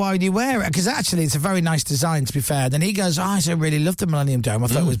to him, well, why would you wear it? Because actually it's a very nice design, to be fair. Then he goes, I really loved the Millennium Dome. I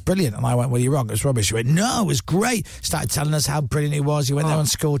thought it was brilliant. And I went, well, you're wrong. It was rubbish. He went, no, it was great. Started telling us how brilliant it was. He went there on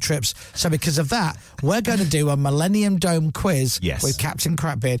school trips. So because of that, we're going to do a Millennium Dome quiz with Captain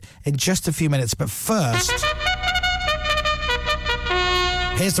Crapbeard in just a few minutes. But first,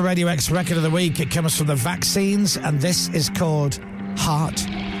 here's the Radio X record of the week. It comes from the Vaccines, and this is called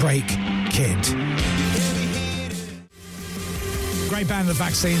Heartbreak Kid. Great band, the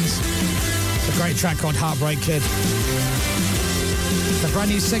Vaccines. It's a great track called Heartbreak Kid. It's a brand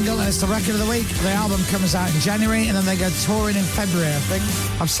new single, and it's the record of the week. The album comes out in January, and then they go touring in February, I think.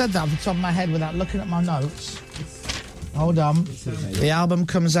 I've said that off the top of my head without looking at my notes. Hold on. The album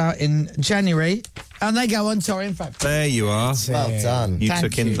comes out in January, and they go on tour in February. There you are. Well done. You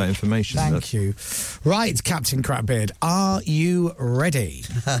took in that information. Thank you. Right, Captain Crapbeard, are you ready?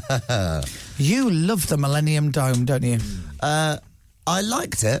 You love the Millennium Dome, don't you? I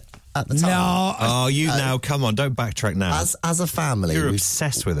liked it at the time. No. Oh, now, come on, don't backtrack now. As a family, You're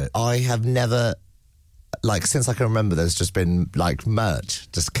obsessed with it. I have never, since I can remember, there's just been,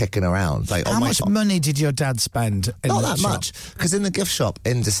 merch just kicking around. How much money did your dad spend in Not the that shop? much. Because in the gift shop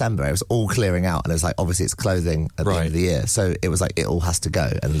in December, it was all clearing out. And it was obviously it's clothing at the end of the year. So it was it all has to go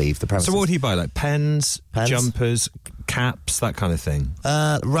and leave the premises. So what would he buy? Pens, jumpers, caps, that kind of thing?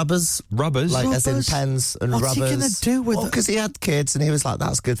 Rubbers. Rubbers? As in pens and What's rubbers. he going to do with it? Because he had kids and he was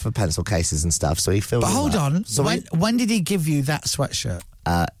that's good for pencil cases and stuff. So he filled But in hold that. on. So When did he give you that sweatshirt?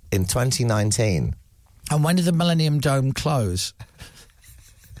 in 2019. And when did the Millennium Dome close?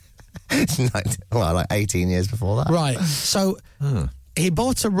 18 years before that. Right. So he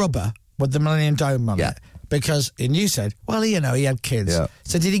bought a rubber with the Millennium Dome on it because, and you said, well, he had kids. Yeah.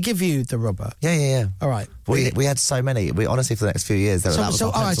 So did he give you the rubber? Yeah. All right. We had so many. We honestly, for the next few years, that was our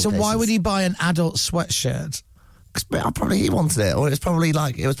all right. pencil So why cases. would he buy an adult sweatshirt? Probably he wanted it, or it was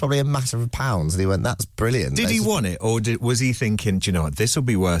probably a matter of pounds, and he went, "That's brilliant." Did he want it, or was he thinking, do you know what, this will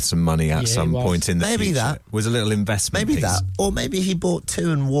be worth some money at some point in the future? Maybe that was a little investment. Maybe piece. that, or maybe he bought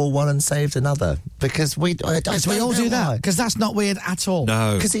two and wore one and saved another. Because we all do that, because that's not weird at all.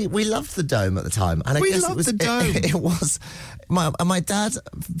 No, because we loved the Dome at the time, and I guess loved the Dome. It was. My dad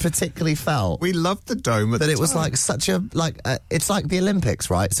particularly felt we loved the Dome that it was such a it's like the Olympics,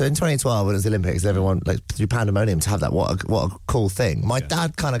 right? So in 2012 when it was the Olympics, everyone through pandemonium to have that. What a cool thing. My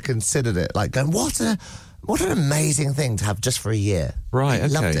dad kind of considered it going, what an amazing thing to have just for a year. Right, he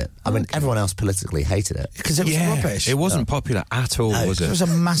loved it. I mean, everyone else politically hated it because it was rubbish. It wasn't popular at all, was it? It was a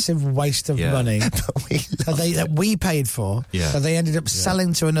massive waste of money that we paid for. Yeah. That they ended up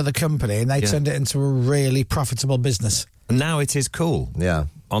selling to another company, and they turned it into a really profitable business. And now it is cool. Yeah.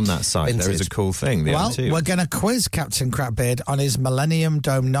 on that site, there is a cool thing. The Well, M2. we're going to quiz Captain Crapbeard on his Millennium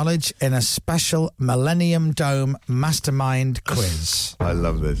Dome knowledge in a special Millennium Dome Mastermind quiz. I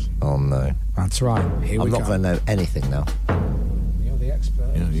love this. Oh, no. That's right. Here I'm we not go. going to know anything now. You're the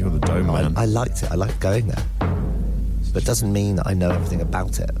expert. Yeah, you're the dome man. I liked it. I liked going there. But it doesn't mean that I know everything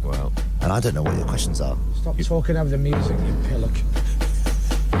about it. Well. And I don't know what your questions are. Stop talking over the music, you pillock.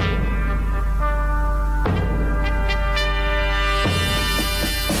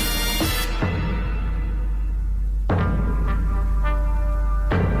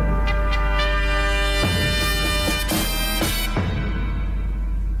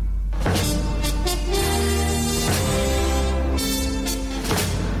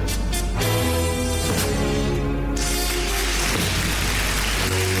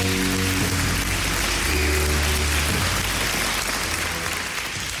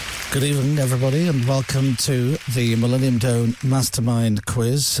 Good evening, everybody, and welcome to the Millennium Dome Mastermind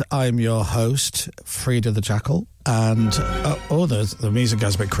Quiz. I'm your host, Frida the Jackal, and the music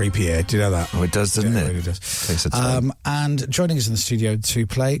goes a bit creepy here. Do you know that? Oh, it does, doesn't it? It really does. Takes a time. And joining us in the studio to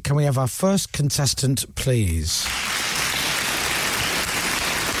play, can we have our first contestant, please?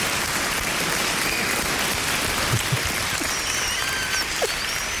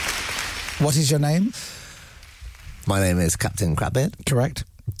 What is your name? My name is Captain Crapbeard. Correct.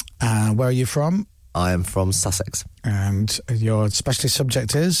 Where are you from? I am from Sussex. And your specialist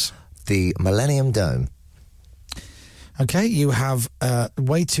subject is? The Millennium Dome. Okay, you have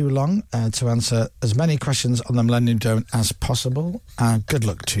way too long to answer as many questions on the Millennium Dome as possible. Good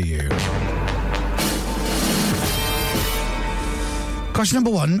luck to you. Question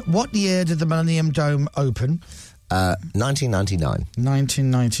number 1. What year did the Millennium Dome open? 1999.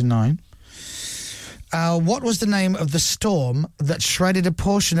 1999. What was the name of the storm that shredded a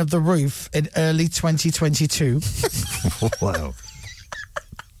portion of the roof in early 2022? Wow.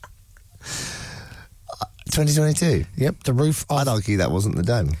 2022? Yep, the roof of... I'd argue that wasn't the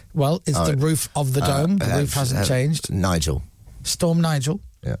dome. Well, it's the roof of the dome. The roof hasn't changed. Nigel. Storm Nigel.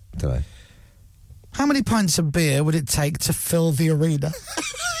 Yeah, don't know. How many pints of beer would it take to fill the arena?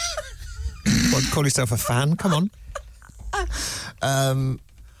 What, call yourself a fan? Come on.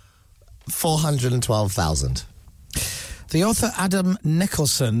 412,000. The author Adam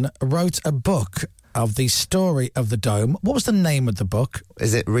Nicholson wrote a book of the story of the dome. What was the name of the book?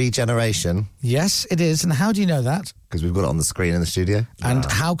 Is it Regeneration? Yes, it is. And how do you know that? Because we've got it on the screen in the studio. And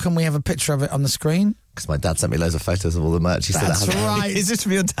how can we have a picture of it on the screen? Because my dad sent me loads of photos of all the merch. He That's still has. right. Is this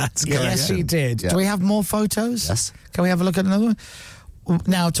from your dad's Yes, collection? he did. Yeah. Do we have more photos? Yes. Can we have a look at another one?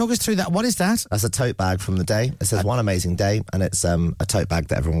 Now, talk us through that. What is that? That's a tote bag from the day. It says One Amazing Day, and it's a tote bag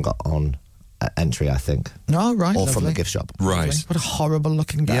that everyone got on entry, I think. Oh, right. Or from lovely. the gift shop. Right. What a horrible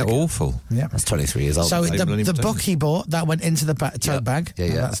looking bag. Yeah, awful. Yeah. That's 23 years old. So Like the Millennium book Dome. he bought, that went into the tote bag. Yeah,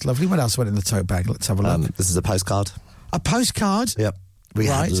 yeah. Oh, that's lovely. What else went in the tote bag? Let's have a look. This is a postcard. A postcard? Yep. We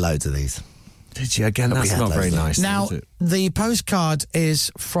Right. had loads of these. Did you? Again, We that's had not very loads of nice. Now, is it? the postcard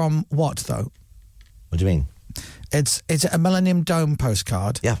is from what, though? What do you mean? Is it a Millennium Dome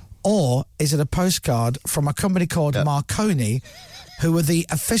postcard? Yeah. Or is it a postcard from a company called Marconi, who are the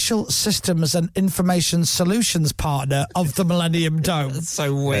official systems and information solutions partner of the Millennium Dome? That's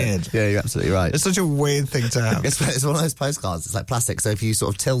so weird. Yeah, you're absolutely right. It's such a weird thing to have. It's one of those postcards. It's like plastic, so if you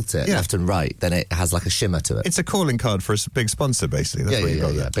sort of tilt it left and right, then it has like a shimmer to it. It's a calling card for a big sponsor, basically. That's yeah, what you yeah,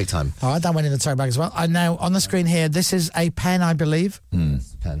 got yeah, there. big time. All right, that went in the tote bag as well. And now on the screen here, this is a pen, I believe.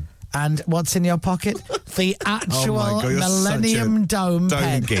 Pen. And what's in your pocket? The actual God, you're Millennium Dome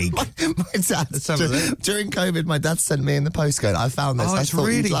pen. geek. My dad, during COVID, my dad sent me in the postcode. I found this. Oh, I it's thought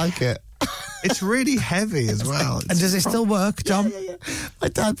really you'd like it. It's really heavy as well. And does it still work, John? Yeah. My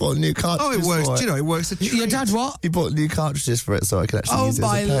dad bought new cartridges. Oh, it works. for Do you know, it works a treat. Your dad what? He bought new cartridges for it so I could actually Oh, use it as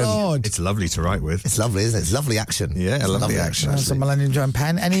my a pen. Lord. It's lovely to write with. It's lovely, isn't it? It's lovely action. Yeah, It's lovely action. That's a Millennium Dome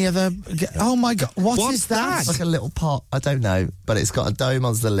pen. Any other... Oh, my God. What's is that? It's like a little pot. I don't know, but it's got a dome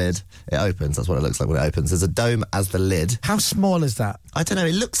as the lid. It opens. That's what it looks like when it opens. There's a dome as the lid. How small is that? I don't know.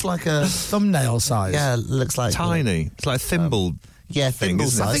 It looks like a... Thumbnail size? Yeah, it looks like... Tiny. It's like a thimble. Yeah, thimble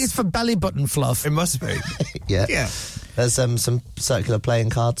isn't it? I size. think it's for belly button fluff. It must be. Yeah. Yeah. There's some circular playing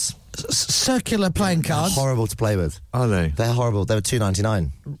cards. Circular playing cards? Horrible to play with. Are they? They're horrible. They were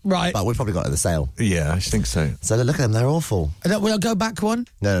 $2.99. Right. But we probably got it at the sale. Yeah, I think so. So look at them. They're awful. Will I go back one?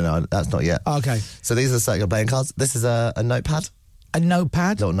 No, that's not yet. Okay. So these are the circular playing cards. This is a notepad. A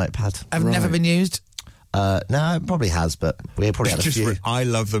notepad? Little notepad. I've never been used. No, it probably has, but we probably had a few. I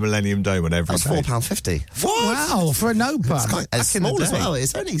love the Millennium Dome on every That's page. £4.50. Wow, for a notepad. It's Back in the small as day. well.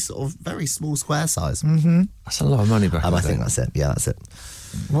 It's only sort of very small square size. That's a lot of money back in I the think day. that's it. Yeah, that's it.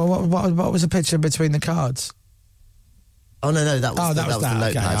 Well, what was the picture between the cards? Oh, no, that was the notepad.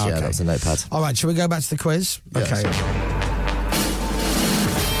 Okay, Yeah, okay. that was the notepad. All right, shall we go back to the quiz? Yes. Okay.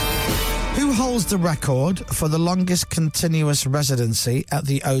 Who holds the record for the longest continuous residency at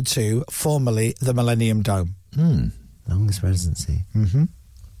the O2, formerly the Millennium Dome? Longest residency. Mm-hmm.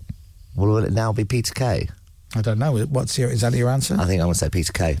 Well, will it now be Peter Kay? I don't know. Is that your answer? I think I'm going to say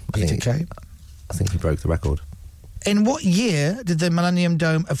Peter Kay. Peter Kay. I think he broke the record. In what year did the Millennium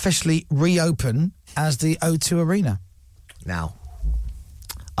Dome officially reopen as the O2 Arena? Now,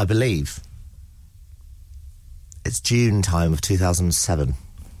 I believe it's June time of 2007.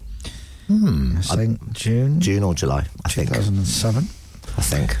 I think June or July, I think. 2007. I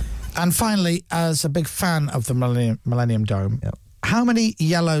think. And finally, as a big fan of the Millennium Dome, how many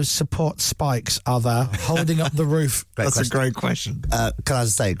yellow support spikes are there holding up the roof? That's a great question. Can I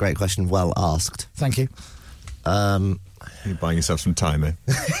just say, great question, well asked. Thank you. You're buying yourself some time, eh?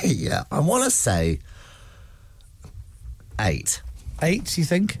 Yeah, I want to say 8. 8, you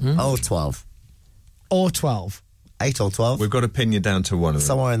think? Oh, 12. Or 12? 8 or 12. We've got to pin you down to one of them.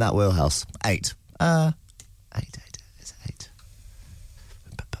 Somewhere in that wheelhouse. 8. 8. Is it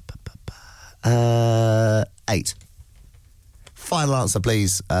 8? 8. Final answer,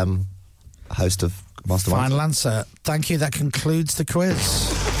 please, host of Mastermind. Final answer. Thank you. That concludes the quiz.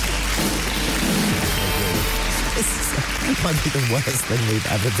 This might be the worst thing we've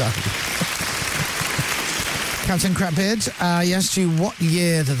ever done. Captain Crapbeard, I asked you what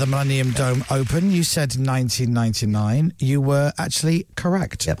year did the Millennium Dome open. You said 1999. You were actually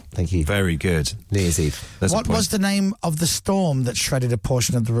correct. Yep, thank you. Very good. New Year's Eve. What was the name of the storm that shredded a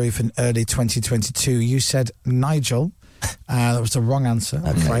portion of the roof in early 2022? You said Nigel. That was the wrong answer,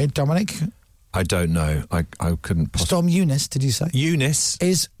 I'm afraid. Dominic? I don't know. I couldn't possibly... Storm Eunice, did you say? Eunice.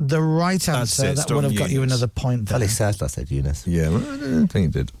 Is the right answer. it, That Storm would have got you Eunice. another point there. Fairly certain I said Eunice. Yeah, well, I don't think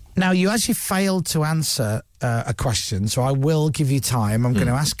it did. Now, you actually failed to answer a question, so I will give you time. I'm going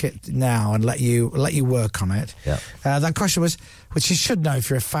to ask it now and let you work on it. Yeah. That question was, which you should know if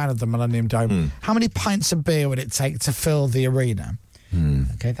you're a fan of the Millennium Dome, how many pints of beer would it take to fill the arena?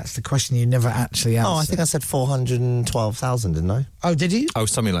 Okay, that's the question you never actually answered. Oh, I think I said 412,000, didn't I? Oh, did you? Oh,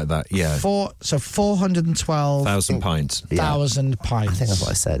 something like that, yeah. 412,000 pints. Thousand pints. I think that's what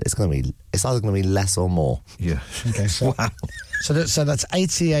I said. It's either going to be less or more. Yeah. Okay, so, wow. So that's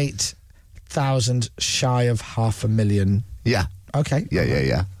 88,000 shy of 500,000. Yeah. Okay.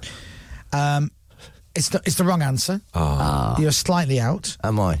 Yeah. It's the wrong answer. You're slightly out.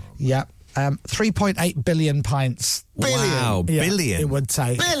 Am I? Yeah. 3.8 billion pints. Wow, Yeah, billion. it would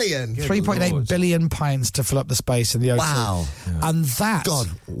take. Billion? 3.8 billion pints to fill up the space in the O2. Wow. And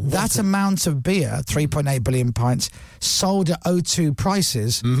that amount of beer, 3.8 billion pints, sold at O2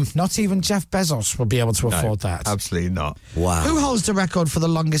 prices, not even Jeff Bezos will be able to afford that. Absolutely not. Wow. Who holds the record for the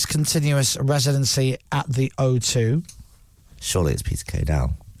longest continuous residency at the O2? Surely it's Peter Kay now.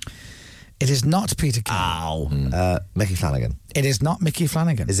 It is not Peter Kay. Ow. Mickey Flanagan. It is not Mickey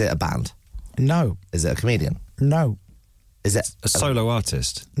Flanagan. Is it a band? No. Is it a comedian? No. Is it A solo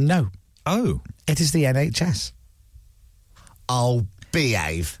artist? No. Oh. It is the NHS. Oh,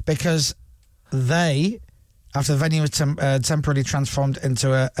 behave. Because they, after the venue was temporarily transformed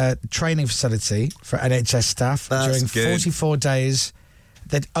into a training facility for NHS staff during 44 days,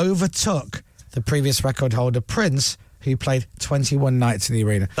 that overtook the previous record holder, Prince, who played 21 nights in the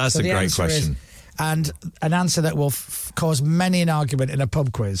arena. That's a great question. And an answer that will cause many an argument in a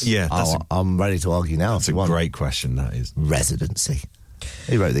pub quiz. Yeah, I'm ready to argue now. That's a great question, that is. Residency.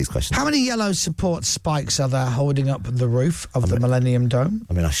 Who wrote these questions? How many yellow support spikes are there holding up the roof of the Millennium Dome?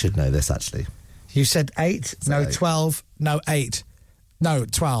 I mean, I should know this, actually. You said 8, no 12, no 8. No,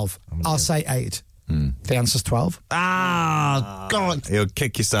 12. I'll say 8. The answer's 12. Ah, God. You'll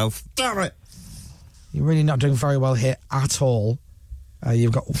kick yourself. Damn it. You're really not doing very well here at all.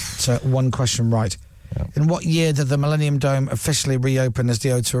 You've got one question right. Yeah. In what year did the Millennium Dome officially reopen as the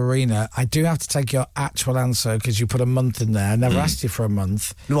O2 Arena? I do have to take your actual answer because you put a month in there. I never asked you for a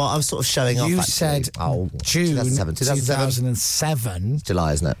month. Well, I was sort of showing off. You said June 2007.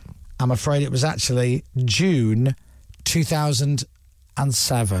 July, isn't it? I'm afraid it was actually June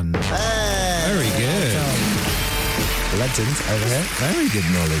 2007. Hey! Very good. Legend over here. Very good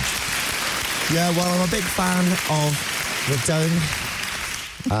knowledge. Yeah, well, I'm a big fan of the Dome.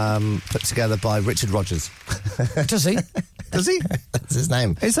 Put together by Richard Rogers. Does he? Does he? That's his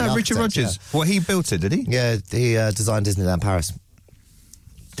name. Is that Richard Rogers? Yeah. Well, he built it, did he? Yeah, he designed Disneyland Paris.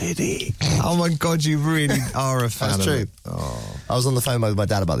 Did he? Oh my God, you really are a fan. That's of true. it. Oh. I was on the phone with my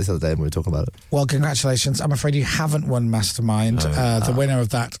dad about this other day and we were talking about it. Well, congratulations. I'm afraid you haven't won Mastermind. The winner of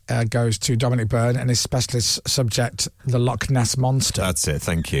that goes to Dominic Byrne and his specialist subject, the Loch Ness Monster. That's it.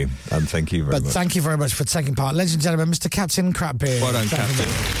 Thank you. And thank you very much. But thank you very much for taking part. Ladies and gentlemen, Mr. Captain Crapbeard. Well done, Captain.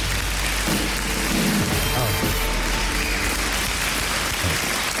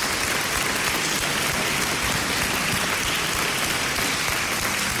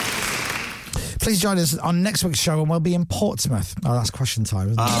 Please join us on next week's show and we'll be in Portsmouth. Oh, that's question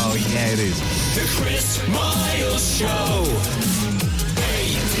time, isn't it? Oh, yeah, it is. The Chris Miles Show.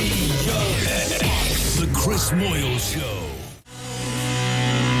 The Chris Moyle Show.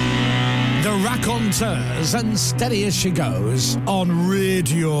 The Raconteurs and Steady As She Goes on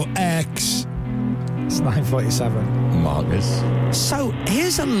Radio X. It's 9:47. Marcus. So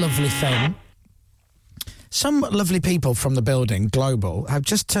here's a lovely thing. Some lovely people from the building, Global, have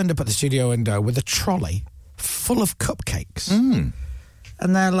just turned up at the studio window with a trolley full of cupcakes. Mm.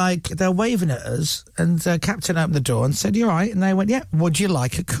 And they're waving at us, and the captain opened the door and said, "You all right?" And they went, "Yeah, would you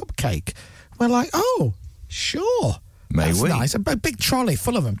like a cupcake?" We're like, "Oh, sure." That's nice. A big trolley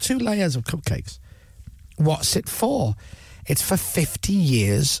full of them, 2 layers of cupcakes. What's it for? It's for 50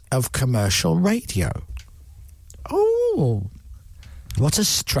 years of commercial radio. Oh, what a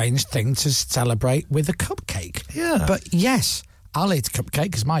strange thing to celebrate with a cupcake. Yeah. But yes, I'll eat a cupcake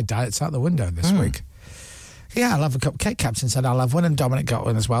because my diet's out the window this week. Yeah, I'll have a cupcake. Captain said I'll have one, and Dominic got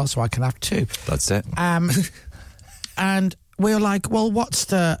one as well, so I can have 2. That's it. And we were like, well, what's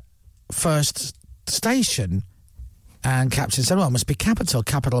the first station? And Captain said, well, it must be Capital.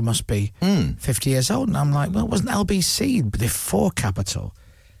 Capital must be 50 years old. And I'm like, well, it wasn't LBC before Capital.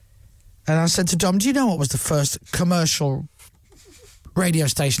 And I said to Dom, do you know what was the first commercial radio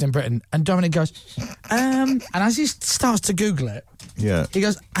station in Britain? And Dominic goes, and as he starts to Google it, he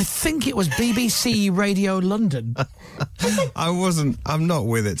goes, I think it was BBC Radio London. I'm not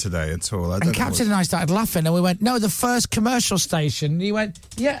with it today at all. And Captain and I started laughing, and we went, no, the first commercial station. And he went,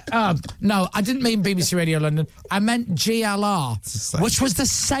 yeah, no, I didn't mean BBC Radio London. I meant GLR, which was the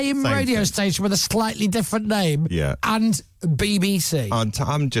same radio station with a slightly different name. Yeah. And BBC.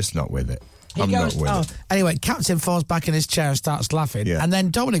 I'm just not with it. He goes, Anyway, Captain falls back in his chair and starts laughing. Yeah. And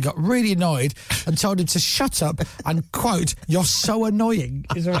then Dominic got really annoyed and told him to shut up and, quote, "You're so annoying,"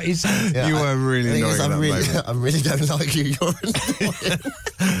 is what he said. Yeah, you were really annoying. I really don't like you. You're annoying.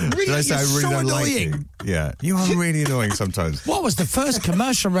 Did I say I really don't like you? Yeah. You are really annoying sometimes. What was the first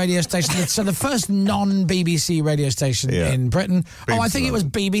commercial radio station? So the first non-BBC radio station in Britain? I think it was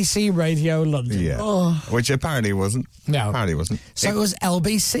BBC Radio London. Yeah. Oh. Which apparently wasn't. No. Apparently wasn't. So it was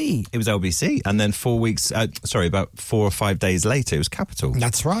LBC. It was LBC. And then about 4 or 5 days later, it was Capital.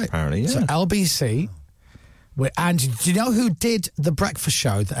 That's right. Apparently, yeah. So LBC. And do you know who did the breakfast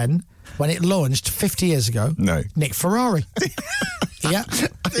show then, when it launched 50 years ago? No. Nick Ferrari. Yeah.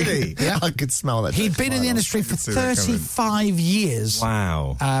 Did he? Yeah. I could smell that. He'd been in the industry for 35 years.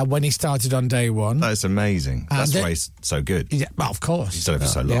 Wow. When he started on day one. That's amazing. That's why he's so good. Yeah, well, of course. He's done it for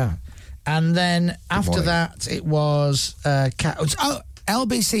so long. Yeah. And then after that, it was...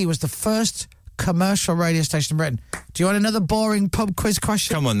 LBC was the first commercial radio station in Britain. Do you want another boring pub quiz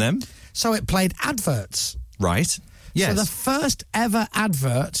question? Come on, then. So it played adverts. Right. Yes. So the first ever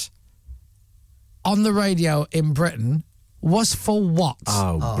advert on the radio in Britain was for what?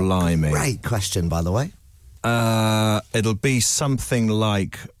 Oh, blimey. Great question, by the way. It'll be something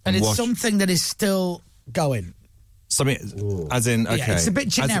like... And it's something that is still going. Something, as in, okay. Yeah, it's a bit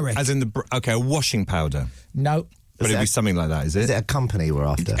generic. As in, a washing powder. No. But it'd be something like that, is it? Is it a company we're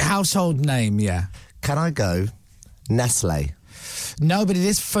after? Household name, yeah. Can I go Nestle? No, but it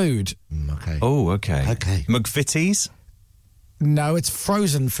is food. Okay. Oh, okay. Okay. McVitie's? No, it's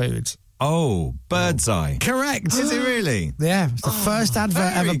frozen foods. Oh, Birdseye. Correct. Is it really? Yeah. It's the first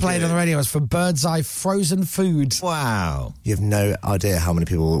advert ever played on the radio was for Birdseye frozen food. Wow. You have no idea how many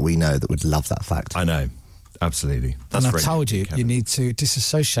people we know that would love that fact. I know. Absolutely. That's and I told you, you need to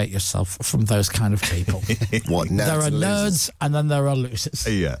disassociate yourself from those kind of people. What, nerds? There are nerds and then there are losers.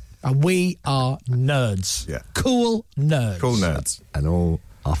 Yeah. And we are nerds. Yeah. Cool nerds. Cool nerds. And all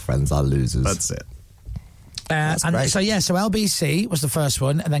our friends are losers. That's it. And great. so LBC was the first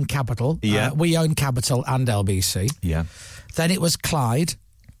one, and then Capital. Yeah. We own Capital and LBC. Yeah. Then it was Clyde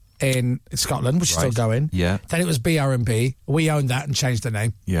in Scotland, which is still going. Yeah. Then it was BR&B. We owned that and changed the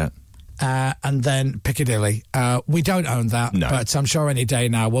name. Yeah. And then Piccadilly. We don't own that, but I'm sure any day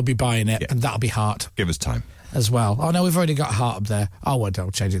now we'll be buying it, and that'll be Heart. Give us time. As well. Oh, no, we've already got Heart up there. Oh, well,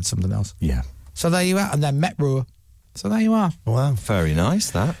 don't change it to something else. Yeah. So there you are. And then Metro. So there you are. Wow. Very nice,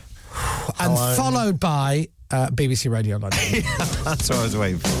 that. And followed by BBC Radio London. That's what I was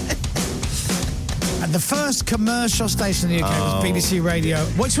waiting for. And the first commercial station in the UK was BBC Radio,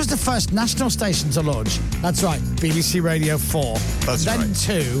 which was the first national station to launch. That's right, BBC Radio 4. That's then right.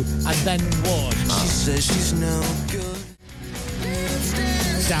 2, and then 1. She says she's no good.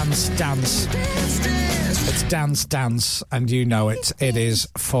 Dance. It's Dance, and you know it. It is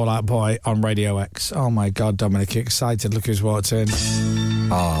Fall Out Boy on Radio X. Oh my God, Dominic, you excited? Look who's walked in.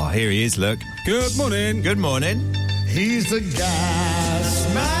 Oh, here he is, look. Good morning. Good morning. He's the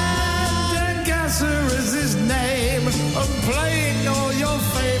gas man. Dan Gasser is his name. I'm playing all your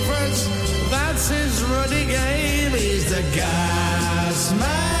favorites. That's his running game. He's the gas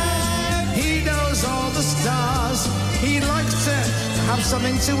man. He knows all the stars. He likes to have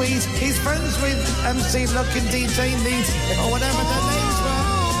something to eat. He's friends with MC Luck and DJ Neat, or whatever their names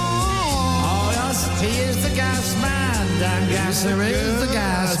were. Oh yes, he is the gas man. Dan Gasser is the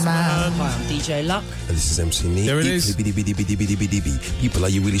gas man. Hi, I'm DJ Luck. This is MC Neat. There it is. People, are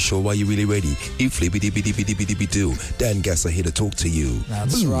you really sure? Are you really ready? If do, Dan Gasser here to talk to you.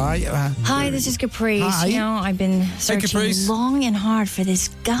 That's right. Hi, this is Caprice. Hi. You know, I've been searching Caprice. long and hard for this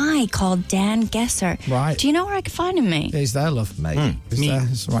guy called Dan Gesser. Right. Do you know where I can find him, mate? He's there, love. Mate. He's there.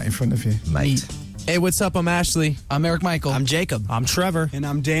 He's right in front of you. Mate. Hey, what's up? I'm Ashley. I'm Eric Michael. I'm Jacob. I'm Trevor. And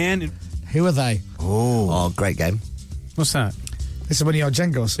I'm Dan. Who are they? Oh, great game. What's that? This is one of your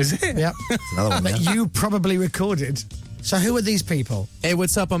jingles. Is it? Yep. Another one, That yeah. you probably recorded. So who are these people? Hey,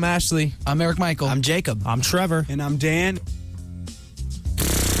 what's up? I'm Ashley. I'm Eric Michael. I'm Jacob. I'm Trevor. And I'm Dan.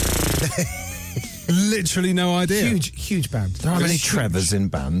 Literally no idea. Huge band. There How many Trevors in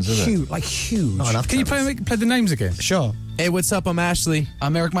bands, are there? Huge. Not enough Can you cameras. play the names again? Sure. Hey, what's up? I'm Ashley.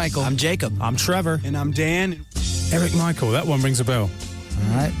 I'm Eric Michael. I'm Jacob. I'm Trevor. And I'm Dan. Eric Michael. That one rings a bell.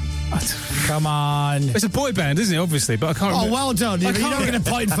 All right. Come on. It's a boy band, isn't it? Obviously, but I can't. Oh, remember. well done. You're not going to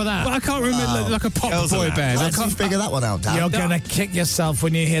point for that. But I can't remember like a pop Girls boy and band. I How did you can't. figure that one out, Dan? You're going to kick yourself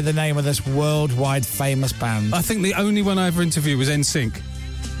when you hear the name of this worldwide famous band. I think the only one I ever interviewed was NSYNC.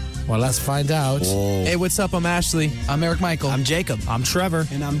 Well, let's find out. Hey, what's up? I'm Ashley. I'm Eric Michael. I'm Jacob. I'm Trevor.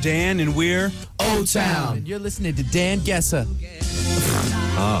 And I'm Dan. And we're O-Town. And you're listening to Dan Gesser.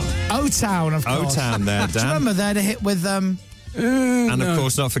 O-Town, of course. O-Town there, Do you Dan. remember they had a hit with And of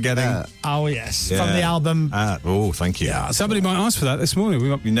course, not forgetting. oh yes, Yeah. from the album. Thank you. Yeah, Somebody might ask for that this morning.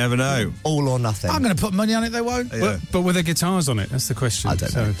 You never know. All or nothing. I'm going to put money on it. They won't. But with the guitars on it, that's the question. I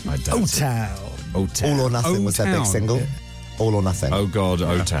don't know. O-Town. O-Town. All or nothing was their big O-Town. single. All or nothing. Oh God,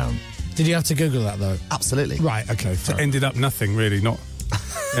 O-Town. Did you have to Google that though? Absolutely. Right. Okay. So it ended up nothing really. Not.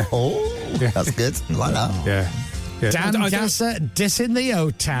 Oh, that's good. I like that. Yeah. Yeah. Dan I don't- Gasser dissing the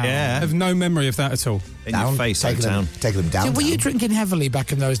O-Town. I have no memory of that at all. In your face, taking O-Town. them down. Were you drinking heavily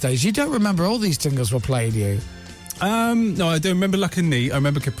back in those days? You don't remember all these jingles were played, you? No, I don't remember Luck and Neat. I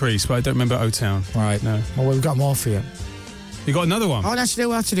remember Caprice, but I don't remember O-Town. Right. No. Well, we've got more for you. You got another one? Oh, that's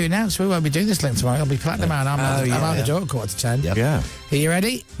what I have to do now, so we won't be doing this link tomorrow. I'll be platinum man. I'm out the door at 10:15. Yep. Yeah. Are you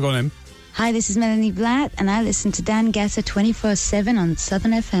ready? Go on then. Hi, this is Melanie Blatt, and I listen to Dan Gasser 24/7 on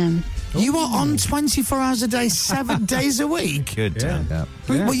Southern FM. You are on 24 hours a day, 7 days a week. Good, Dan. Yeah.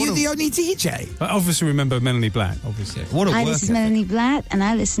 Were you the only DJ? I obviously remember Melanie Black, obviously. What a Hi, work this is ethic. Melanie Blatt, and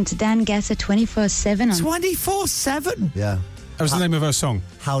I listen to Dan Gasser 24/7 on. 24/7? Yeah. That was the name of her song.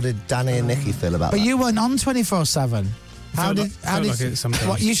 How did Danny and Nikki feel about But that? you weren't on 24/7. Felt like it sometimes.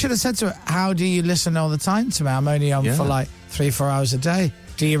 What you should have said to her, how do you listen all the time to me? I'm only on for like 3-4 hours a day.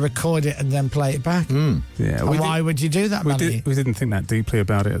 Do you record it and then play it back? Yeah. And why would you do that, we Melanie? we didn't think that deeply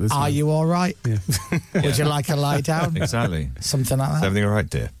about it at the time. Are you all right? Yeah. Would you like a lie down? Exactly. Something like Is that? everything all right,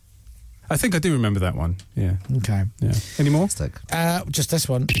 dear? I think I do remember that one. Yeah. Okay. Yeah. Any more? Just this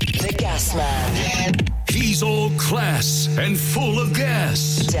one. The Gas Man. He's all class and full of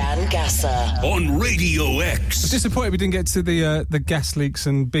gas. Dan Gasser. On Radio I'm X. disappointed we didn't get to the gas leaks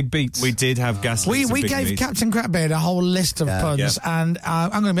and big beats. We did have gas We leaks and big gave meats. Captain Crapbeard a whole list of puns, and I'm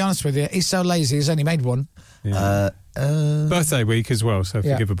going to be honest with you, he's so lazy, he's only made one. Yeah. Birthday week as well, so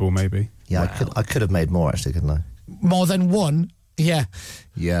Yeah. forgivable maybe. Yeah, I could have made more actually, couldn't I? More than one? Yeah.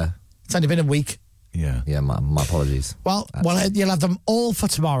 Yeah. It's only been a week. Yeah. Yeah, my apologies. Well, you'll have them all for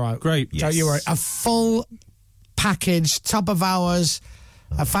tomorrow. Great. Don't you worry. A full package, top of hours,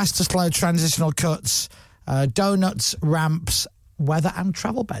 a fast to slow transitional cuts, donuts, ramps, weather and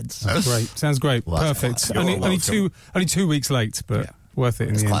travel beds. Great. Sounds great. Well, Perfect. you're Only 2 weeks late, but worth it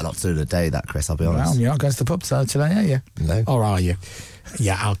in It's the quite end. a lot to do in a day, that, Chris, I'll be Well, honest. you're not going to the pub today, are you? No. Or are you?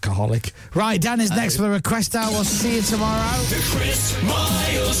 Yeah, alcoholic. Right, Dan is next for the request hour. We'll see you tomorrow. The Chris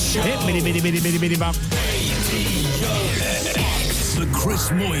Miles Show. Bitty, bitty, bitty, bitty, bitty, bop. The Chris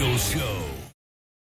Moyle Show.